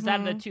toothpaste is out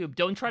of the tube.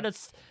 Don't try to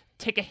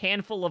take a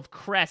handful of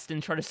Crest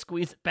and try to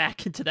squeeze it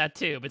back into that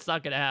tube. It's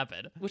not going to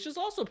happen. Which is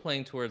also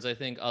playing towards, I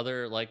think,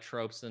 other like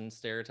tropes and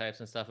stereotypes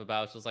and stuff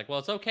about it's just like, well,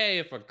 it's okay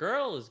if a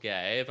girl is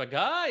gay. If a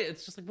guy,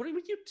 it's just like, what are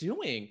you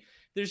doing?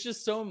 There's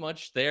just so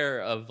much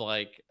there of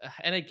like,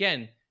 and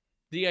again,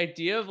 the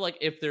idea of like,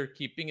 if they're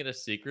keeping it a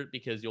secret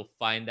because you'll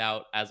find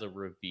out as a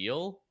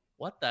reveal,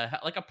 what the hell?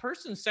 Like, a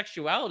person's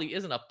sexuality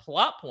isn't a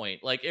plot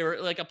point, like,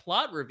 or like a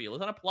plot reveal. It's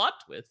not a plot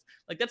twist.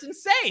 Like, that's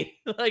insane.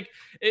 Like,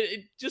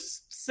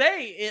 just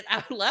say it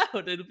out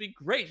loud. It'll be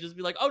great. Just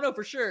be like, oh no,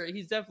 for sure,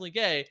 he's definitely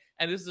gay,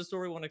 and this is a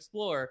story we want to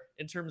explore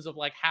in terms of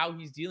like how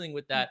he's dealing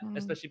with that,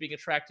 especially being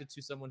attracted to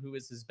someone who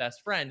is his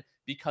best friend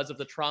because of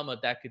the trauma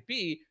that could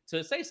be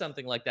to say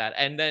something like that.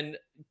 And then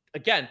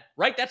again,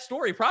 write that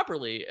story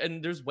properly.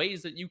 And there's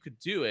ways that you could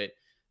do it.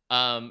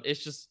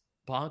 It's just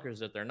bonkers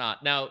that they're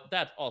not. Now,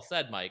 that all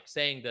said, Mike,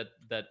 saying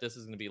that this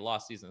is going to be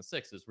Lost season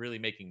 6 is really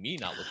making me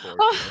not look forward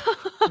to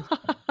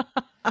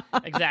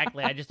it.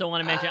 Exactly. I just don't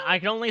want to mention. I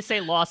can only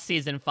say Lost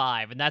season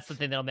 5, and that's the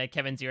thing that'll make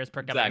Kevin's ears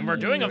perk up. And we're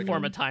doing a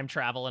form of time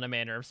travel in a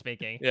manner of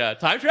speaking. Yeah,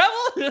 time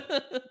travel.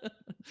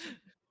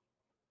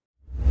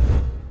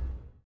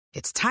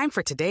 It's time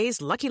for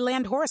today's Lucky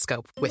Land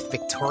horoscope with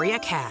Victoria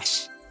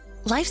Cash.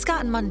 Life's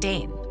gotten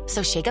mundane,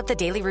 so shake up the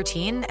daily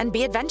routine and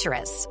be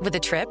adventurous with a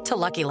trip to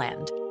Lucky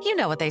Land. You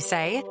know what they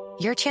say,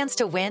 your chance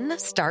to win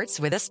starts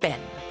with a spin.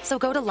 So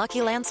go to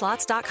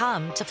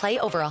LuckyLandSlots.com to play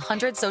over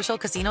 100 social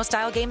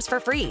casino-style games for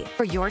free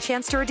for your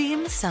chance to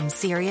redeem some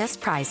serious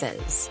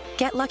prizes.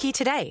 Get lucky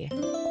today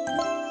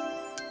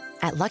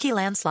at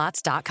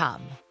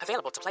LuckyLandSlots.com.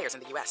 Available to players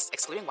in the U.S.,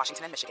 excluding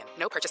Washington and Michigan.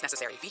 No purchase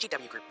necessary.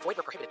 VGW Group. Void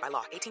where prohibited by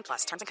law. 18+.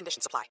 Terms and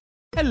conditions apply.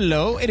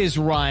 Hello, it is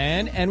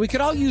Ryan, and we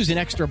could all use an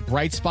extra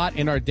bright spot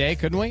in our day,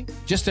 couldn't we?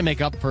 Just to make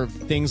up for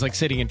things like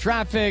sitting in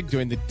traffic,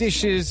 doing the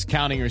dishes,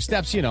 counting your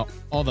steps, you know,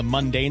 all the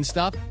mundane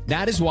stuff.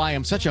 That is why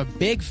I'm such a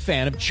big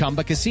fan of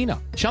Chumba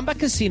Casino. Chumba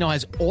Casino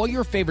has all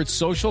your favorite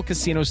social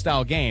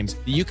casino-style games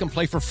that you can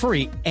play for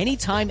free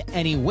anytime,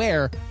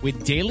 anywhere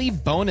with daily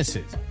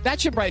bonuses. That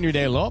should brighten your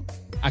day a little.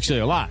 Actually,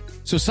 a lot.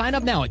 So sign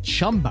up now at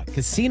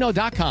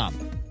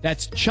ChumbaCasino.com.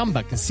 That's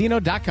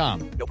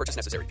ChumbaCasino.com. No purchase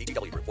necessary.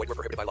 VGW Group. Void where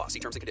prohibited by law. See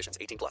terms and conditions.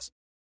 18+.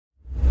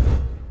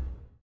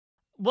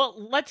 Well,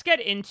 let's get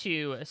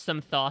into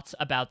some thoughts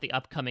about the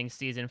upcoming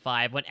season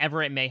 5,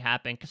 whenever it may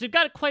happen, because we've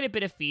got quite a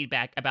bit of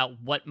feedback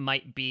about what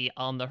might be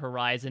on the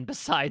horizon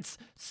besides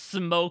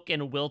smoke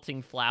and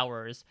wilting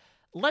flowers.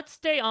 Let's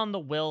stay on the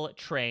Will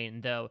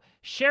train, though.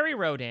 Sherry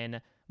wrote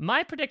in,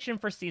 my prediction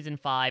for season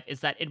 5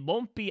 is that it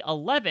won't be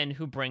 11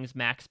 who brings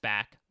Max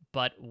back,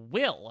 but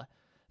Will.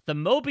 The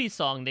Moby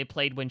song they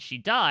played when she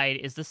died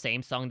is the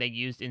same song they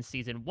used in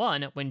season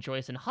 1 when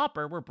Joyce and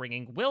Hopper were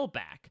bringing Will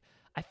back.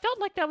 I felt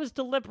like that was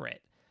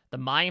deliberate. The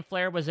mind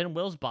flare was in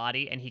Will's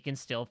body and he can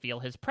still feel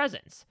his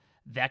presence.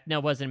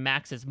 Vecna was in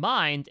Max's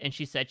mind and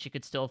she said she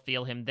could still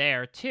feel him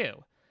there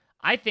too.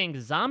 I think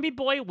Zombie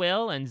Boy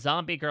Will and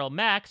Zombie Girl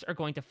Max are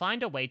going to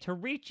find a way to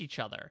reach each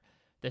other.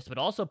 This would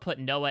also put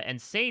Noah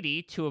and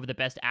Sadie, two of the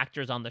best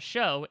actors on the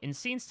show, in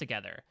scenes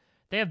together.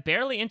 They have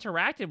barely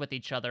interacted with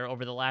each other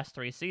over the last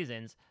 3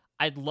 seasons.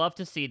 I'd love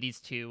to see these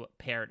two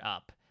paired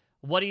up.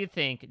 What do you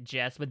think,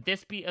 Jess? Would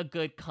this be a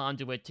good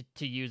conduit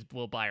to use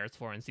Will Byers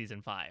for in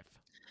season 5?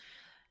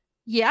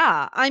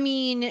 Yeah, I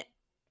mean,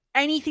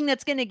 anything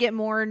that's going to get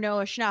more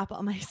Noah Schnapp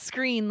on my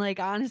screen, like,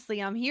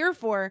 honestly, I'm here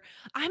for.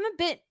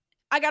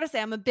 I gotta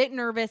say, I'm a bit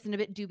nervous and a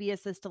bit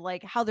dubious as to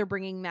like how they're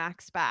bringing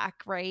Max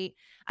back, right?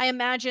 I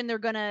imagine they're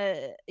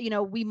gonna,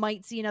 we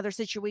might see another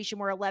situation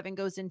where 11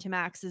 goes into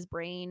Max's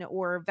brain,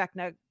 or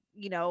Vecna,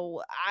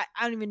 I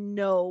don't even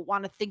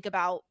want to think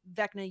about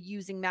Vecna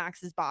using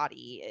Max's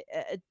body,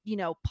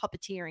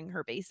 puppeteering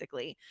her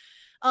basically.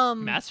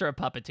 Master of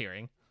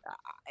puppeteering.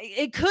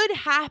 It could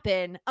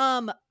happen.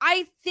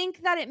 I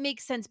think that it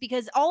makes sense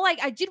because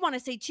I did want to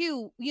say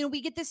too,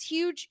 we get this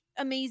huge,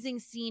 amazing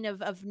scene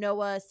of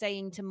Noah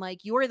saying to Mike,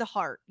 "You're the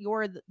heart.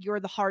 You're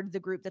the heart of the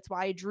group. That's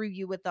why I drew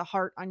you with the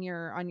heart on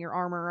your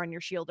armor, on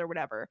your shield, or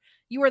whatever.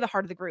 You are the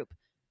heart of the group."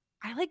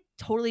 I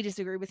totally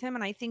disagree with him,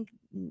 and I think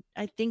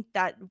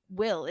that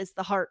Will is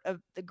the heart of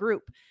the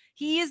group.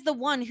 He is the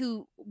one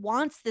who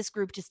wants this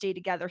group to stay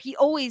together. He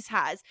always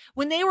has.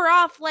 When they were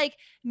off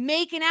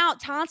making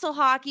out tonsil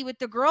hockey with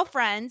their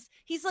girlfriends,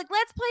 he's like,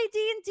 "Let's play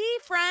D&D,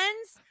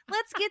 friends.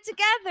 Let's get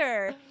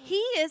together." He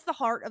is the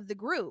heart of the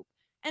group.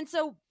 And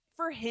so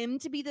for him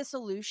to be the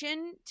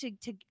solution to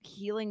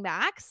healing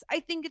Max,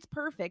 I think it's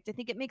perfect. I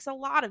think it makes a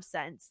lot of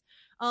sense.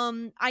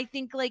 I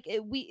think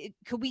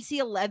could we see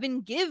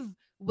 11 give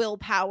Will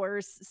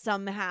powers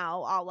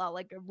somehow, a la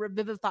like a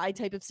Revivify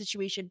type of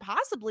situation?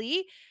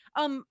 Possibly.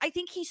 I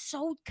think he's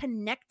so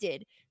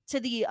connected to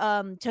the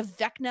to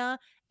Vecna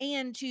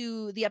and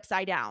to the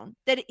Upside Down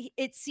that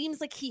it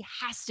seems like he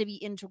has to be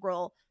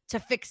integral to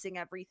fixing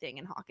everything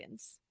in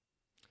Hawkins.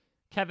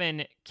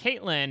 Kevin,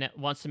 Caitlin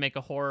wants to make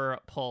a horror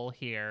poll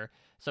here,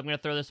 so I'm going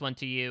to throw this one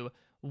to you.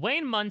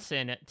 Wayne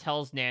Munson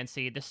tells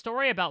Nancy the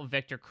story about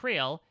Victor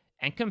Creel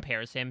and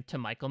compares him to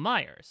Michael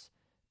Myers.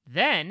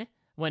 Then,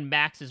 when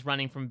Max is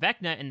running from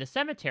Vecna in the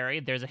cemetery,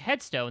 there's a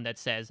headstone that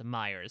says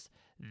Myers.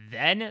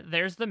 Then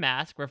there's the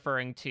mask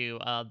referring to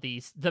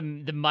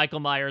the Michael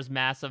Myers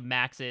mask of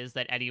Max's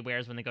that Eddie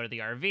wears when they go to the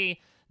RV.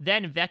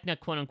 Then Vecna,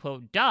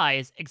 quote-unquote,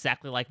 dies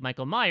exactly like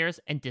Michael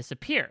Myers and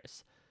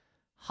disappears.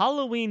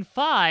 Halloween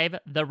 5,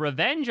 The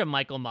Revenge of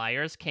Michael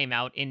Myers, came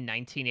out in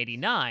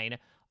 1989.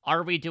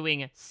 Are we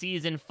doing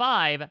Season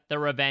 5, The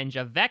Revenge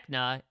of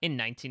Vecna, in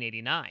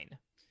 1989?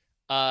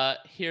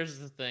 Here's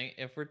the thing.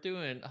 If we're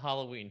doing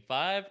Halloween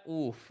 5,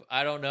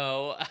 I don't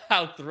know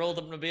how thrilled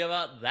I'm going to be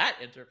about that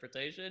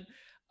interpretation.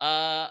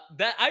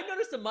 That I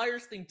noticed the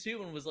Myers thing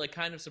too and was like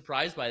kind of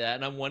surprised by that.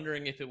 And I'm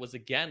wondering if it was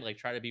again, like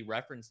try to be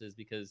references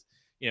because,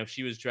 you know,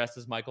 she was dressed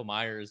as Michael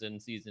Myers in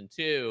season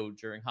 2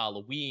 during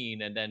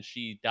Halloween and then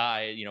she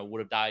died, you know, would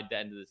have died at the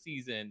end of the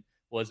season.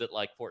 Was it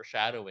like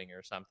foreshadowing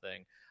or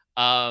something?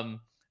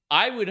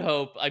 I would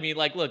hope, I mean,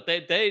 like, look, they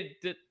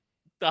did.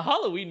 The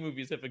Halloween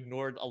movies have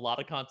ignored a lot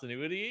of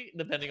continuity,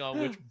 depending on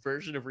which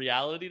version of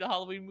reality the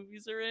Halloween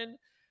movies are in.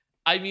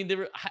 I mean,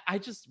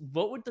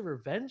 what would the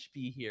revenge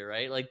be here,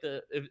 right? Like,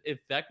 if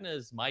Vecna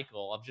is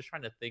Michael, I'm just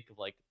trying to think of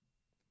like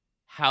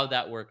how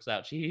that works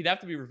out. He'd have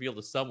to be revealed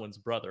as someone's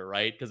brother,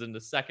 right? Because in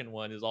the second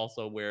one is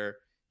also where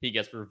he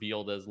gets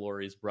revealed as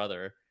Laurie's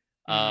brother.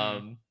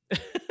 I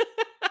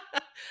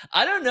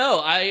don't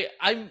know.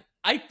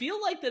 I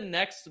feel like the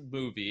next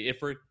movie,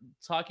 if we're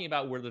talking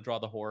about where to draw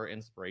the horror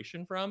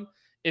inspiration from,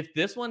 if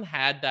this one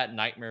had that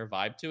nightmare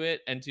vibe to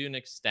it, and to an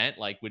extent,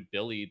 like with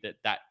Billy,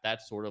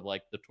 that's sort of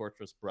like the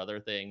torturous brother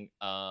thing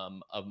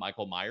of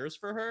Michael Myers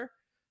for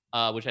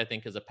her, which I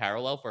think is a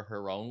parallel for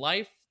her own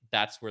life.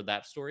 That's where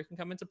that story can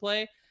come into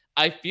play.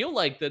 I feel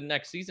like the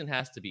next season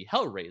has to be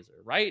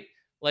Hellraiser, right?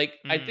 Like,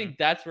 I think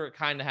that's where it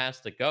kind of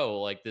has to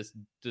go. Like,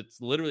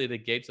 it's literally the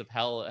gates of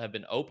hell have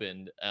been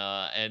opened,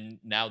 and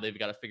now they've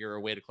got to figure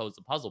a way to close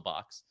the puzzle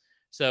box.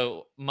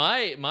 So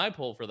my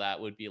pull for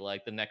that would be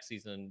like the next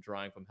season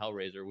drawing from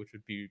Hellraiser, which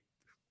would be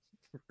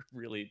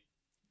really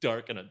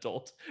dark and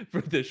adult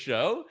for this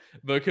show,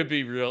 but could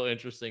be real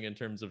interesting in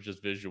terms of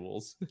just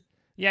visuals.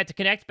 Yeah, to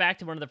connect back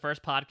to one of the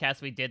first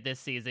podcasts we did this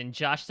season,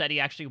 Josh said he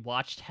actually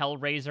watched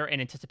Hellraiser in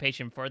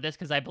anticipation for this,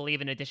 because I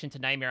believe in addition to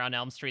Nightmare on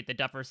Elm Street, the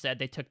Duffer said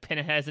they took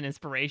Pinhead as an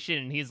inspiration,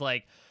 and he's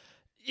like,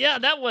 yeah,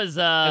 that was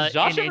Has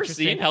Josh ever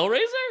seen Hellraiser?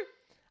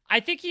 I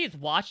think he's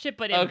watched it,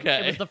 but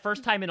it was the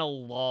first time in a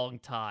long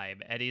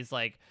time, and he's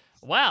like,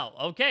 wow,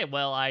 okay,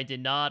 well, I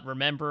did not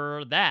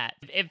remember that.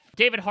 If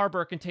David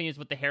Harbour continues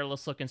with the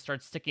hairless look and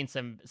starts sticking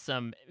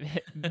some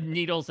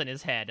needles in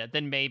his head,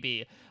 then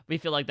maybe we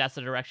feel like that's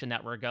the direction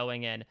that we're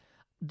going in.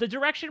 The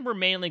direction we're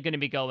mainly going to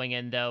be going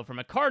in, though, from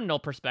a Cardinal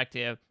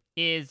perspective,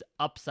 is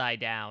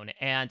Upside Down.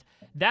 And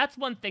that's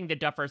one thing the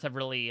Duffers have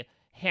really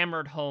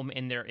hammered home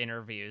in their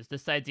interviews.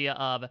 This idea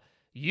of,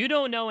 you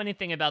don't know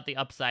anything about the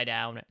Upside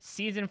Down.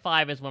 Season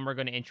 5 is when we're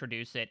going to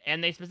introduce it.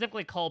 And they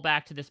specifically call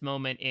back to this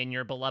moment in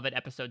your beloved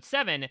episode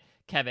 7,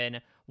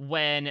 Kevin,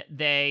 when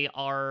they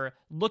are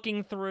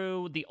looking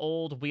through the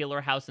old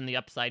Wheeler house in the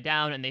Upside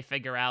Down, and they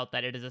figure out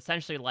that it is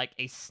essentially like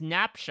a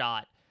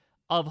snapshot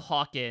of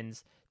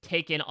Hawkins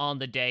taken on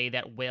the day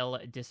that Will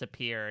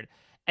disappeared.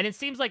 And it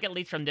seems like, at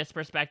least from this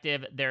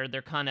perspective, they're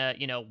kind of,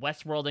 you know,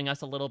 Westworlding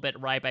us a little bit,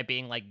 right? By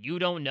being like, you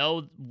don't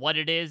know what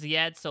it is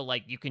yet, so,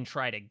 like, you can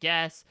try to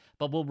guess,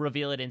 but we'll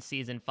reveal it in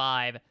season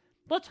 5.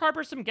 Let's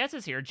harbor some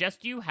guesses here. Jess,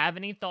 do you have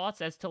any thoughts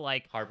as to,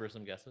 like... Harbor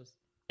some guesses?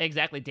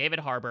 Exactly, David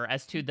Harbour,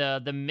 as to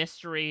the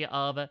mystery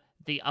of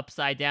the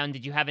Upside Down.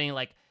 Did you have any,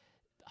 like,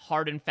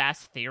 hard and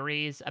fast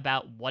theories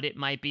about what it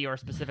might be, or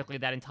specifically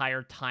that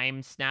entire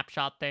time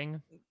snapshot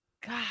thing?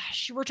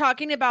 Gosh, we're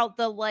talking about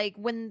the, like,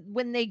 when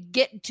they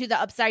get to the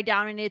Upside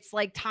Down and it's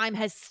like time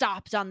has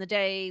stopped on the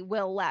day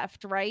Will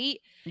left, right?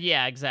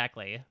 Yeah,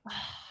 exactly.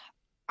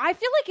 I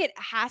feel like it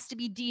has to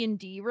be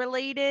D&D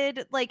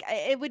related. Like,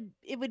 it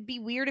would be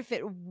weird if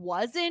it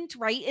wasn't,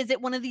 right? Is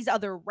it one of these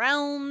other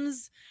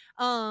realms?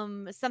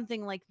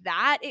 Something like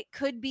that. It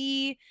could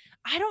be.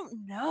 I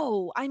don't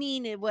know. I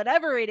mean,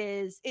 whatever it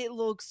is, it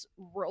looks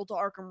real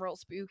dark and real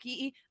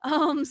spooky.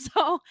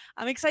 So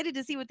I'm excited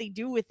to see what they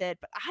do with it.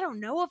 But I don't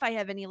know if I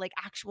have any like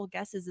actual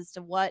guesses as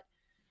to what.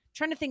 I'm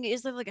trying to think,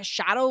 is there like a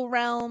shadow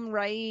realm,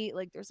 right?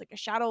 Like there's like a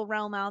shadow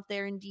realm out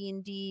there in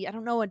D&D. I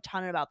don't know a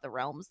ton about the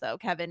realms though.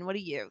 Kevin, what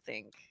do you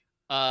think?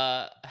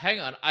 Hang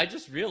on. I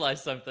just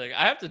realized something.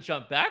 I have to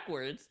jump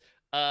backwards.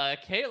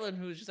 Caitlin,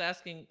 who was just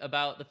asking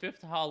about the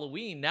 5th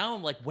Halloween. Now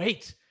I'm like,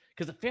 wait,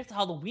 because the 5th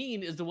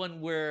Halloween is the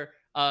one where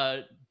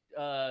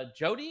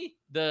Jody,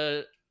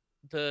 the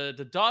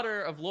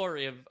daughter of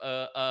Laurie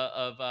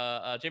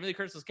of Jamie Lee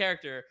Curtis's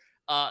character,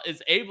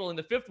 is able in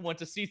the 5th one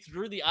to see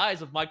through the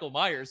eyes of Michael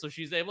Myers, so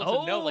she's able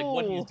to know like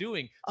what he's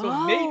doing.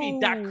 So maybe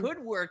that could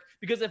work,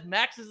 because if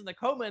Max is in the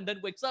coma and then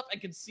wakes up and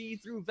can see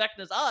through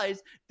Vecna's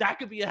eyes, that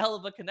could be a hell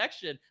of a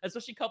connection.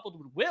 Especially coupled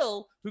with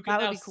Will, who can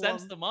now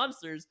sense the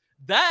monsters.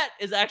 That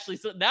is actually,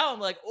 so now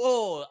I'm like,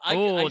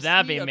 I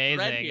that'd see be a amazing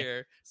thread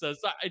here. So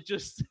I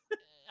just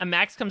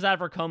Max comes out of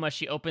her coma.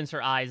 She opens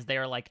her eyes.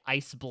 They're like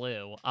ice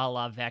blue, a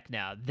la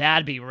Vecna.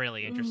 That'd be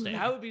really interesting.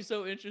 That would be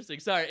so interesting.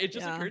 Sorry, it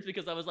just occurred to me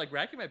because I was like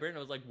racking my brain. And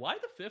I was like, why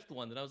the fifth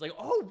one? And I was like,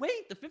 oh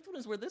wait, the fifth one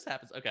is where this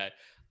happens. Okay.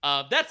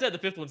 That said, the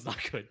fifth one's not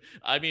good.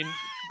 I mean,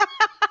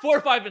 4,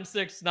 5, and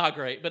 6 not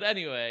great. But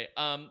anyway,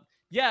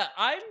 yeah,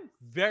 I'm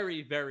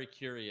very, very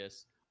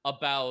curious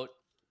about,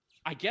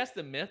 I guess,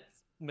 the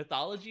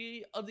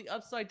mythology of the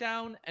Upside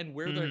Down and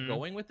where they're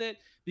going with it,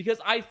 because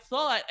I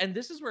thought, and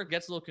this is where it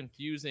gets a little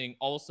confusing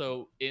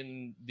also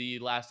in the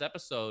last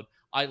episode,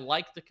 I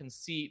liked the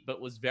conceit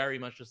but was very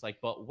much just like,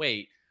 but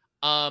wait,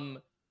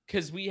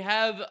 because we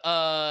have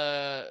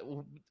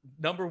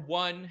number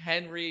 1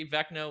 Henry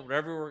Vecna,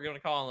 whatever we're gonna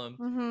call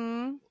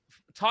him,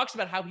 talks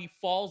about how he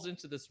falls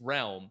into this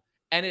realm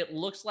and it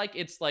looks like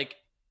it's like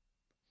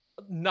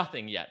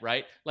nothing yet,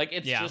 right? Like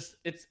it's just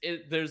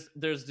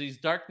there's these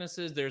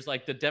darknesses, there's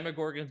like the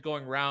Demogorgons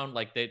going around,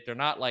 like they're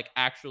not like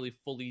actually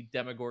fully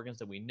Demogorgons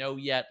that we know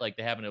yet, like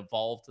they haven't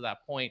evolved to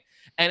that point.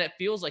 And it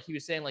feels like he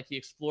was saying like he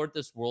explored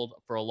this world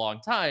for a long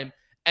time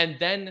and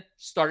then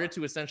started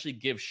to essentially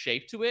give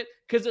shape to it,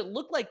 because it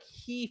looked like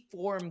he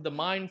formed the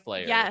Mind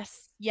Flayer.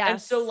 Yes. And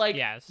so like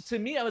to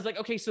me I was like,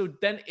 okay, so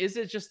then is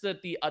it just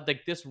that the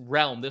like this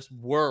realm, this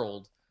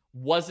world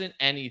wasn't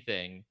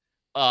anything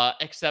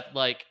except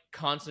like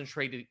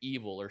concentrated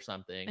evil or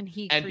something, and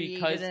he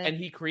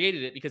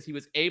created it because he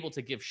was able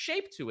to give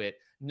shape to it.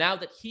 Now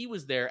that he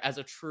was there as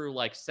a true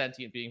like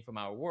sentient being from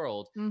our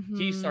world,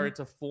 he started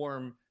to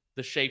form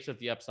the shapes of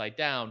the Upside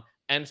Down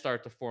and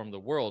start to form the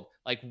world.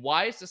 Like,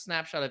 why is the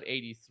snapshot of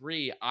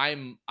 83?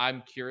 I'm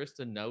curious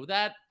to know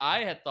that. I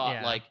had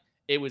thought like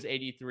it was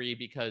 83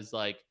 because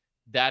like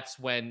that's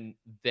when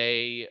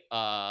they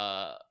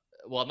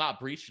well, not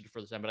breached it for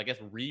the time, but I guess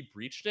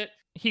re-breached it.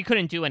 He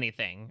couldn't do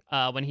anything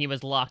when he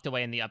was locked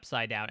away in the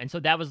Upside Down. And so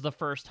that was the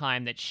first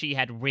time that she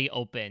had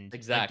reopened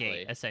the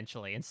gate,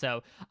 essentially. And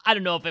so I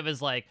don't know if it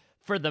was like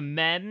for the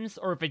memes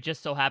or if it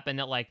just so happened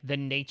that like the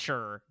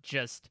nature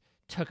just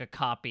took a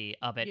copy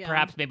of it,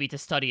 perhaps maybe to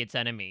study its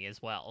enemy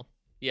as well.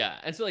 Yeah,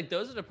 and so like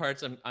those are the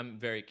parts I'm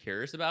very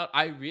curious about.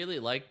 I really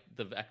like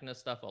the Vecna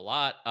stuff a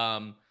lot.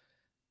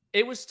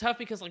 It was tough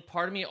because like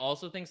part of me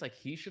also thinks like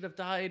he should have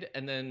died,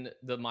 and then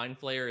the Mind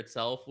Flayer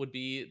itself would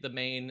be the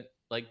main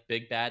like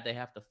big bad they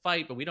have to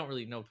fight, but we don't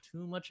really know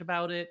too much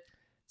about it.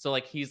 So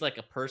like he's like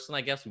a person,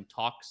 I guess, who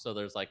talks, so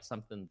there's like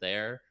something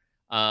there.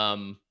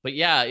 But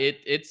yeah,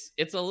 it's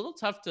a little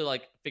tough to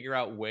like figure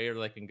out where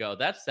they can go.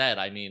 That said,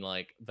 I mean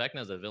like Vecna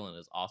as a villain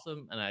is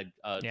awesome, and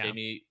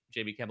Jamie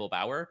Campbell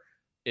Bower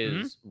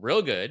is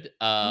real good.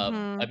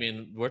 I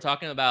mean, we're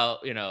talking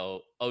about, you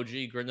know, OG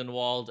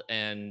Grindelwald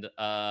and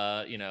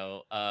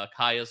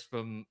Caius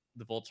from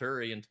the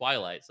Volturi and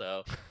Twilight.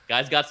 So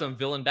guy's got some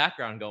villain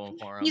background going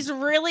for him. He's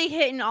really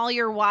hitting all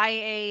your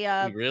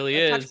YA he really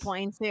is. touch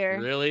points here.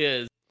 He really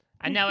is.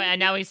 And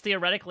now he's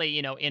theoretically,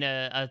 you know, in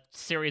a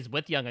series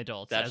with young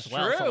adults That's as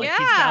well. True. So like,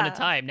 he's down to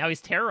time. Now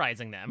he's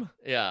terrorizing them.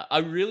 Yeah, I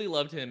really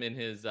loved him in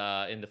his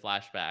in the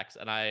flashbacks,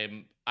 and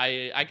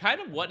I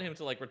kind of want him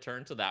to like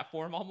return to that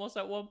form almost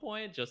at one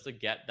point, just to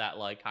get that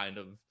like kind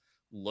of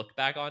look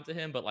back onto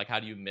him. But like, how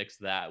do you mix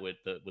that with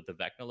the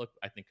Vecna look?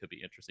 I think could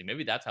be interesting.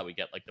 Maybe that's how we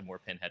get like the more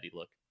pinheady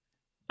look.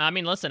 I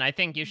mean, listen, I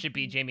think you should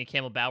be Jamie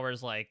Campbell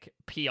Bower's like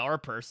PR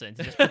person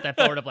to just put that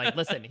forward of like,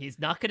 listen, he's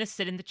not going to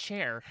sit in the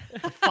chair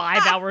for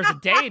 5 hours a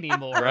day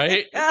anymore.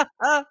 Right?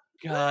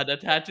 God,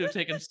 that had to have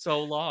taken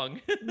so long.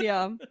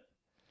 Yeah.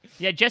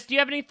 Yeah, Jess, do you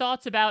have any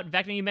thoughts about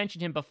Vecna? You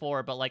mentioned him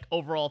before, but like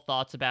overall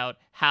thoughts about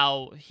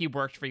how he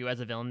worked for you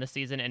as a villain this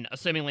season and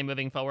assumingly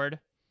moving forward?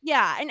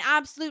 Yeah, an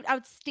absolute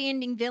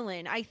outstanding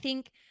villain. I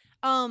think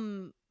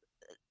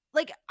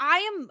like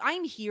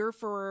I'm here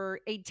for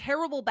a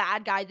terrible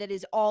bad guy that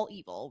is all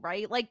evil,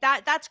 right? Like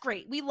that's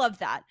great. We love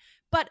that.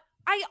 But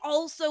I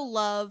also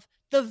love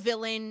the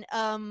villain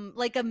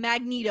like a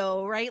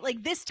Magneto, right?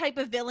 Like this type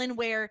of villain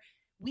where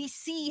we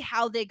see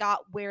how they got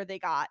where they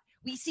got.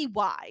 We see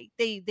why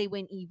they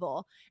went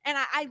evil. And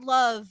I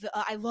loved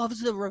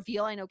the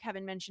reveal. I know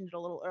Kevin mentioned it a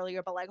little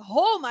earlier, but like,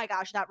 oh my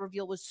gosh, that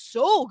reveal was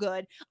so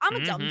good. I'm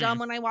a dum-dum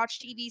when I watch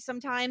TV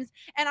sometimes.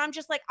 And I'm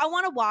just like, I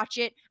want to watch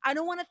it. I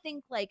don't want to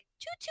think like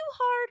too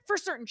hard for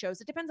certain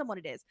shows. It depends on what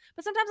it is.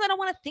 But sometimes I don't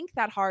want to think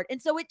that hard.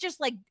 And so it just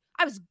like,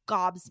 I was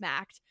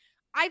gobsmacked.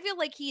 I feel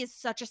like he is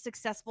such a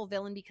successful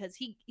villain because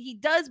he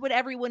does what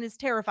everyone is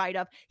terrified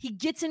of. He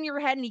gets in your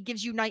head and he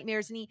gives you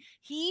nightmares, and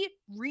he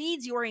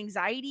reads your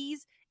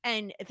anxieties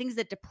and things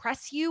that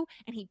depress you,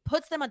 and he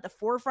puts them at the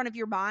forefront of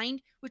your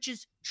mind, which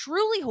is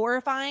truly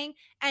horrifying.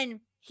 And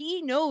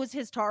he knows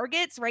his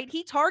targets, right?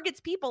 He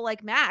targets people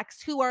like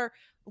Max who are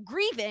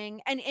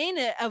grieving and in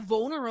a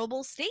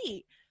vulnerable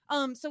state.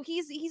 So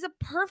he's a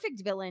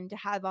perfect villain to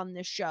have on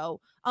this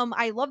show.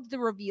 I loved the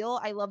reveal.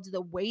 I loved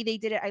the way they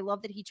did it. I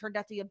love that he turned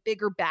out to be a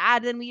bigger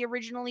bad than we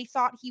originally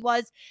thought he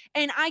was.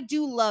 And I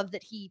do love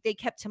that they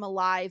kept him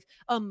alive.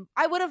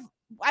 I would have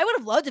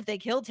loved if they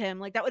killed him.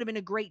 Like that would have been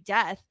a great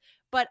death.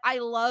 but I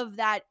love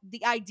that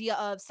the idea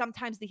of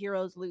sometimes the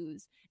heroes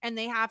lose and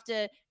they have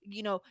to,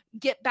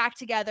 get back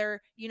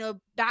together,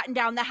 batten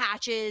down the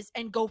hatches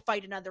and go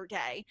fight another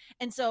day.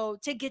 And so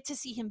to get to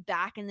see him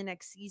back in the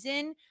next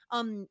season,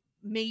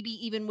 maybe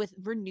even with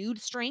renewed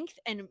strength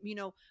and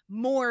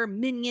more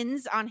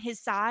minions on his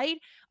side,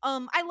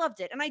 I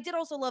loved it. And I did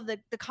also love the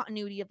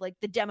continuity of like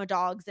the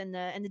Demodogs and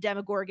the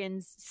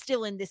Demogorgons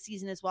still in this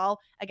season as well.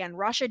 Again,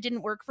 Russia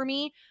didn't work for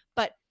me,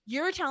 but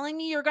you're telling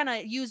me you're gonna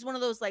use one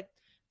of those like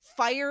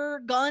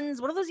fire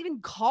guns? What are those even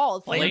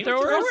called?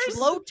 Flamethrowers?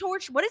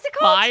 Blowtorch? What is it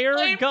called? Fire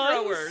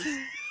guns?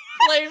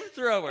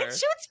 Flamethrower. It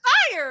shoots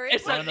fire.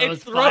 It's one like, of those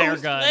it throws fire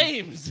guns.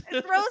 flames.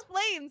 It throws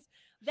flames.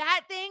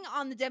 That thing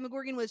on the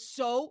Demogorgon was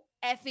so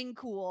effing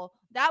cool.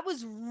 That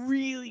was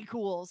really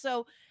cool.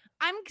 So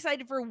I'm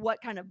excited for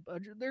what kind of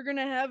budget they're going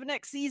to have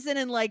next season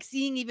and like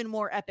seeing even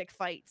more epic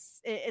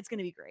fights. It's going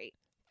to be great.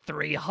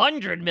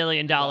 $300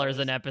 million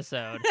an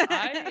episode.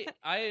 I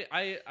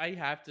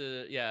have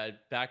to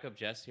back up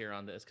Jess here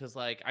on this because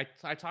like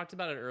I talked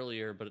about it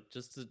earlier, but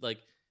just to, like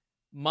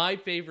my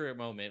favorite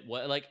moment,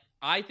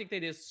 I think they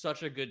did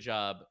such a good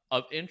job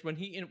of when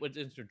he was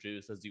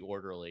introduced as the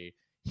orderly.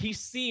 He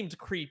seemed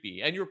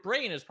creepy, and your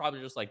brain is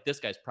probably just like, this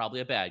guy's probably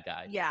a bad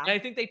guy. Yeah. And I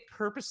think they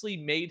purposely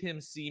made him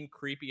seem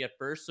creepy at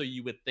first, so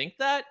you would think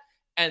that.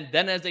 And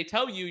then as they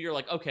tell you, you're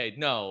like, okay,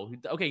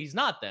 he's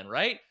not then,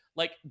 right?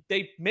 Like,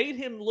 they made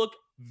him look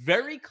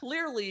very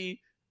clearly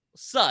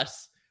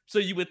sus, so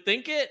you would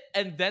think it,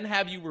 and then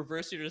have you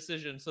reverse your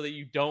decision so that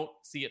you don't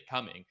see it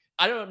coming.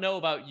 I don't know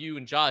about you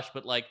and Josh,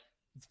 but like,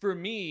 for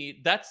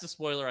me, that's the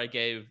spoiler I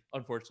gave,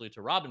 unfortunately,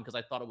 to Robin, because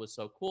I thought it was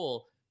so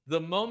cool. The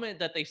moment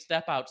that they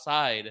step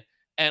outside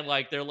and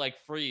like they're like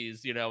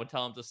freeze, and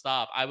tell him to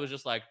stop, I was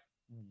just like,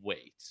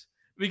 wait,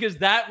 because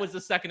that was the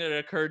second it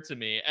occurred to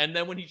me. And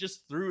then when he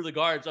just threw the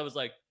guards, I was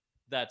like,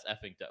 that's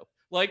effing dope.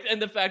 Like,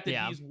 and the fact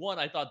that he's won,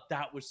 I thought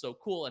that was so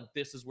cool. And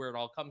this is where it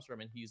all comes from.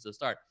 And he's the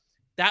start.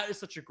 That is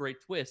such a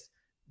great twist.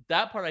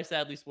 That part I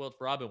sadly spoiled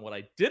for Robin. What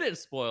I didn't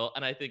spoil,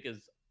 and I think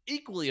is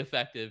equally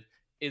effective,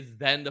 is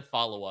then the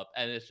follow up.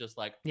 And it's just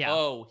like,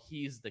 oh,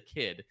 he's the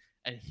kid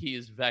and he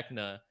is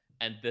Vecna.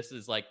 And this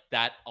is like,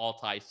 that all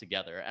ties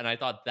together. And I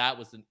thought that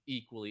was an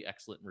equally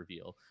excellent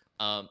reveal.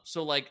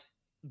 So like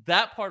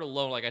that part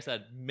alone, like I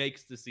said,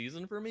 makes the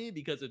season for me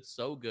because it's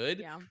so good.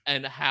 Yeah.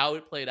 And how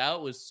it played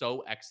out was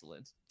so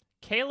excellent.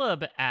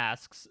 Caleb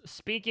asks,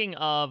 speaking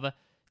of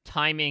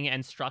timing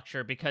and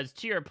structure, because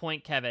to your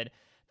point, Kevin,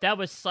 that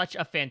was such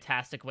a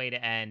fantastic way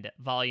to end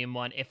Volume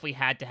 1 if we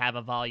had to have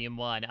a Volume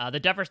 1. The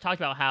Duffers talked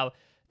about how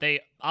they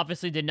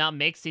obviously did not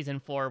make season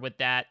 4 with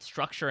that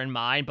structure in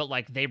mind, but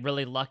like they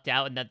really lucked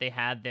out in that they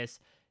had this,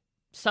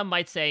 some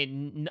might say,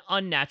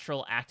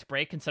 unnatural act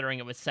break, considering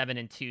it was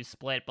 7-2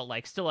 split, but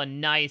like still a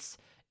nice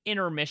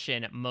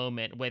intermission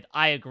moment with,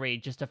 I agree,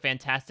 just a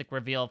fantastic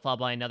reveal followed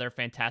by another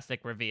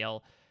fantastic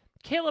reveal.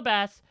 Caleb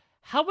asks,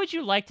 how would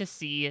you like to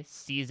see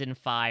season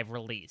 5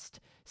 released?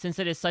 Since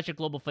it is such a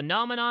global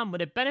phenomenon,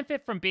 would it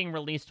benefit from being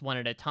released one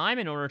at a time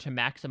in order to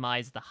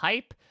maximize the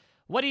hype?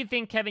 What do you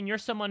think, Kevin? You're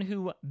someone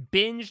who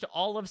binged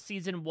all of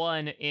season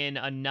 1 in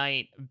a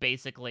night,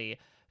 basically.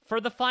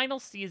 For the final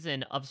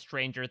season of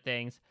Stranger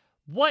Things,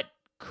 what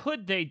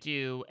could they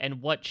do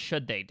and what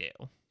should they do?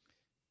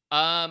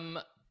 I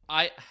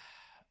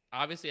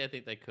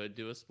think they could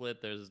do a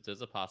split.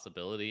 There's a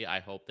possibility.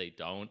 I hope they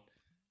don't.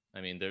 I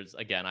mean, there's,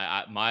 again,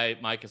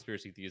 my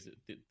conspiracy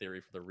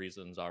theory for the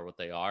reasons are what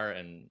they are,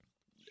 and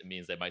it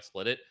means they might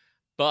split it.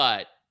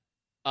 But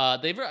I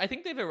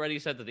think they've already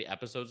said that the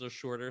episodes are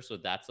shorter, so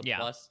that's a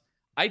plus.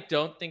 I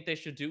don't think they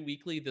should do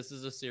weekly. This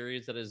is a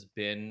series that has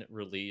been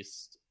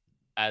released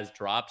as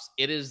drops.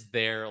 It is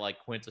their like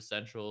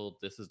quintessential,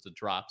 this is the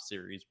drop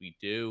series we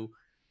do.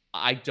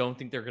 I don't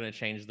think they're going to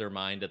change their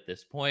mind at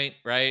this point,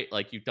 right?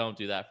 Like, you don't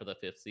do that for the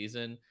 5th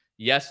season.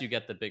 Yes, you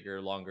get the bigger,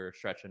 longer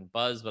stretch and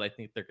buzz, but I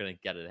think they're going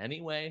to get it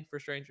anyway for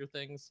Stranger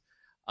Things.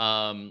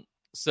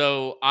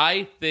 So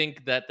I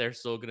think that they're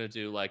still going to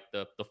do like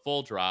the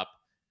full drop.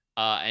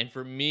 And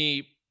for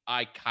me,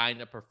 I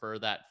kind of prefer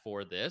that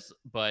for this,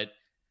 but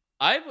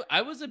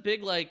I was a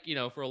big, like,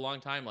 for a long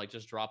time, like,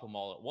 just drop them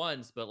all at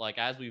once. But like,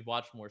 as we've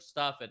watched more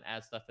stuff and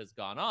as stuff has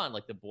gone on,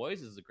 like The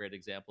Boys is a great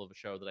example of a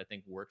show that I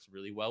think works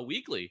really well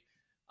weekly.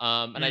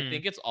 And I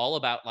think it's all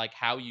about like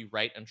how you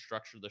write and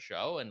structure the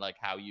show and like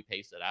how you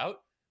pace it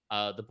out.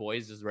 The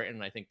Boys is written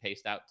and I think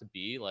paced out to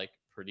be like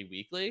pretty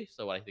weekly.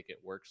 So I think it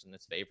works in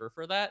its favor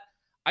for that.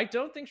 I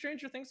don't think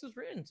Stranger Things was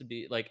written to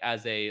be like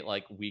as a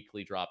like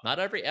weekly drop. Not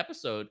every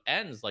episode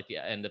ends like the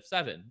end of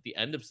 7. The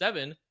end of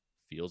 7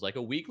 feels like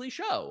a weekly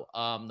show.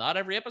 Not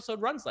every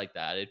episode runs like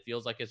that. It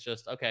feels like it's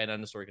just, okay, and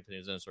then the story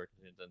continues, and the story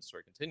continues, and the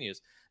story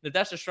continues. And if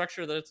that's the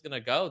structure that it's going to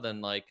go,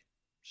 then like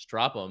just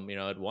drop them,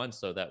 at once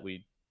so that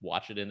we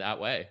watch it in that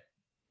way.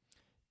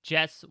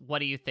 Jess, what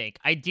do you think?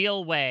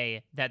 Ideal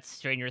way that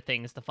Stranger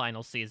Things, the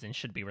final season,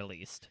 should be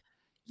released?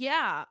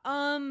 Yeah.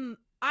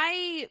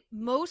 I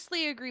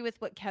mostly agree with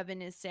what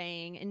Kevin is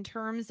saying in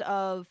terms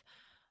of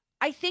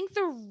I think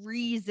the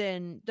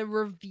reason the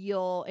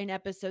reveal in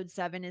episode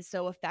 7 is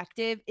so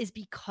effective is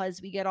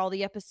because we get all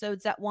the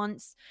episodes at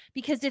once.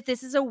 Because if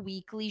this is a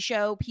weekly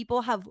show,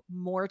 people have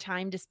more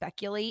time to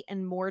speculate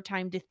and more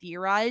time to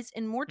theorize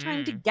and more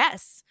time to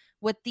guess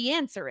what the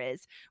answer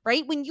is,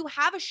 right? When you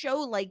have a show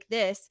like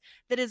this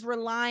that is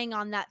relying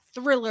on that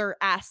thriller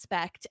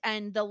aspect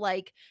and the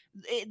like,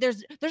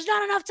 there's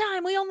not enough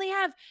time. We only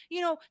have,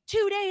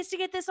 2 days to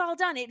get this all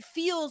done. It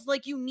feels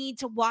like you need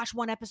to watch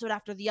one episode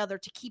after the other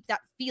to keep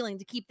that feeling,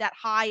 to keep that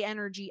high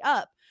energy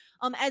up,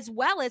 as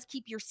well as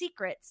keep your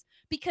secrets.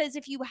 Because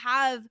if you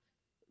have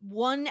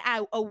one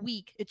out a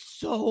week, it's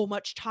so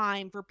much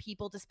time for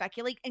people to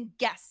speculate and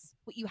guess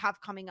what you have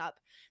coming up.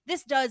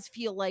 This does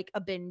feel like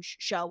a binge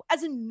show,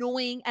 as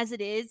annoying as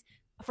it is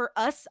for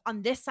us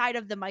on this side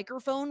of the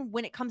microphone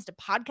when it comes to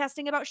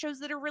podcasting about shows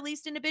that are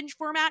released in a binge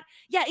format.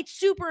 Yeah, it's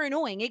super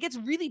annoying. It gets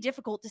really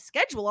difficult to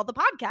schedule all the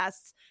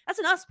podcasts. That's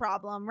an us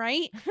problem,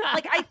 right?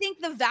 Like, I think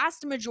the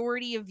vast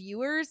majority of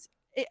viewers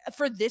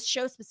for this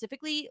show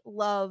specifically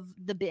love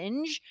the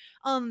binge.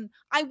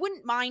 I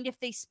wouldn't mind if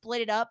they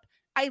split it up.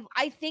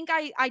 I think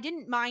I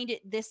didn't mind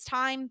it this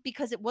time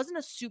because it wasn't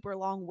a super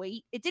long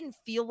wait. It didn't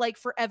feel like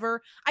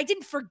forever. I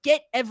didn't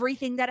forget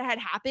everything that had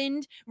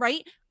happened,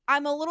 right?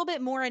 I'm a little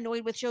bit more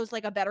annoyed with shows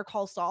like a Better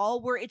Call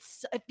Saul, where it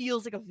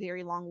feels like a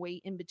very long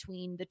wait in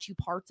between the two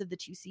parts of the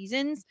 2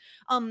 seasons.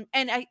 And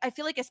I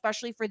feel like,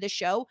 especially for this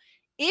show,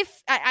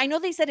 if I know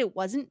they said it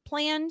wasn't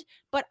planned,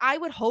 but I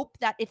would hope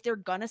that if they're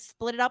gonna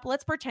split it up,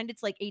 let's pretend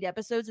it's like 8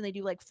 episodes and they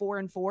do like 4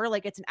 and 4,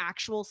 like it's an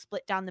actual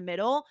split down the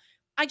middle.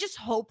 I just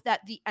hope that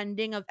the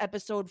ending of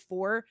episode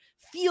 4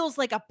 feels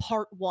like a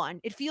part 1.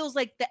 It feels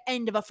like the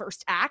end of a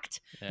first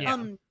act.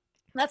 Yeah.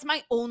 That's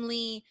my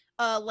only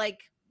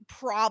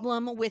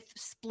problem with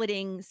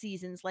splitting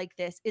seasons like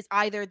this, is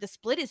either the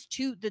split is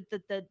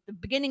the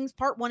beginnings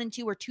part 1 and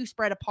 2 are too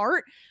spread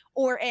apart,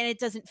 and it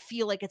doesn't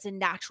feel like it's a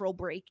natural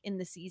break in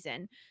the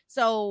season.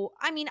 So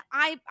I mean,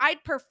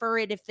 I'd prefer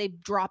it if they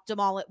dropped them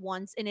all at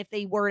once, and if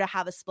they were to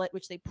have a split,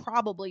 which they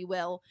probably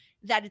will,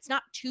 that it's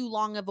not too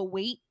long of a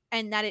wait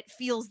and that it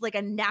feels like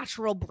a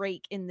natural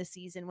break in the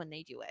season when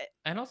they do it.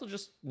 And also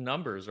just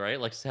numbers, right?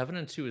 Like 7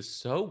 and 2 is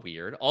so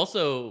weird.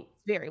 Also,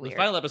 very weird. The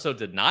final episode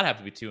did not have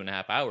to be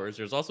 2.5 hours.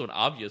 There's also an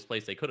obvious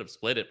place they could have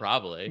split it,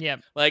 probably. Yeah.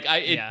 Like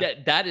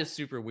that is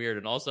super weird.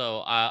 And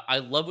also, I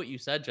love what you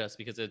said, Jess,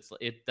 because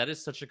that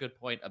is such a good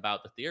point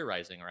about the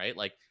theorizing, right?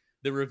 Like,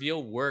 the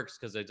reveal works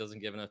because it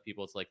doesn't give enough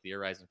people to like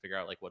theorize and figure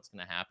out like what's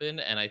going to happen.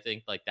 And I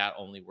think like that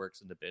only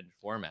works in the binge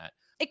format.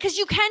 Because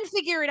you can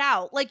figure it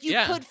out. Like, you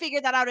could figure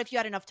that out if you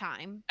had enough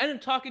time. And in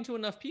talking to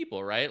enough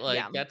people, right?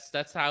 Like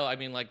that's how, I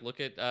mean, like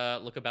look at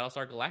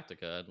Battlestar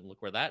Galactica and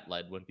look where that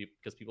led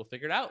because people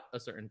figured out a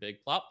certain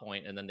big plot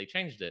point and then they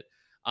changed it.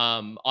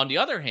 On the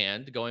other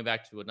hand, going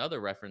back to another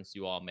reference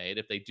you all made,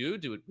 if they do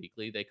it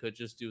weekly, they could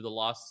just do the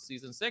Lost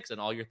season 6 and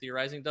all your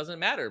theorizing doesn't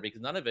matter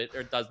because none of it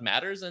does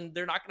matters and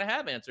they're not going to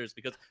have answers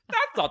because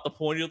that's not the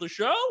point of the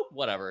show.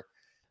 Whatever.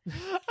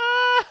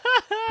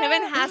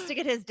 Kevin has to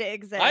get his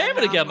digs in. I am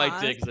going to get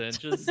my digs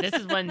in. This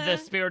is when the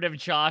spirit of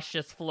Josh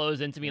just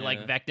flows into me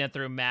like Vecna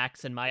through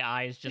Max and my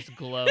eyes just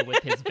glow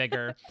with his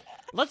vigor.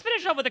 Let's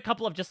finish up with a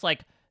couple of just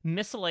like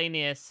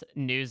miscellaneous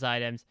news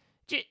items.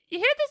 You hear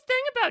this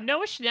thing about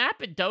Noah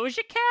Schnapp and Doja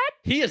Cat?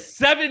 He is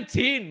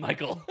 17,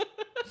 Michael.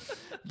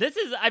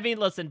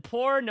 Listen,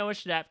 poor Noah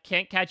Schnapp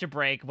can't catch a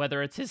break,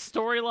 whether it's his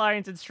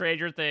storylines in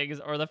Stranger Things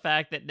or the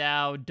fact that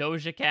now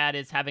Doja Cat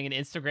is having an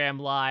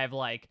Instagram live,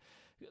 like,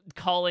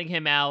 calling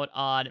him out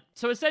on...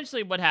 So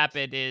essentially what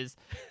happened is,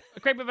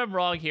 correct me if I'm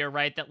wrong here,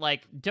 right, that,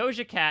 like,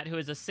 Doja Cat, who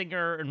is a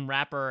singer and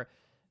rapper,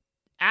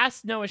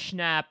 asked Noah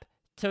Schnapp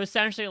to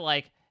essentially,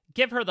 like,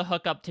 give her the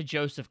hookup to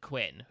Joseph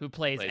Quinn, who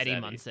plays Eddie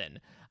Munson.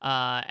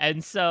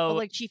 And so...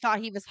 like, she thought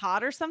he was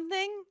hot or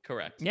something?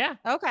 Correct. Yeah.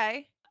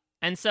 Okay.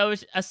 And so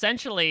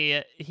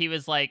essentially he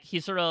was like, he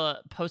sort of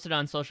posted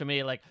on social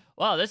media like,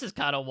 wow, this is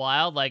kind of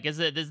wild. Like, is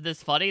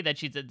this funny that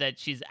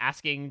she's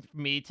asking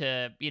me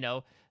to,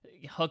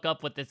 hook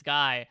up with this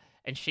guy?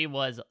 And she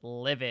was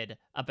livid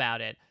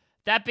about it.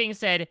 That being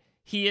said,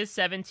 he is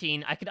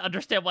 17. I can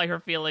understand why her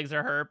feelings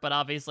are hurt, but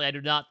obviously I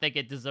do not think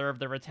it deserved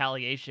the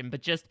retaliation.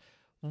 But just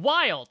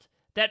wild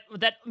that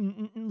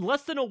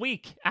less than a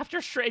week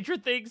after Stranger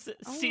Things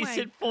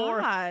season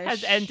 4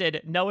 has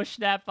ended, Noah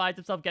Schnapp finds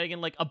himself getting in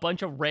like a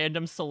bunch of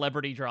random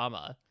celebrity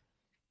drama.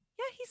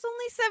 Yeah, he's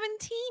only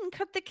 17.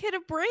 Cut the kid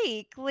a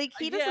break. Like,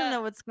 he doesn't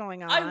know what's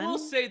going on. I will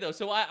say though,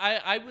 so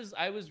I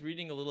was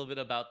reading a little bit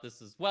about this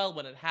as well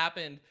when it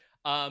happened,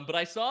 but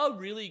I saw a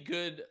really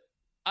good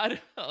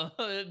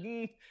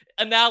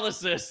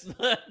analysis.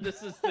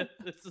 This is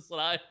what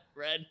I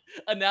read.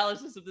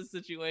 Analysis of this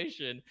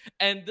situation,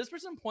 and this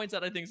person points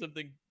out, I think,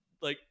 something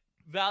like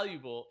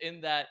valuable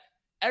in that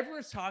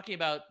everyone's talking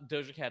about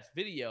Doja Cat's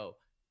video,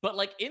 but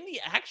like in the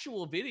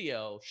actual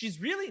video,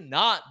 she's really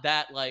not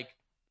that like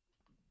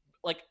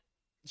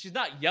she's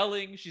not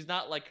yelling, she's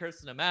not like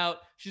cursing him out.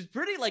 She's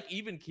pretty like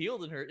even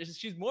keeled in her.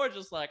 She's more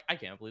just like, I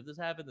can't believe this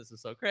happened. This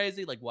is so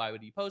crazy. Like, why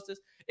would he post this?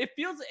 It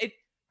feels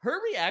her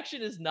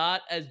reaction is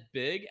not as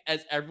big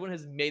as everyone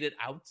has made it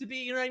out to be.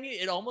 You know what I mean?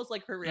 It almost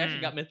like her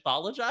reaction got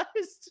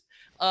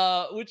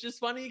mythologized, which is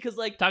funny because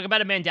like talk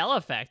about a Mandela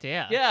effect.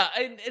 Yeah. Yeah.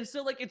 And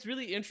so like, it's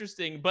really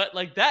interesting. But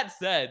like that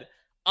said,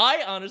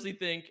 I honestly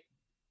think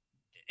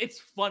it's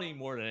funny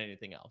more than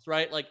anything else,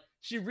 right? Like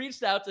she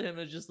reached out to him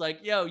and just like,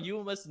 yo,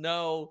 you must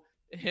know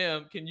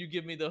him. Can you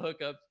give me the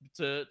hookup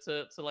to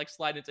like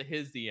slide into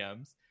his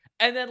DMs?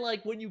 And then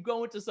like when you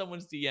go into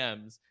someone's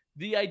DMs,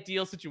 the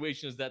ideal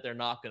situation is that they're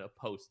not going to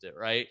post it,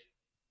 right?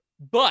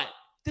 But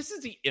this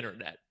is the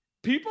internet.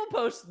 People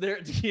post their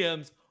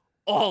DMs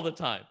all the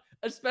time,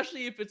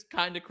 especially if it's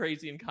kind of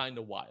crazy and kind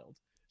of wild.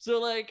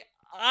 So like,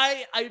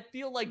 I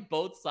feel like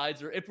both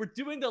sides are, if we're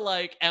doing the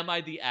like, am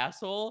I the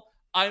asshole?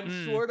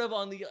 I'm sort of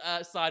on the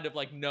side of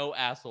like, no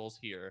assholes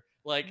here.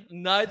 Like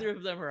neither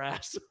of them are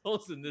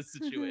assholes in this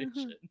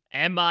situation.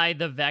 Am I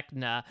the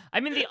Vecna?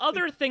 I mean, the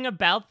other thing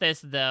about this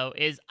though,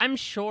 is I'm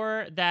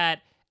sure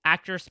that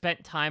actors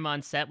spent time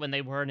on set when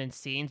they weren't in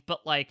scenes,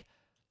 but like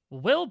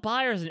Will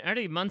Byers and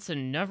Eddie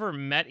Munson never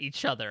met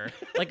each other.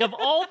 Like of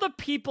all the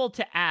people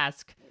to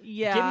ask,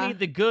 give me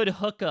the good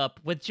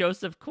hookup with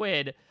Joseph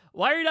Quinn,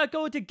 why are you not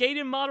going to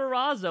Gaten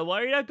Matarazzo?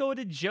 Why are you not going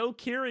to Joe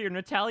Keery or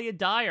Natalia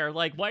Dyer?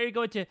 Like, why are you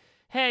going to,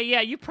 hey,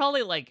 yeah, you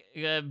probably like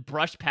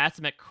brushed past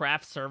him at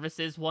craft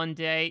services one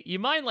day. You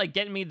mind like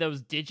getting me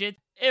those digits?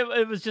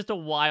 It was just a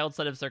wild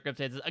set of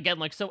circumstances. Again,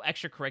 like so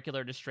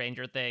extracurricular to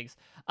Stranger Things.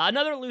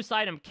 Another loose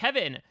item,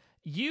 Kevin,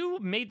 you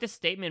made this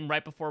statement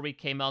right before we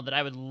came out that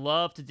I would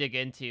love to dig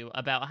into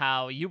about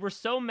how you were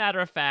so matter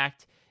of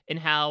fact in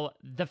how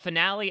the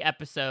finale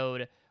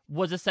episode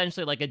was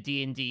essentially like a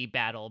D&D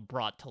battle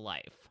brought to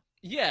life.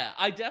 Yeah,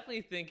 I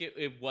definitely think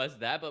it was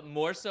that, but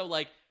more so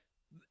like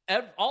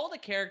all the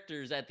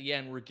characters at the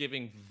end were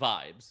giving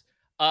vibes.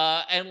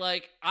 And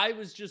like, I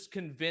was just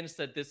convinced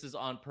that this is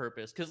on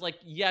purpose. Cause like,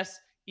 yes,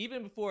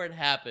 even before it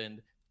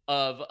happened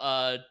of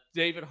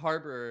David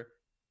Harbour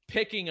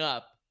picking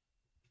up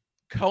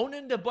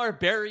Conan the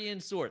Barbarian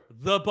sword,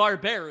 the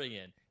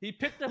Barbarian. He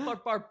picked up a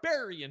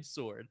Barbarian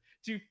sword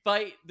to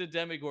fight the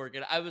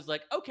Demogorgon. I was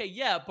like, okay,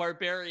 yeah,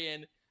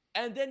 Barbarian.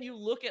 And then you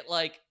look at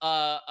like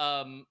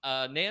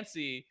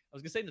Nancy. I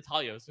was gonna say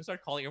Natalia. I was gonna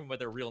start calling everyone by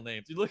their real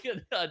names. You look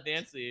at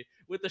Nancy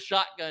with the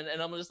shotgun,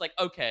 and I'm just like,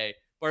 okay,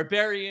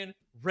 Barbarian,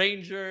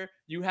 Ranger.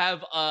 You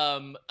have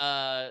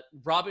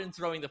Robin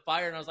throwing the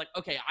fire, and I was like,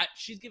 okay,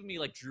 she's giving me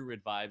like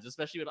Druid vibes,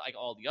 especially with like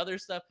all the other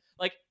stuff.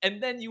 Like,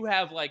 and then you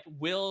have like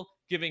Will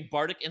giving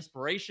bardic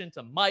inspiration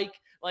to Mike.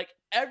 Like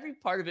every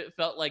part of it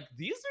felt like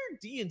these are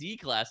D&D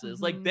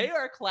classes. Like they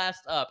are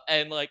classed up,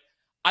 and like.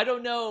 I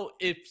don't know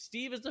if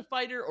Steve is the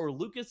fighter or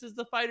Lucas is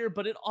the fighter,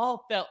 but it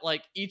all felt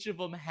like each of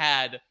them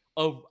had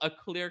a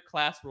clear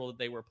class role that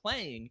they were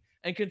playing.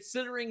 And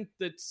considering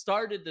that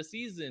started the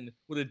season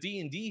with a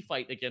D&D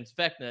fight against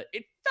Vecna,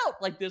 it felt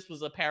like this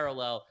was a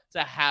parallel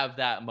to have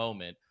that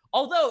moment.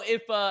 Although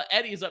if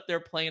Eddie's up there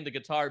playing the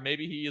guitar,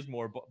 maybe he is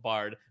more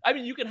bard. I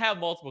mean, you can have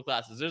multiple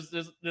classes.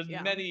 There's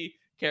many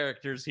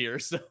characters here,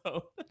 so...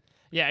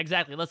 Yeah,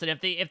 exactly. Listen, if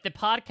the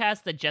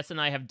podcast that Jess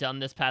and I have done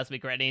this past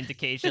week are any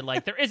indication,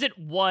 like there isn't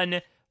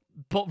one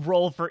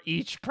role for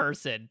each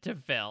person to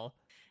fill.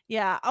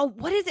 Yeah. Oh,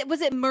 what is it?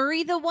 Was it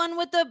Murray, the one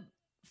with the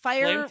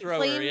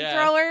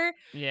flamethrower?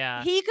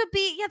 Yeah. He could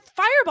be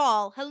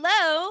Fireball.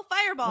 Hello,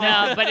 Fireball.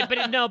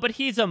 No, but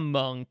he's a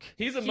monk.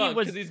 He's a monk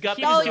because he's got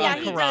doing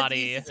karate. He does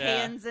use his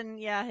hands and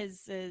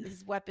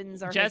his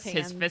weapons are Jess, his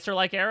hands. His fists are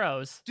like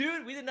arrows.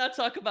 Dude, we did not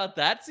talk about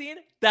that scene.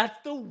 That's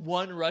the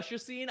one Russia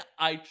scene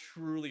I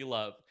truly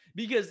love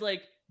because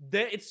like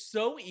it's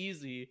so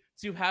easy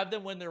to have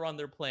them when they're on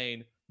their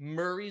plane.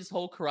 Murray's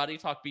whole karate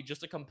talk be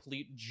just a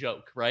complete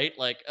joke, right?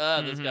 Like,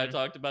 this guy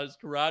talked about his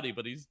karate,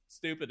 but he's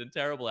stupid and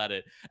terrible at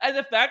it. And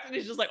the fact that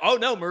he's just like, oh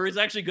no, Murray's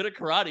actually good at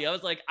karate. I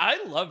was like,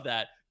 I love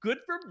that. Good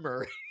for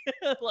Murray.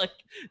 Like,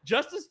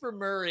 justice for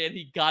Murray, and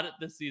he got it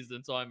this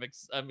season, so I'm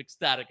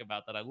ecstatic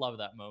about that. I love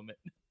that moment.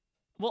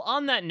 Well,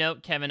 on that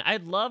note, Kevin,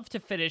 I'd love to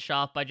finish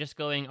off by just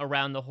going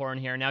around the horn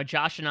here. Now,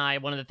 Josh and I,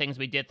 one of the things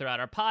we did throughout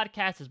our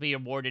podcast is we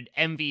awarded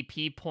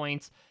MVP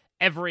points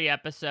every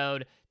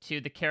episode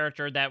to the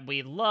character that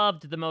we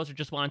loved the most or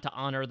just wanted to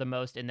honor the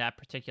most in that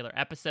particular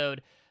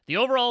episode. The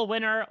overall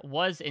winner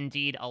was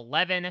indeed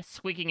 11,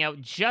 squeaking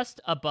out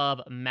just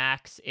above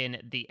Max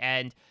in the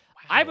end.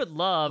 Wow, I would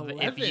love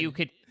 11. If you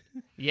could...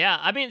 Yeah,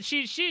 I mean,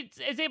 she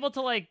is able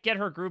to, like, get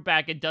her group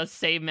back and does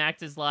save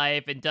Max's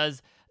life and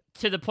does...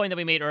 to the point that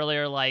we made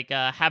earlier, like,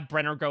 have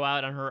Brenner go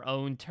out on her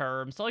own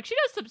terms. So, like, she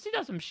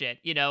does some shit,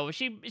 you know?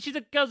 She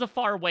goes a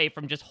far way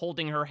from just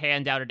holding her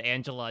hand out at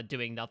Angela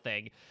doing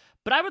nothing.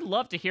 But I would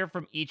love to hear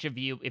from each of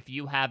you if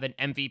you have an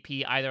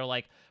MVP, either,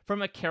 like,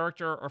 from a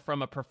character or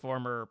from a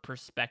performer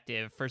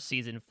perspective for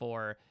Season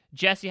 4.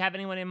 Jess, you have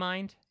anyone in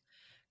mind?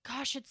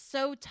 Gosh, it's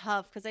so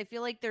tough, because I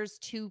feel like there's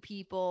two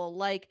people,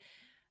 like,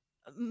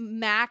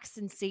 Max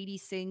and Sadie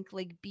Sink,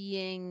 like,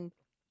 being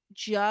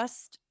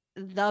just...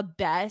 the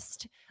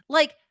best.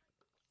 Like,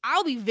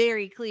 I'll be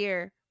very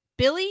clear.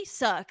 Billy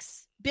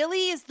sucks.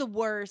 Billy is the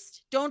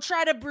worst. Don't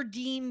try to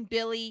redeem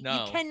Billy.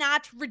 No. You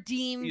cannot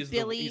redeem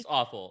Billy. He's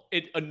awful.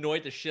 It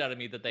annoyed the shit out of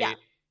me that they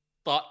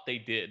thought they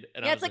did.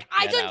 And yeah, I it's was like,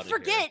 I "Get didn't out of here."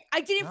 forget.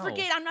 I didn't No.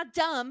 forget. I'm not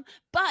dumb.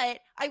 But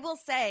I will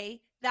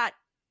say that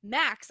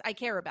Max I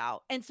care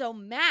about. And so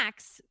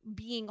Max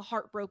being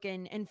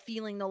heartbroken and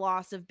feeling the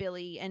loss of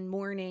Billy and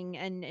mourning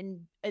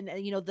and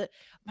you know,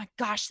 my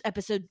gosh,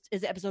 episode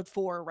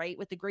 4, right?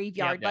 With the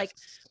graveyard. Yeah, Like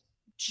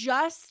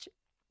just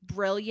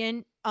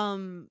brilliant.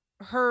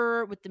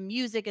 Her with the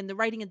music and the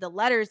writing and the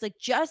letters, like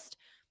just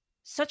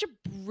such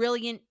a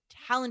brilliant,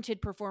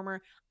 talented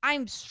performer.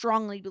 I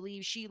strongly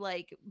believe she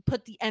like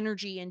put the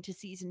energy into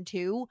season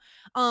 2.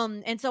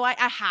 And so I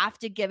have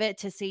to give it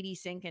to Sadie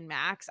Sink and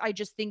Max. I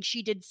just think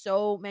she did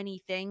so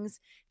many things.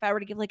 If I were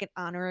to give like an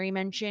honorary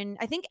mention,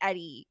 I think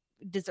Eddie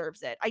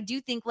deserves it. I do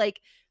think like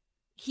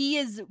he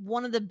is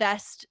one of the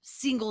best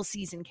single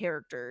season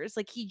characters.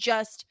 Like he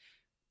just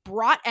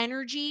brought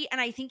energy,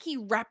 and I think he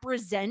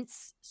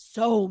represents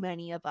so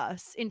many of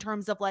us in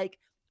terms of like,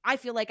 I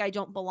feel like I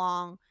don't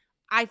belong.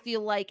 I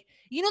feel like,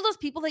 you know, those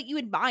people that you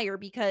admire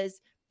because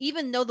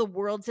even though the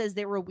world says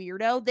they're a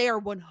weirdo, they are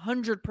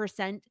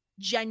 100%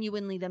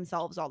 genuinely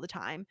themselves all the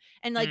time.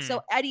 And like,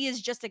 so Eddie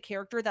is just a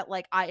character that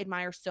like I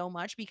admire so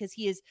much because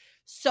he is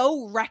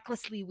so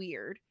recklessly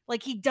weird.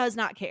 Like he does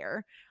not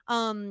care.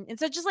 And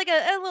so just like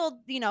a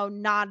little, you know,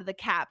 nod of the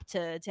cap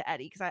to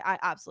Eddie because I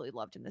absolutely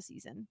loved him this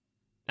season.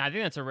 I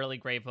think that's a really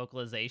great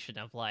vocalization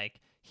of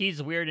like,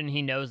 he's weird and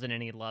he knows it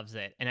and he loves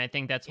it. And I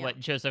think that's what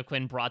Joseph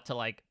Quinn brought to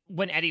like,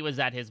 when Eddie was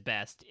at his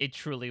best, it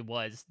truly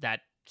was that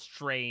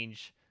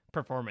strange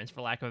performance,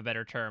 for lack of a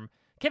better term.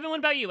 Kevin, what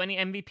about you? Any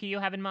MVP you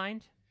have in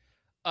mind?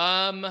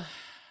 I'm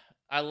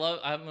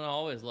gonna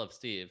always love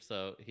Steve,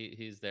 so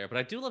he's there. But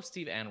I do love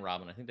Steve and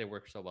Robin. I think they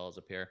work so well as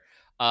a pair.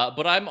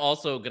 But I'm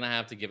also gonna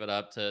have to give it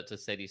up to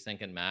Sadie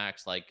Sink and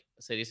Max. Like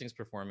Sadie Sink's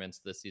performance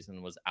this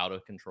season was out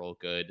of control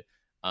good.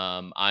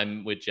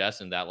 I'm with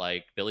Jess in that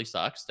like Billy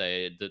sucks.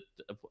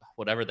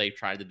 Whatever they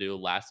tried to do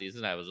last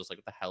season, I was just like,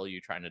 what the hell are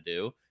you trying to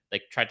do?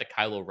 They tried to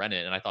Kylo Ren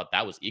it, and I thought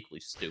that was equally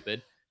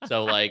stupid.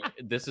 So like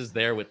this is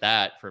there with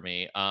that for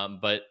me.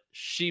 But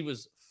she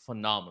was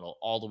phenomenal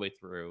all the way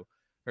through.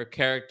 Her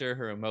character,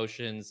 her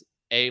emotions,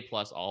 A+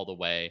 all the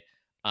way.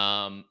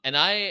 And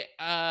I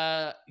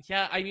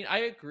mean,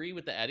 I agree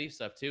with the Eddie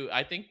stuff too.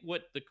 I think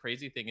what the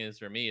crazy thing is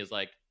for me is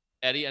like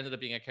Eddie ended up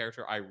being a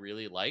character I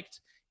really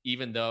liked,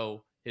 even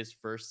though his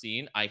first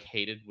scene I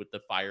hated with the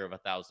Fire of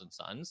 1,000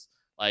 Suns.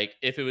 Like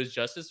if it was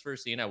just his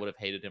first scene, I would have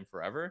hated him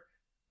forever.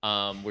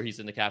 Where he's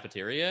in the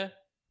cafeteria.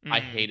 I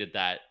hated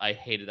that. I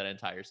hated that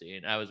entire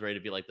scene. I was ready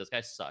to be like, this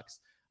guy sucks.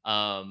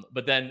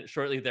 But then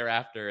shortly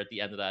thereafter, at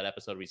the end of that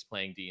episode, he's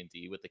playing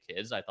D&D with the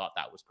kids. I thought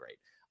that was great.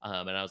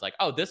 And I was like,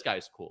 oh, this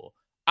guy's cool.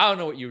 I don't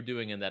know what you were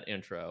doing in that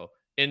intro.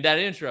 In that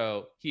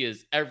intro, he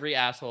is every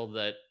asshole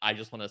that I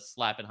just want to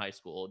slap in high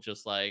school.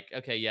 Just like,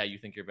 okay, yeah, you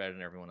think you're better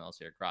than everyone else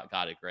here.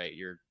 Got it, great.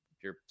 You're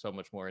so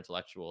much more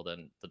intellectual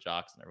than the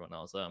jocks and everyone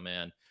else. Oh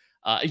man.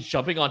 He's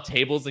jumping on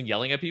tables and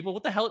yelling at people.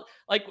 What the hell?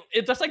 Like,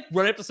 it's just like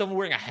running up to someone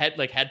wearing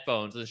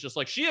headphones. And it's just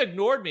like, she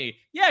ignored me.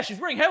 Yeah, she's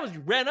wearing headphones.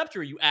 You ran up to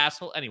her, you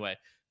asshole. Anyway,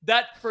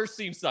 that first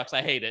scene sucks.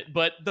 I hate it.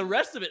 But the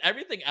rest of it,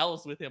 everything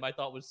else with him, I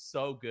thought was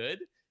so good.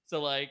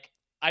 So like,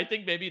 I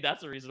think maybe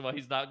that's the reason why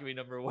he's not going to be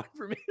number one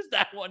for me is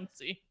that one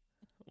scene.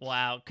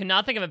 Wow. Could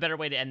not think of a better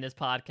way to end this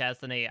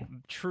podcast than a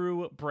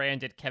true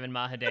branded Kevin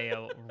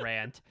Mahadeo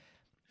rant.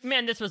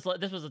 Man, this was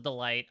a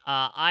delight.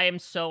 I am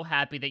so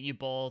happy that you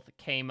both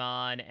came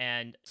on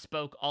and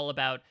spoke all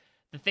about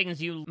the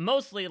things you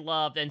mostly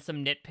loved and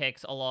some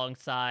nitpicks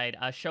alongside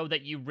a show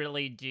that you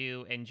really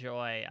do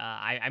enjoy.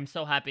 I'm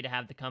so happy to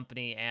have the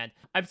company, and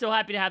I'm so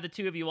happy to have the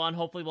two of you on.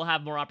 Hopefully we'll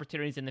have more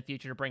opportunities in the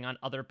future to bring on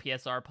other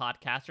PSR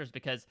podcasters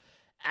because,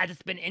 as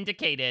it's been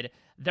indicated,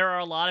 there are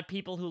a lot of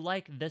people who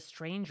like the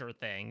Stranger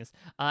Things,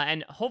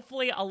 and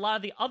hopefully a lot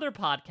of the other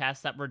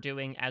podcasts that we're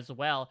doing as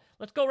well.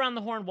 Let's go around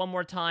the horn one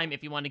more time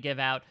if you want to give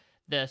out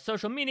the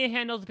social media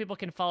handles that people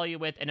can follow you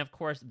with, and of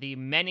course, the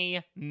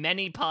many,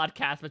 many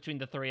podcasts between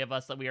the three of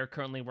us that we are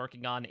currently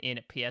working on in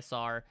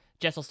PSR.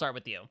 Jess, I'll start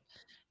with you.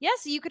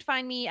 Yes, you could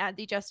find me at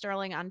the Jess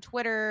Sterling on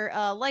Twitter.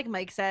 Like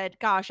Mike said,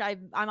 gosh,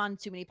 I'm on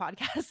too many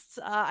podcasts.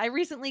 I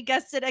recently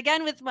guested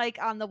again with Mike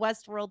on the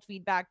Westworld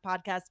Feedback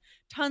podcast.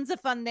 Tons of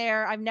fun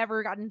there. I've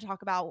never gotten to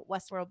talk about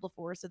Westworld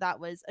before, so that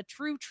was a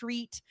true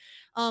treat.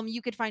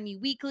 You could find me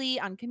weekly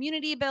on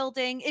Community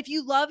Building. If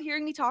you love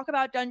hearing me talk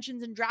about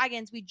Dungeons and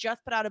Dragons, we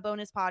just put out a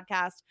bonus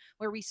podcast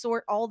where we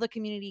sort all the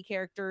community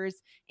characters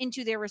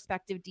into their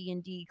respective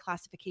D&D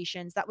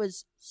classifications. That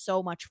was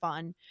so much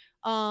fun.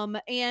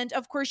 And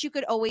of course you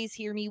could always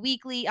hear me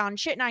weekly on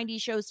Shit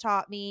 90s Shows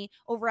Taught Me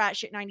over at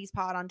Shit 90s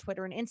Pod on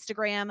Twitter and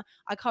Instagram.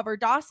 I cover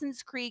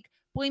Dawson's Creek,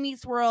 Boy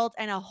Meets World,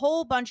 and a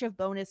whole bunch of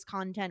bonus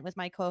content with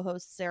my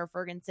co-host Sarah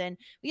Ferguson.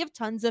 We have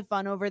tons of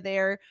fun over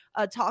there,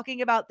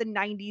 talking about the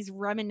 90s,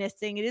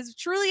 reminiscing. It is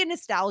truly a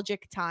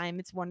nostalgic time.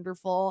 It's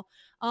wonderful.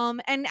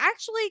 And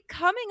actually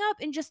coming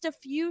up in just a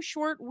few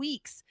short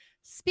weeks,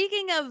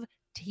 speaking of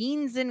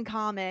teens in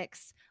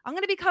comics. I'm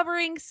going to be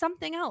covering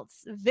something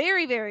else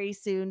very, very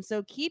soon.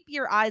 So keep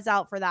your eyes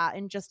out for that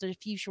in just a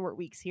few short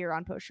weeks here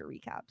on Post Show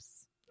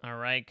Recaps. All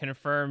right,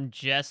 confirmed.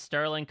 Jess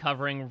Sterling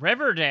covering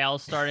Riverdale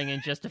starting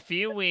in just a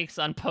few weeks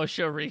on Post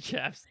Show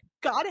Recaps.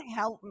 God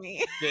help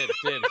me.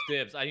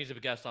 Dibs. I need to be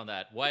guest on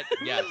that. What?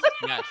 Yes.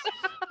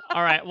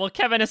 All right. Well,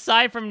 Kevin,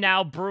 aside from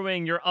now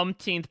brewing your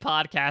umpteenth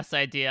podcast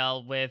idea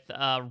with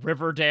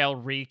Riverdale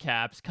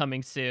recaps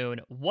coming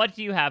soon, what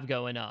do you have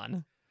going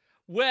on?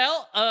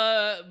 Well,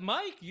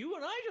 Mike, you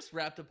and I just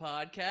wrapped a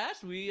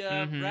podcast. We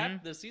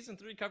wrapped the season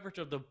 3 coverage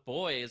of The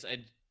Boys,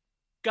 and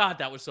God,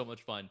 that was so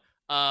much fun.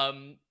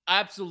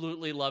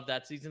 Absolutely loved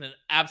that season, and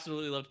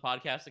absolutely loved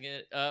podcasting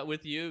it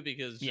with you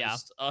because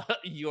just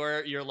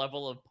your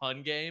level of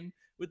pun game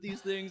with these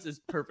things is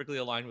perfectly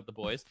aligned with The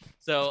Boys.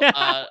 So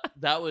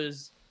that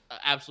was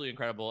absolutely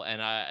incredible.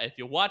 And if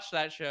you watch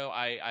that show,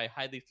 I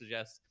highly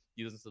suggest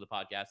you listen to the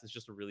podcast. It's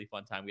just a really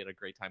fun time. We had a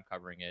great time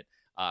covering it.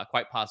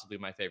 Quite possibly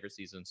my favorite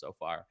season so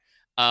far.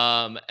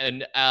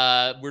 And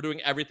we're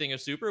doing Everything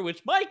is Super,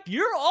 which, Mike,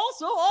 you're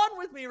also on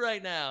with me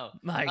right now.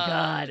 My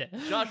God.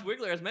 Josh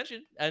Wigler, as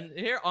mentioned, and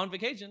here on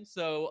vacation.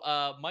 So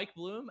Mike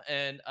Bloom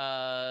and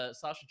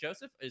Sasha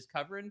Joseph is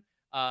covering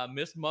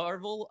Miss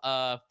Marvel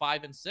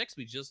 5 and 6.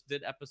 We just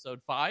did episode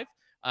 5.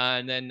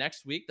 And then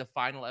next week, the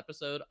final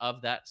episode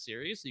of that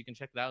series. So you can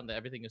check it out in the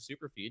Everything is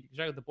Super feed. You can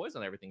check out The Boys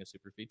on Everything is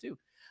Super feed too.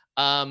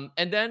 And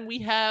then we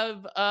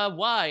have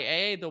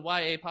YA, the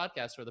YA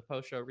podcast for the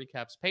Post Show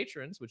Recaps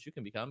patrons, which you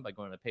can become by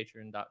going to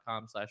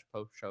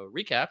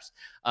patreon.com/postshowrecaps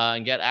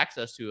and get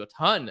access to a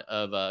ton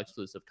of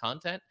exclusive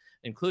content,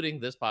 including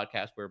this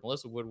podcast where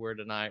Melissa Woodward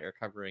and I are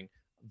covering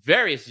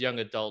various young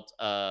adult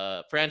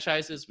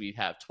franchises. We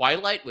have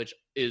Twilight, which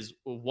is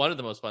one of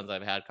the most fun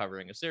I've had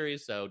covering a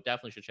series, so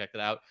definitely should check it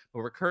out.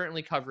 But we're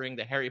currently covering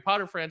the Harry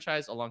Potter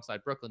franchise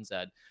alongside Brooklyn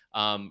Zed.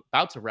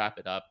 About to wrap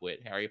it up with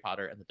Harry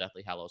Potter and the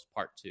Deathly Hallows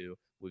Part 2.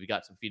 We've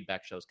got some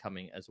feedback shows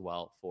coming as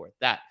well for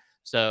that.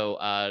 So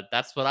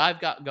that's what I've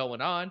got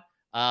going on.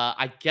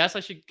 I guess I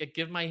should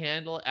give my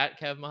handle at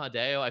Kev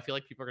Mahadeo. I feel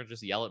like people are gonna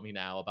just yell at me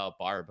now about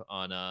Barb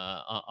on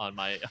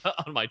my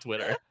on my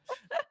Twitter.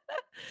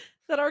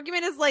 That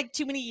argument is like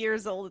too many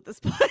years old at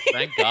this point.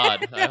 Thank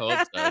God. I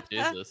hope so.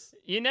 Jesus.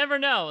 You never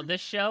know.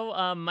 This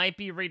show might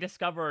be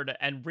rediscovered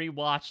and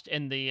rewatched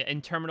in the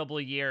interminable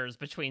years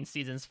between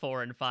seasons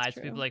 4 and 5.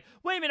 So people are like,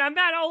 wait a minute, I'm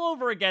mad all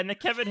over again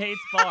that Kevin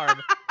hates Barb.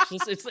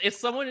 It's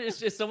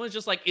someone's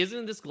just like,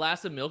 isn't this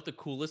glass of milk the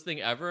coolest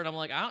thing ever? And I'm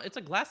like, it's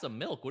a glass of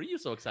milk. What are you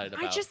so excited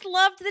about? I just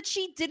loved that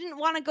she didn't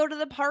want to go to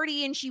the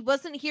party and she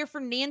wasn't here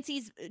for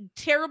Nancy's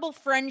terrible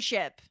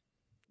friendship.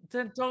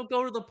 Then don't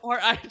go to the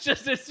party.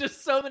 It's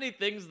just so many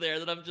things there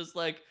that I'm just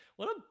like,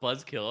 what a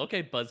buzzkill.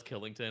 Okay, Buzz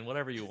Killington,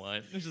 whatever you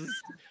want.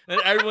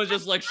 And everyone's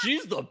just like,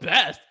 she's the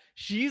best.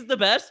 She's the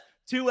best.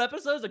 2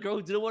 episodes, a girl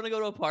who didn't want to go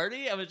to a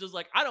party. I was just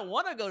like, I don't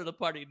want to go to the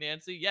party,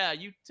 Nancy. Yeah,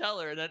 you tell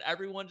her. And then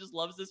everyone just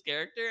loves this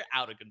character.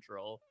 Out of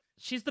control.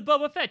 She's the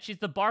Boba Fett. She's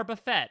the Barba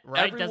Fett,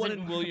 right? Everyone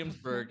in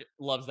Williamsburg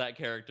loves that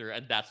character,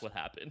 and that's what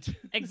happened.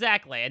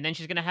 Exactly. And then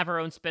she's going to have her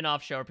own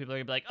spin-off show where people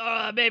are going to be like,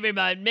 oh,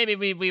 maybe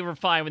we were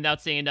fine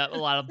without seeing a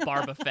lot of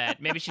Barba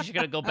Fett. Maybe she's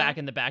going to go back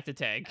in the back to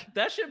tank.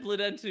 That shit bled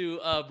into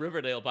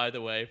Riverdale, by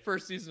the way.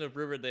 First season of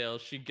Riverdale,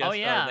 she guessed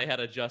they had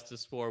a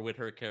Justice 4 with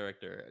her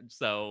character.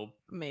 So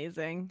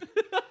amazing.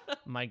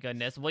 My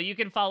goodness. Well, you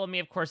can follow me,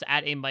 of course,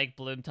 at a Mike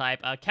Bloom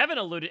type. Kevin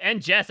alluded,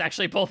 and Jess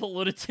actually both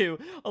alluded to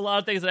a lot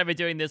of things that I've been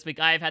doing this week.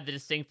 I have had the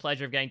distinct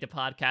pleasure of getting to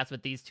podcast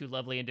with these two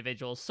lovely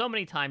individuals so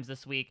many times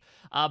this week.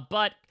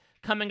 But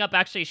coming up,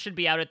 actually should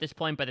be out at this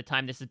point by the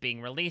time this is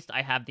being released,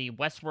 I have the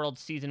Westworld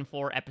Season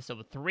 4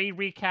 Episode 3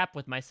 recap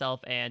with myself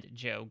and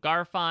Joe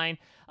Garfine.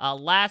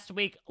 Last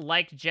week,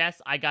 like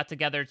Jess, I got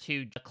together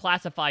to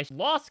classify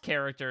lost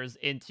characters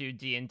into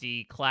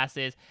D&D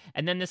classes.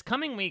 And then this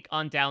coming week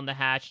on Down the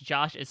Hatch,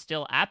 Josh is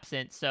still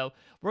absent, so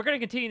we're going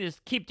to continue to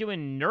keep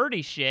doing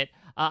nerdy shit.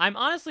 I'm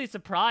honestly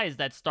surprised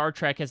that Star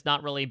Trek has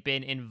not really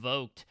been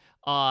invoked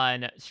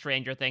on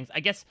Stranger Things.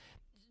 I guess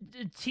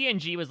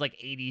TNG was like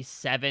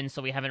 87,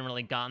 so we haven't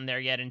really gotten there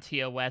yet, and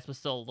TOS was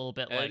still a little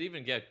bit like... It didn't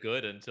even get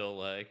good until,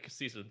 like,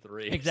 season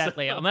 3.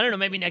 Exactly. So. I don't know,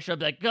 maybe next year I'll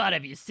be like, God,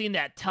 have you seen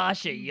that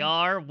Tasha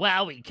Yar?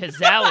 Wowie,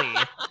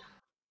 kazowie.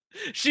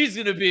 She's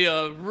going to be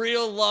a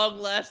real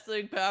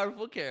long-lasting,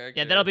 powerful character.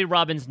 Yeah, that'll be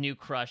Robin's new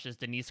crush is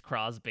Denise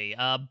Crosby.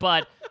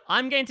 But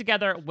I'm getting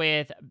together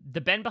with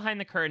the Ben Behind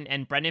the Curtain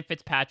and Brendan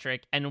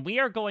Fitzpatrick, and we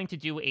are going to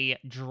do a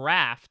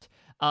draft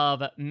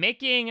of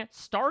making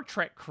Star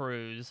Trek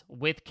crews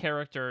with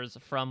characters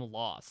from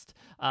Lost.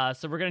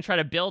 So we're going to try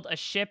to build a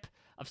ship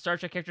of Star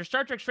Trek characters.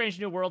 Star Trek Strange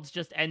New Worlds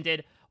just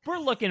ended. We're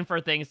looking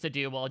for things to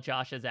do while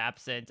Josh is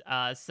absent.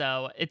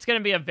 So it's going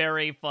to be a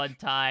very fun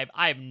time.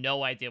 I have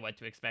no idea what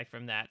to expect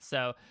from that.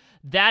 So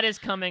that is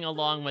coming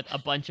along with a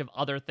bunch of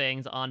other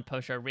things on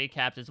post-show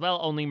recaps as well.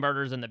 Only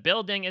Murders in the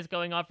Building is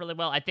going off really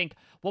well. I think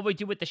What We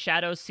Do with the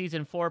Shadows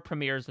Season 4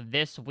 premieres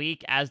this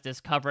week, as this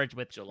coverage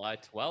with July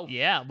 12th.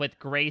 Yeah, with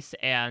Grace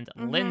and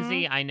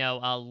Lindsay. I know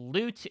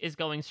Loot is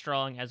going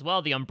strong as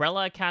well. The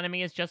Umbrella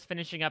Academy is just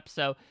finishing up.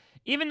 So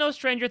even though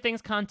Stranger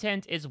Things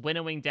content is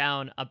winnowing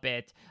down a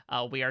bit,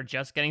 we are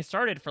just getting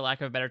started, for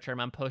lack of a better term,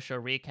 on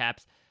post-show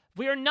recaps.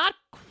 We are not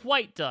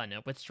quite done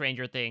with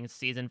Stranger Things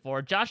Season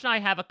 4. Josh and I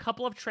have a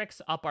couple of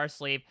tricks up our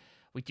sleeve.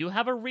 We do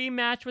have a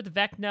rematch with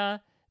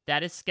Vecna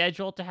that is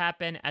scheduled to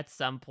happen at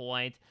some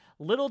point.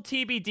 Little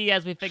TBD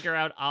as we figure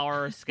out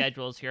our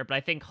schedules here, but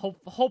I think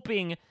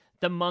hoping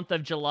the month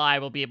of July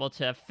we'll be able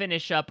to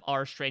finish up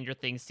our Stranger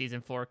Things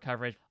Season 4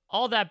 coverage.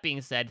 All that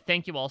being said,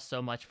 thank you all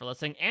so much for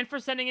listening and for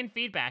sending in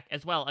feedback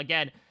as well.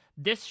 Again,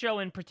 this show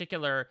in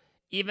particular,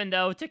 even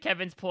though, to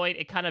Kevin's point,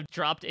 it kind of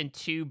dropped in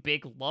two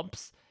big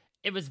lumps,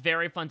 it was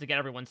very fun to get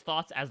everyone's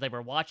thoughts as they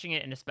were watching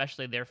it, and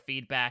especially their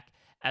feedback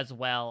as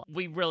well.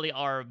 We really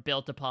are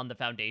built upon the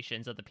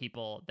foundations of the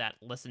people that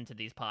listen to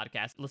these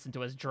podcasts, listen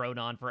to us drone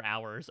on for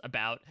hours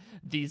about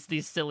these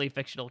silly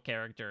fictional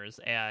characters,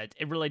 and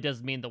it really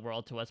does mean the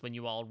world to us when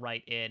you all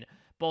write in,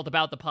 both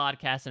about the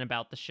podcast and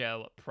about the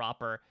show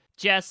proper.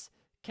 Jess,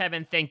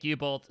 Kevin, thank you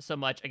both so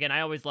much. Again,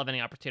 I always love any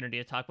opportunity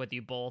to talk with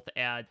you both,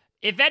 and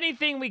if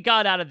anything we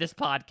got out of this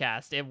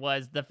podcast, it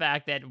was the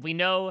fact that we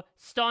know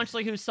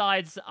staunchly who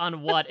sides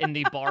on what in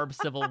the Barb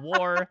Civil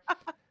War.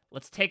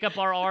 Let's take up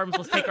our arms,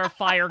 let's take our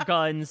fire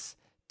guns,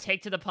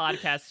 take to the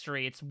podcast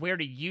streets. Where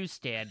do you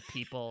stand,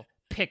 people?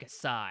 Pick a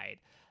side.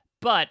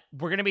 But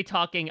we're going to be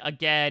talking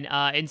again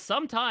in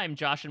some time,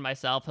 Josh and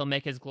myself. He'll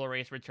make his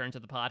glorious return to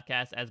the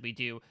podcast as we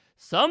do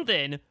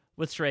something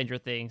with Stranger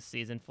Things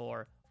Season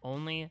 4.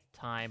 Only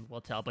time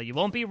will tell, but you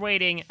won't be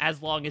waiting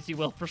as long as you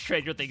will for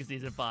Stranger Things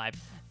Season 5.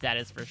 That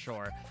is for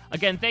sure.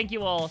 Again, thank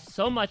you all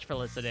so much for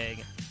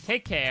listening.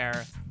 Take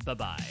care.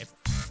 Bye-bye.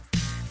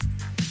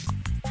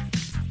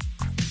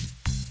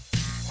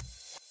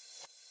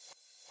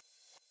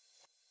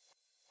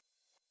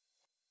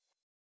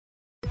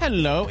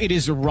 Hello, it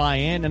is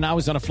Ryan, and I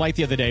was on a flight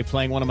the other day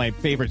playing one of my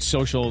favorite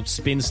social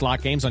spin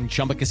slot games on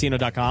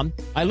ChumbaCasino.com.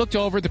 I looked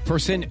over at the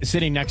person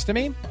sitting next to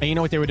me, and you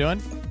know what they were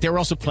doing? They were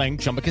also playing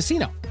Chumba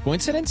Casino.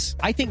 Coincidence?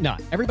 I think not.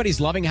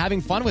 Everybody's loving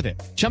having fun with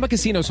it. Chumba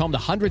Casino is home to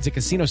hundreds of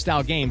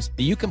casino-style games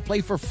that you can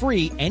play for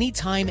free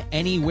anytime,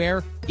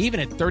 anywhere, even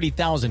at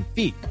 30,000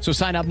 feet. So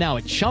sign up now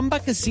at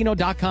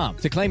ChumbaCasino.com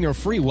to claim your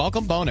free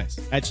welcome bonus.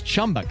 That's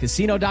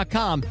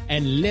ChumbaCasino.com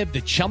and live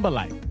the Chumba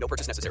life. No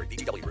purchase necessary.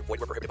 VGW Group. Void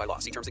where prohibited by law.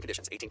 See terms and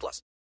conditions.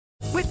 18+.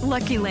 With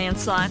Lucky Land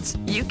Slots,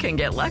 you can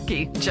get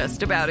lucky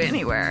just about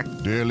anywhere.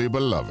 Dearly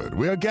beloved,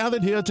 we are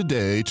gathered here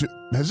today to...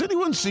 Has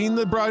anyone seen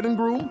the bride and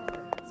groom?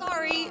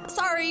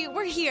 Sorry,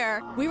 we're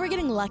here. We were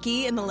getting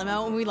lucky in the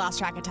limo and we lost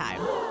track of time.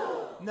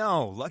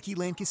 No, Lucky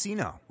Land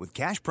Casino, with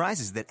cash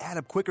prizes that add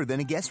up quicker than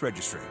a guest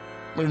registry.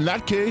 In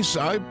that case,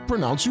 I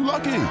pronounce you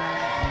lucky.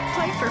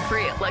 Play for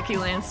free at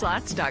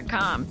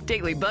LuckyLandSlots.com.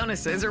 Daily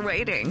bonuses are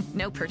waiting.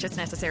 No purchase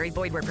necessary.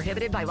 Void where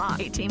prohibited by law.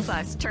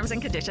 18+. Terms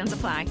and conditions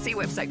apply. See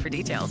website for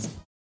details.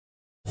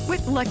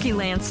 With Lucky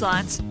Land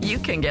Slots, you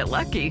can get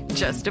lucky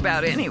just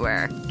about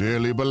anywhere.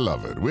 Dearly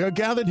beloved, we are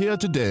gathered here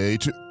today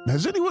to...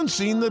 Has anyone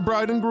seen the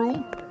bride and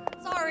groom?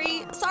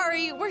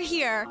 Sorry, we're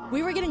here.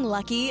 We were getting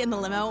lucky in the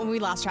limo and we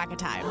lost track of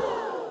time.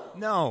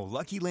 No,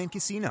 Lucky Land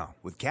Casino,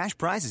 with cash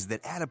prizes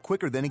that add up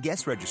quicker than a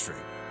guest registry.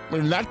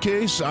 In that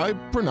case, I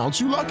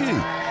pronounce you lucky.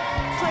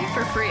 Play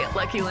for free at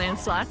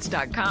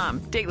LuckyLandSlots.com.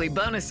 Daily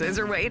bonuses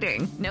are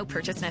waiting. No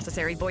purchase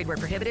necessary. Void where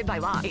prohibited by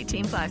law.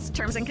 18+.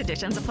 Terms and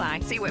conditions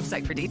apply. See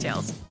website for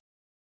details.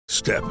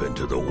 Step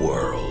into the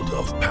world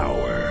of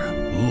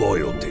power,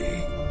 loyalty,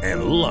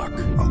 and luck.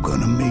 I'm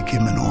gonna make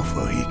him an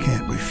offer he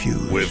can't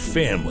refuse. With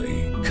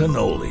family,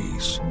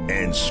 cannolis,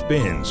 and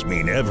spins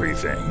mean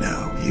everything.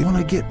 Now, you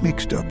wanna get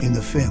mixed up in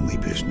the family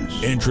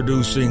business.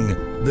 Introducing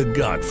The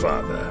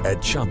Godfather at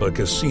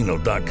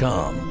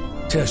ChumbaCasino.com.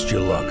 Test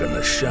your luck in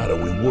the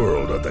shadowy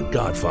world of The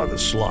Godfather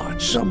slot.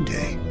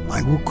 Someday,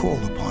 I will call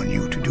upon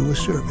you to do a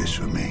service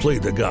for me. Play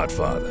The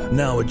Godfather,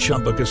 now at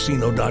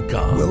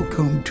ChumbaCasino.com.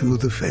 Welcome to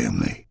the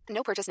family.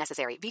 No purchase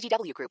necessary.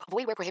 VGW Group.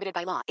 Void where prohibited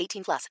by law.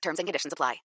 18+. Terms and conditions apply.